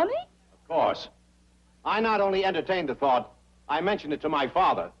than money? Of course. I not only entertained the thought, I mentioned it to my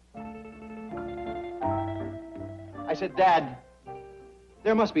father. I said, Dad,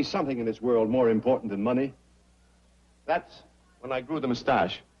 there must be something in this world more important than money. That's when I grew the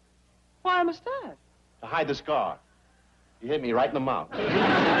mustache. Why a mustache? To hide the scar. He hit me right in the mouth. Welcome.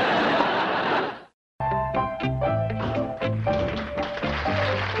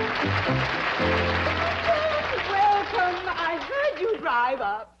 I heard you drive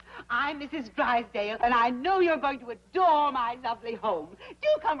up. I'm Mrs. Drysdale, and I know you're going to adore my lovely home. Do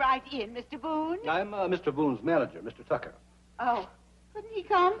come right in, Mr. Boone. I'm Mr. Boone's manager, Mr. Tucker. Oh, couldn't he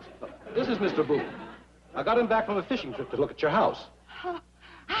come? This is Mr. Boone. I got him back from a fishing trip to look at your house.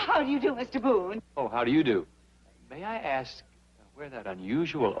 How do you do, Mr. Boone? Oh, how do you do? May I ask where that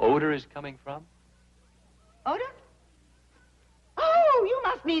unusual odor is coming from? Odor? Oh, you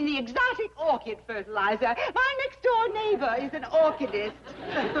must mean the exotic orchid fertilizer. My next-door neighbor is an orchidist.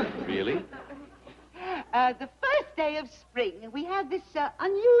 Really? The first day of spring, we have this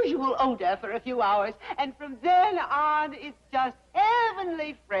unusual odor for a few hours, and from then on, it's just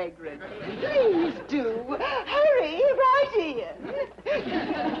heavenly fragrance. Please do. Hurry right in.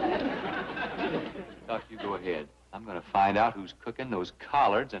 Doc, you go ahead. I'm going to find out who's cooking those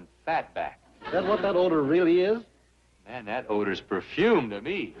collards and fatback. Is that what that odor really is? Man, that odor's perfume to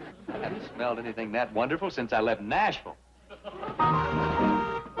me. I haven't smelled anything that wonderful since I left Nashville.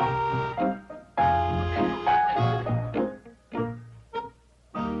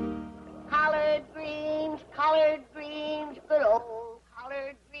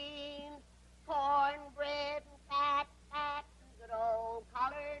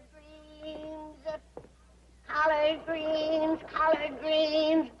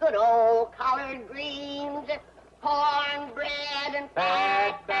 good old collard greens, cornbread and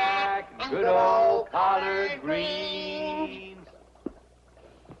fatback, and good old collard greens.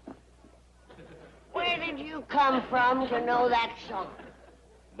 Where did you come from to know that song?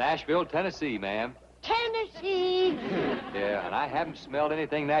 Nashville, Tennessee, ma'am. Tennessee. Yeah, and I haven't smelled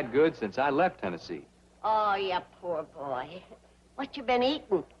anything that good since I left Tennessee. Oh, you poor boy. What you been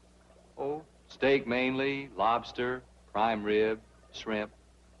eating? Oh, steak mainly, lobster, prime rib, shrimp.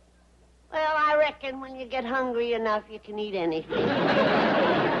 Well, I reckon when you get hungry enough, you can eat anything.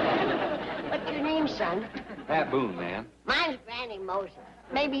 What's your name, son? Pat Boone, ma'am. Mine's Granny Moses.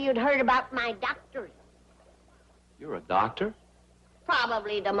 Maybe you'd heard about my doctorate. You're a doctor?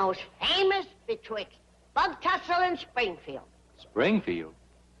 Probably the most famous betwixt Bug Tussle and Springfield. Springfield?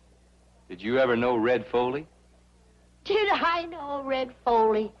 Did you ever know Red Foley? Did I know Red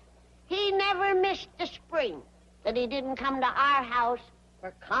Foley? He never missed a spring that he didn't come to our house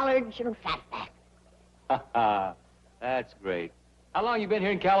for collards and fatback. Ha ha, that's great. How long you been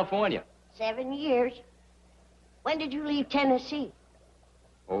here in California? 7 years. When did you leave Tennessee?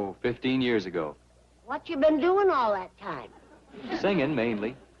 Oh, 15 years ago. What you been doing all that time? Singing,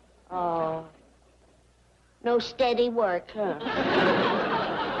 mainly. Oh. No steady work, huh?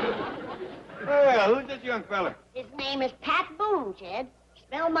 Well, who's this young fella? His name is Pat Boone, Jed.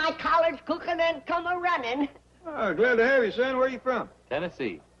 Smell my collards cooking and come a-running. Oh, glad to have you, son. Where you from?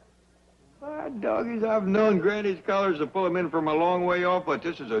 Tennessee. By doggies, I've known Granny's collars to pull him in from a long way off, but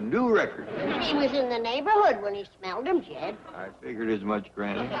this is a new record. He was in the neighborhood when he smelled them, Jed. I figured as much,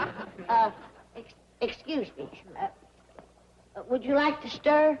 Granny. Excuse me. Would you like to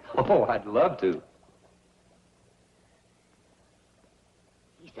stir? Oh, I'd love to.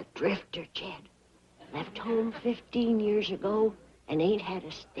 He's a drifter, Jed. Left home 15 years ago and ain't had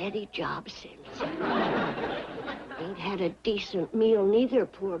a steady job since. Ain't had a decent meal neither,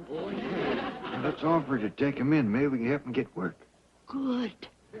 poor boy. Well, let's offer to take him in. Maybe we can help him get work. Good.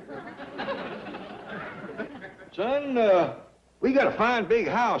 Son, we got a fine big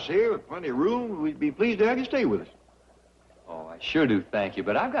house here with plenty of room. We'd be pleased to have you stay with us. Oh, I sure do thank you,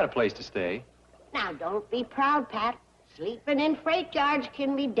 but I've got a place to stay. Now, don't be proud, Pat. Sleeping in freight yards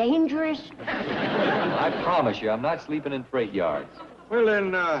can be dangerous. I promise you, I'm not sleeping in freight yards. Well,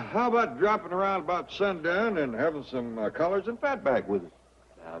 then, how about dropping around about sundown and having some collards and fatback with us?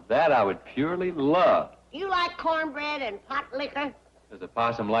 Now, that I would purely love. You like cornbread and pot liquor? Does a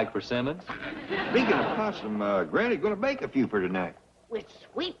possum like persimmons? Speaking of possum, Granny's going to bake a few for tonight. With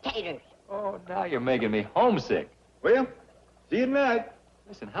sweet taters. Oh, now you're making me homesick. Well, see you tonight.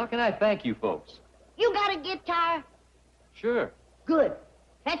 Listen, how can I thank you folks? You got a guitar? Sure. Good.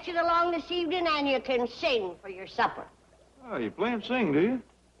 Fetch it along this evening and you can sing for your supper. Oh, you play and sing, do you?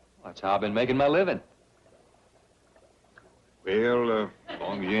 That's how I've been making my living. Well, as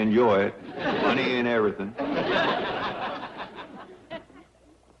long as you enjoy it. Money and everything.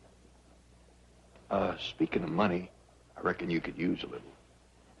 Speaking of money, I reckon you could use a little.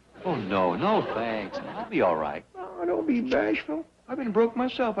 Oh, no, thanks. I'll be all right. Oh, don't be bashful. I've been broke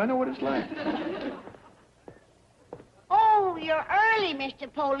myself. I know what it's like. Oh, you're early,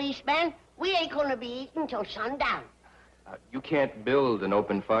 Mr. Policeman. We ain't gonna be eating till sundown. You can't build an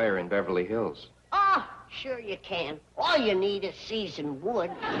open fire in Beverly Hills. Oh, sure you can. All you need is seasoned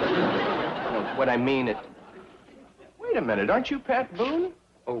wood. No, what I mean, Wait a minute, aren't you Pat Boone?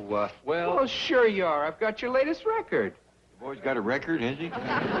 Oh, well... Well, sure you are. I've got your latest record. The boy's got a record, has he?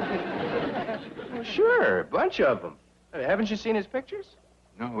 Well, sure, a bunch of them. Haven't you seen his pictures?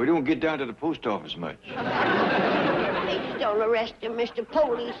 No, we don't get down to the post office much. Please don't arrest him, Mr.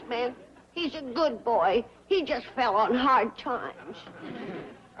 Policeman. He's a good boy. He just fell on hard times.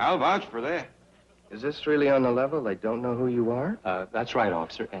 I'll vouch for that. Is this really on the level? They don't know who you are? That's right,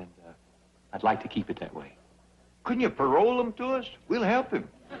 officer, and I'd like to keep it that way. Couldn't you parole him to us? We'll help him.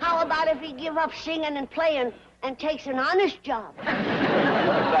 How about if he give up singing and playing and takes an honest job?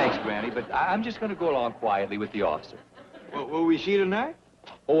 Thanks, Granny, but I'm just going to go along quietly with the officer. Well, will we see you tonight?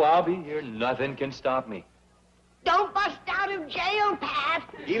 Oh, I'll be here. Nothing can stop me. Don't bust out of jail, Pat.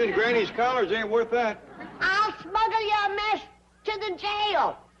 Even Granny's collars ain't worth that. I'll smuggle your mess to the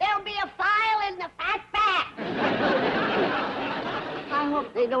jail. There'll be a file in the fat back. I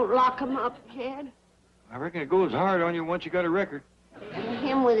hope they don't lock him up, Jed. I reckon it goes hard on you once you got a record. And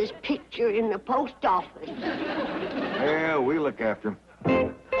him with his picture in the post office. Yeah, we'll look after him.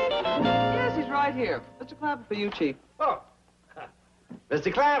 Yes, he's right here. Mr. Clapper for you, Chief. Oh.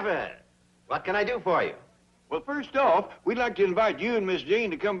 Mr. Clapper, what can I do for you? Well, first off, we'd like to invite you and Miss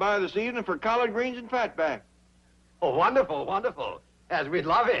Jane to come by this evening for collard greens and fatback. Oh, wonderful, wonderful. Yes, we'd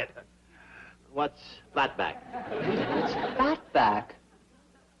love it. What's fatback? It's fatback.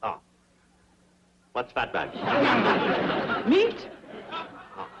 Oh, What's fatback? Meat?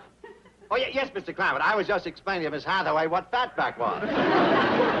 Oh, yes, Mr. Clampett. I was just explaining to Miss Hathaway what fatback was.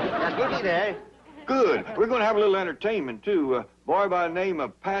 Yes, we'll be there. Good. We're going to have a little entertainment, too. A boy by the name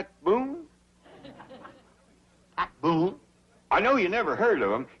of Pat Boone. Pat Boone? I know you never heard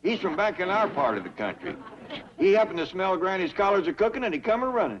of him. He's from back in our part of the country. He happened to smell Granny's collards a cooking, and he come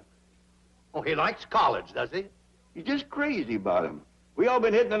a-running. Oh, he likes collards, does he? He's just crazy about them. We all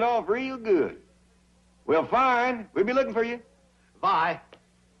been hitting it off real good. Well, fine. We'll be looking for you. Bye.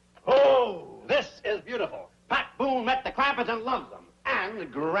 Oh, this is beautiful. Pat Boone met the Clampetts and loves them.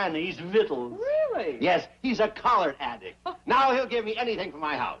 And Granny's victuals. Really? Yes, he's a collard addict. Now he'll give me anything for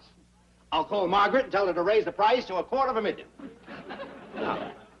my house. I'll call Margaret and tell her to raise the price to $250,000.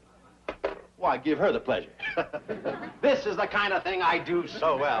 Now, why, give her the pleasure. This is the kind of thing I do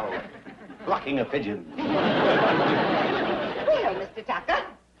so well. Plucking a pigeon. Well, Mr. Tucker,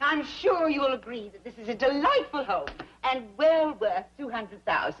 I'm sure you'll agree that this is a delightful home and well worth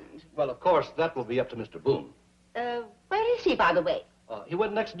 $200,000. Well, of course, that will be up to Mr. Boone. Where is he, by the way? He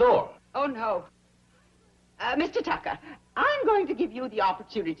went next door. Oh, no. Mr. Tucker, I'm going to give you the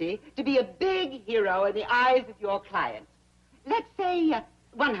opportunity to be a big hero in the eyes of your clients. Let's say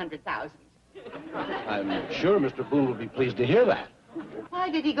 $100,000. I'm sure Mr. Boone will be pleased to hear that. Why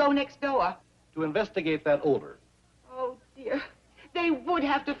did he go next door? To investigate that odor. Oh, dear. They would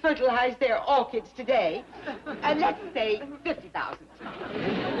have to fertilize their orchids today. Let's say $50,000.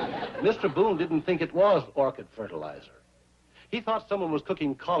 Mr. Boone didn't think it was orchid fertilizer. He thought someone was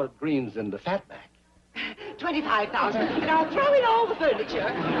cooking collard greens in the fatback. $25,000. And I'll throw in all the furniture.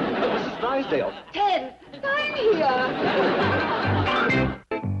 Mrs. Drysdale. 10. Sign here.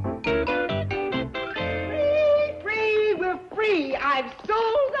 Free. We're free. I've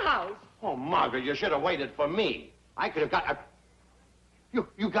sold the house. Oh, Margaret, you should have waited for me. I could have got a...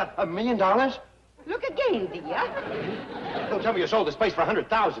 You got $1 million? Look again, dear. Don't tell me you sold this place for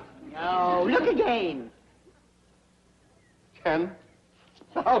 $100,000. No, look again. 10?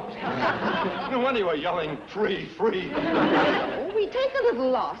 Oh, no wonder you were yelling, free, free. Oh, we take a little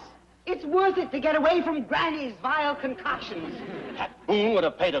loss. It's worth it to get away from Granny's vile concoctions. Pat Boone would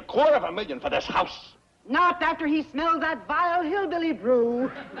have paid $250,000 for this house. Not after he smelled that vile hillbilly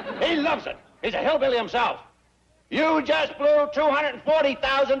brew. He loves it. He's a hillbilly himself. You just blew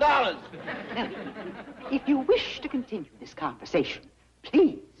 $240,000. If you wish to continue this conversation,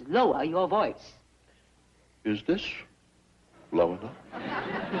 please lower your voice. Is this low enough?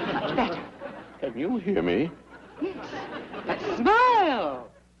 Much better. Can you hear me? Yes. But smile.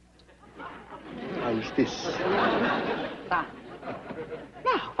 How's this? Fine.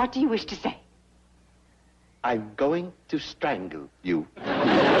 Now, what do you wish to say? I'm going to strangle you.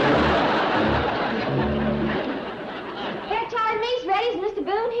 Fairchild Me's ready. Is Mr.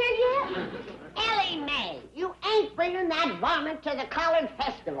 Boone here yet? Ellie Mae, you ain't bringing that varmint to the Collard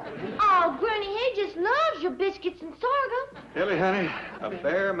Festival. Oh, Granny, he just loves your biscuits and sorghum. Ellie, honey, a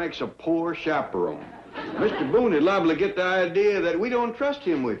bear makes a poor chaperone. Mr. Boone is liable to get the idea that we don't trust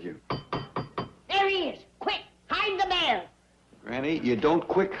him with you. There he is. Quick, hide the bear. Granny, you don't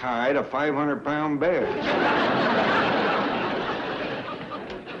quick hide a 500-pound bear.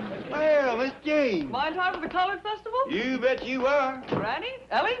 Well, Miss Jane. My time for the Collard Festival? You bet you are. Granny?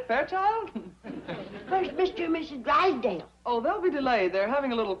 Ellie? Fairchild? Where's Mr. and Mrs. Drysdale? Oh, they'll be delayed. They're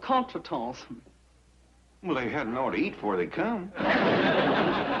having a little contretemps. Well, they hadn't ought to eat before they come.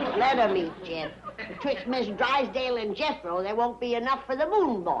 Let 'em eat, Jeff. Betwixt Miss Drysdale and Jethro, there won't be enough for the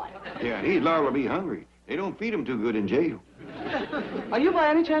moon boy. Yeah, he's liable to be hungry. They don't feed him too good in jail. Are you by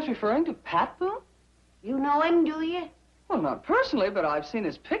any chance referring to Pat Boone? You know him, do you? Well, not personally, but I've seen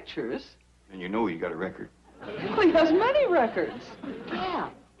his pictures. And you know he got a record. Well, he has many records. Yeah,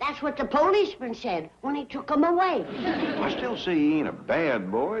 that's what the policeman said when he took him away. I still say he ain't a bad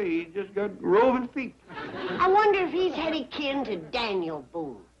boy. He just got roving feet. I wonder if he's any kin to Daniel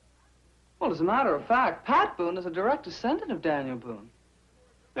Boone. Well, as a matter of fact, Pat Boone is a direct descendant of Daniel Boone.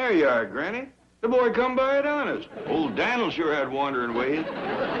 There you are, Granny. The boy come by it honest. Old Daniel sure had wandering ways.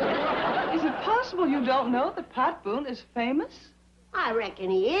 Is it possible you don't know that Pat Boone is famous? I reckon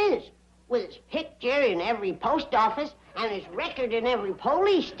he is. With his picture in every post office and his record in every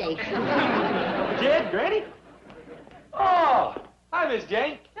police station. Jed, Granny? Oh, hi, Miss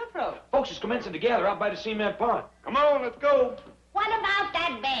Jane. Jethro. Folks is commencing to gather out by the cement pond. Come on, let's go. What about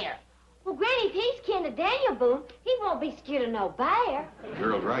that bear? Well, Granny, if he's kin to Daniel Boone, he won't be scared of no bear. The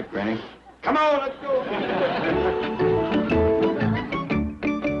girl's right, Granny. Come on, let's go.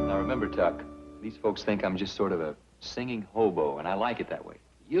 Now, remember, Tuck, these folks think I'm just sort of a singing hobo, and I like it that way.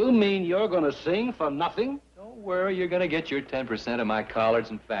 You mean you're going to sing for nothing? Don't worry, you're going to get your 10% of my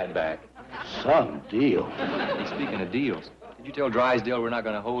collards and fatback. Some deal. Hey, speaking of deals, did you tell Drysdale we're not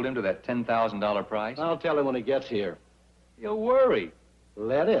going to hold him to that $10,000 price? I'll tell him when he gets here. He'll worry.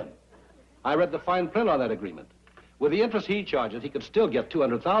 Let him. I read the fine print on that agreement. With the interest he charges, he could still get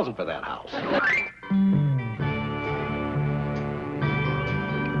 $200,000 for that house.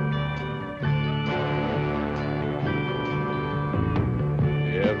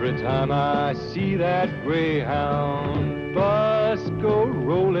 Every time I see that Greyhound bus go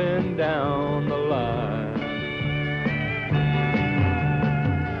rolling down the line,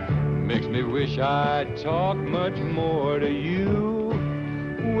 makes me wish I'd talk much more to you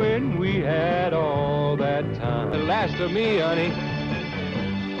when we had all that time. The last of me, honey,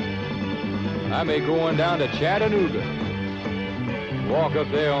 I may go on down to Chattanooga, walk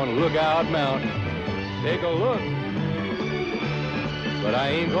up there on Lookout Mountain, take a look. But I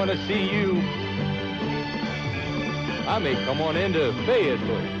ain't gonna see you. I may come on into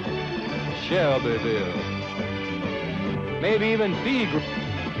Fayetteville, Shelbyville, maybe even Pegram,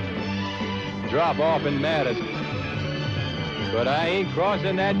 drop off in Madison. But I ain't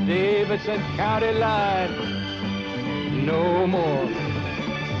crossing that Davidson County line no more.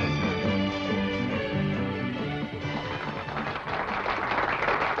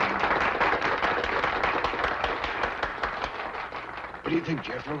 What do you think,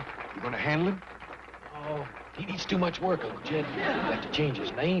 Jethro? You gonna handle him? Oh, he needs too much work, Uncle Jed. He'll have to change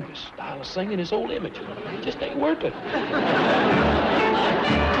his name, his style of singing, his whole image. It just ain't working.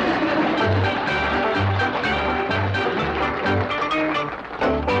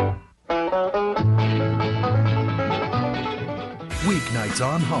 Weeknights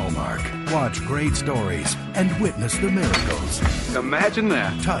on Hallmark. Watch great stories and witness the miracles. Imagine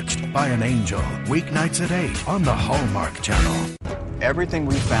that. Touched by an Angel. Weeknights at 8 on the Hallmark Channel. Everything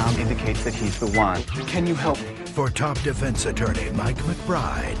we found indicates that he's the one. Can you help me? For top defense attorney Mike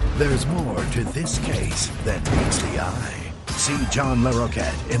McBride, there's more to this case than meets the eye. See John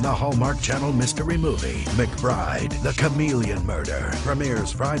LaRoquette in the Hallmark Channel mystery movie, McBride, The Chameleon Murder.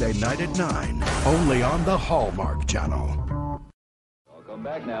 Premieres Friday night at 9, only on the Hallmark Channel. I'll come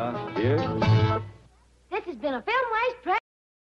back now, dear. This has been a Film Waste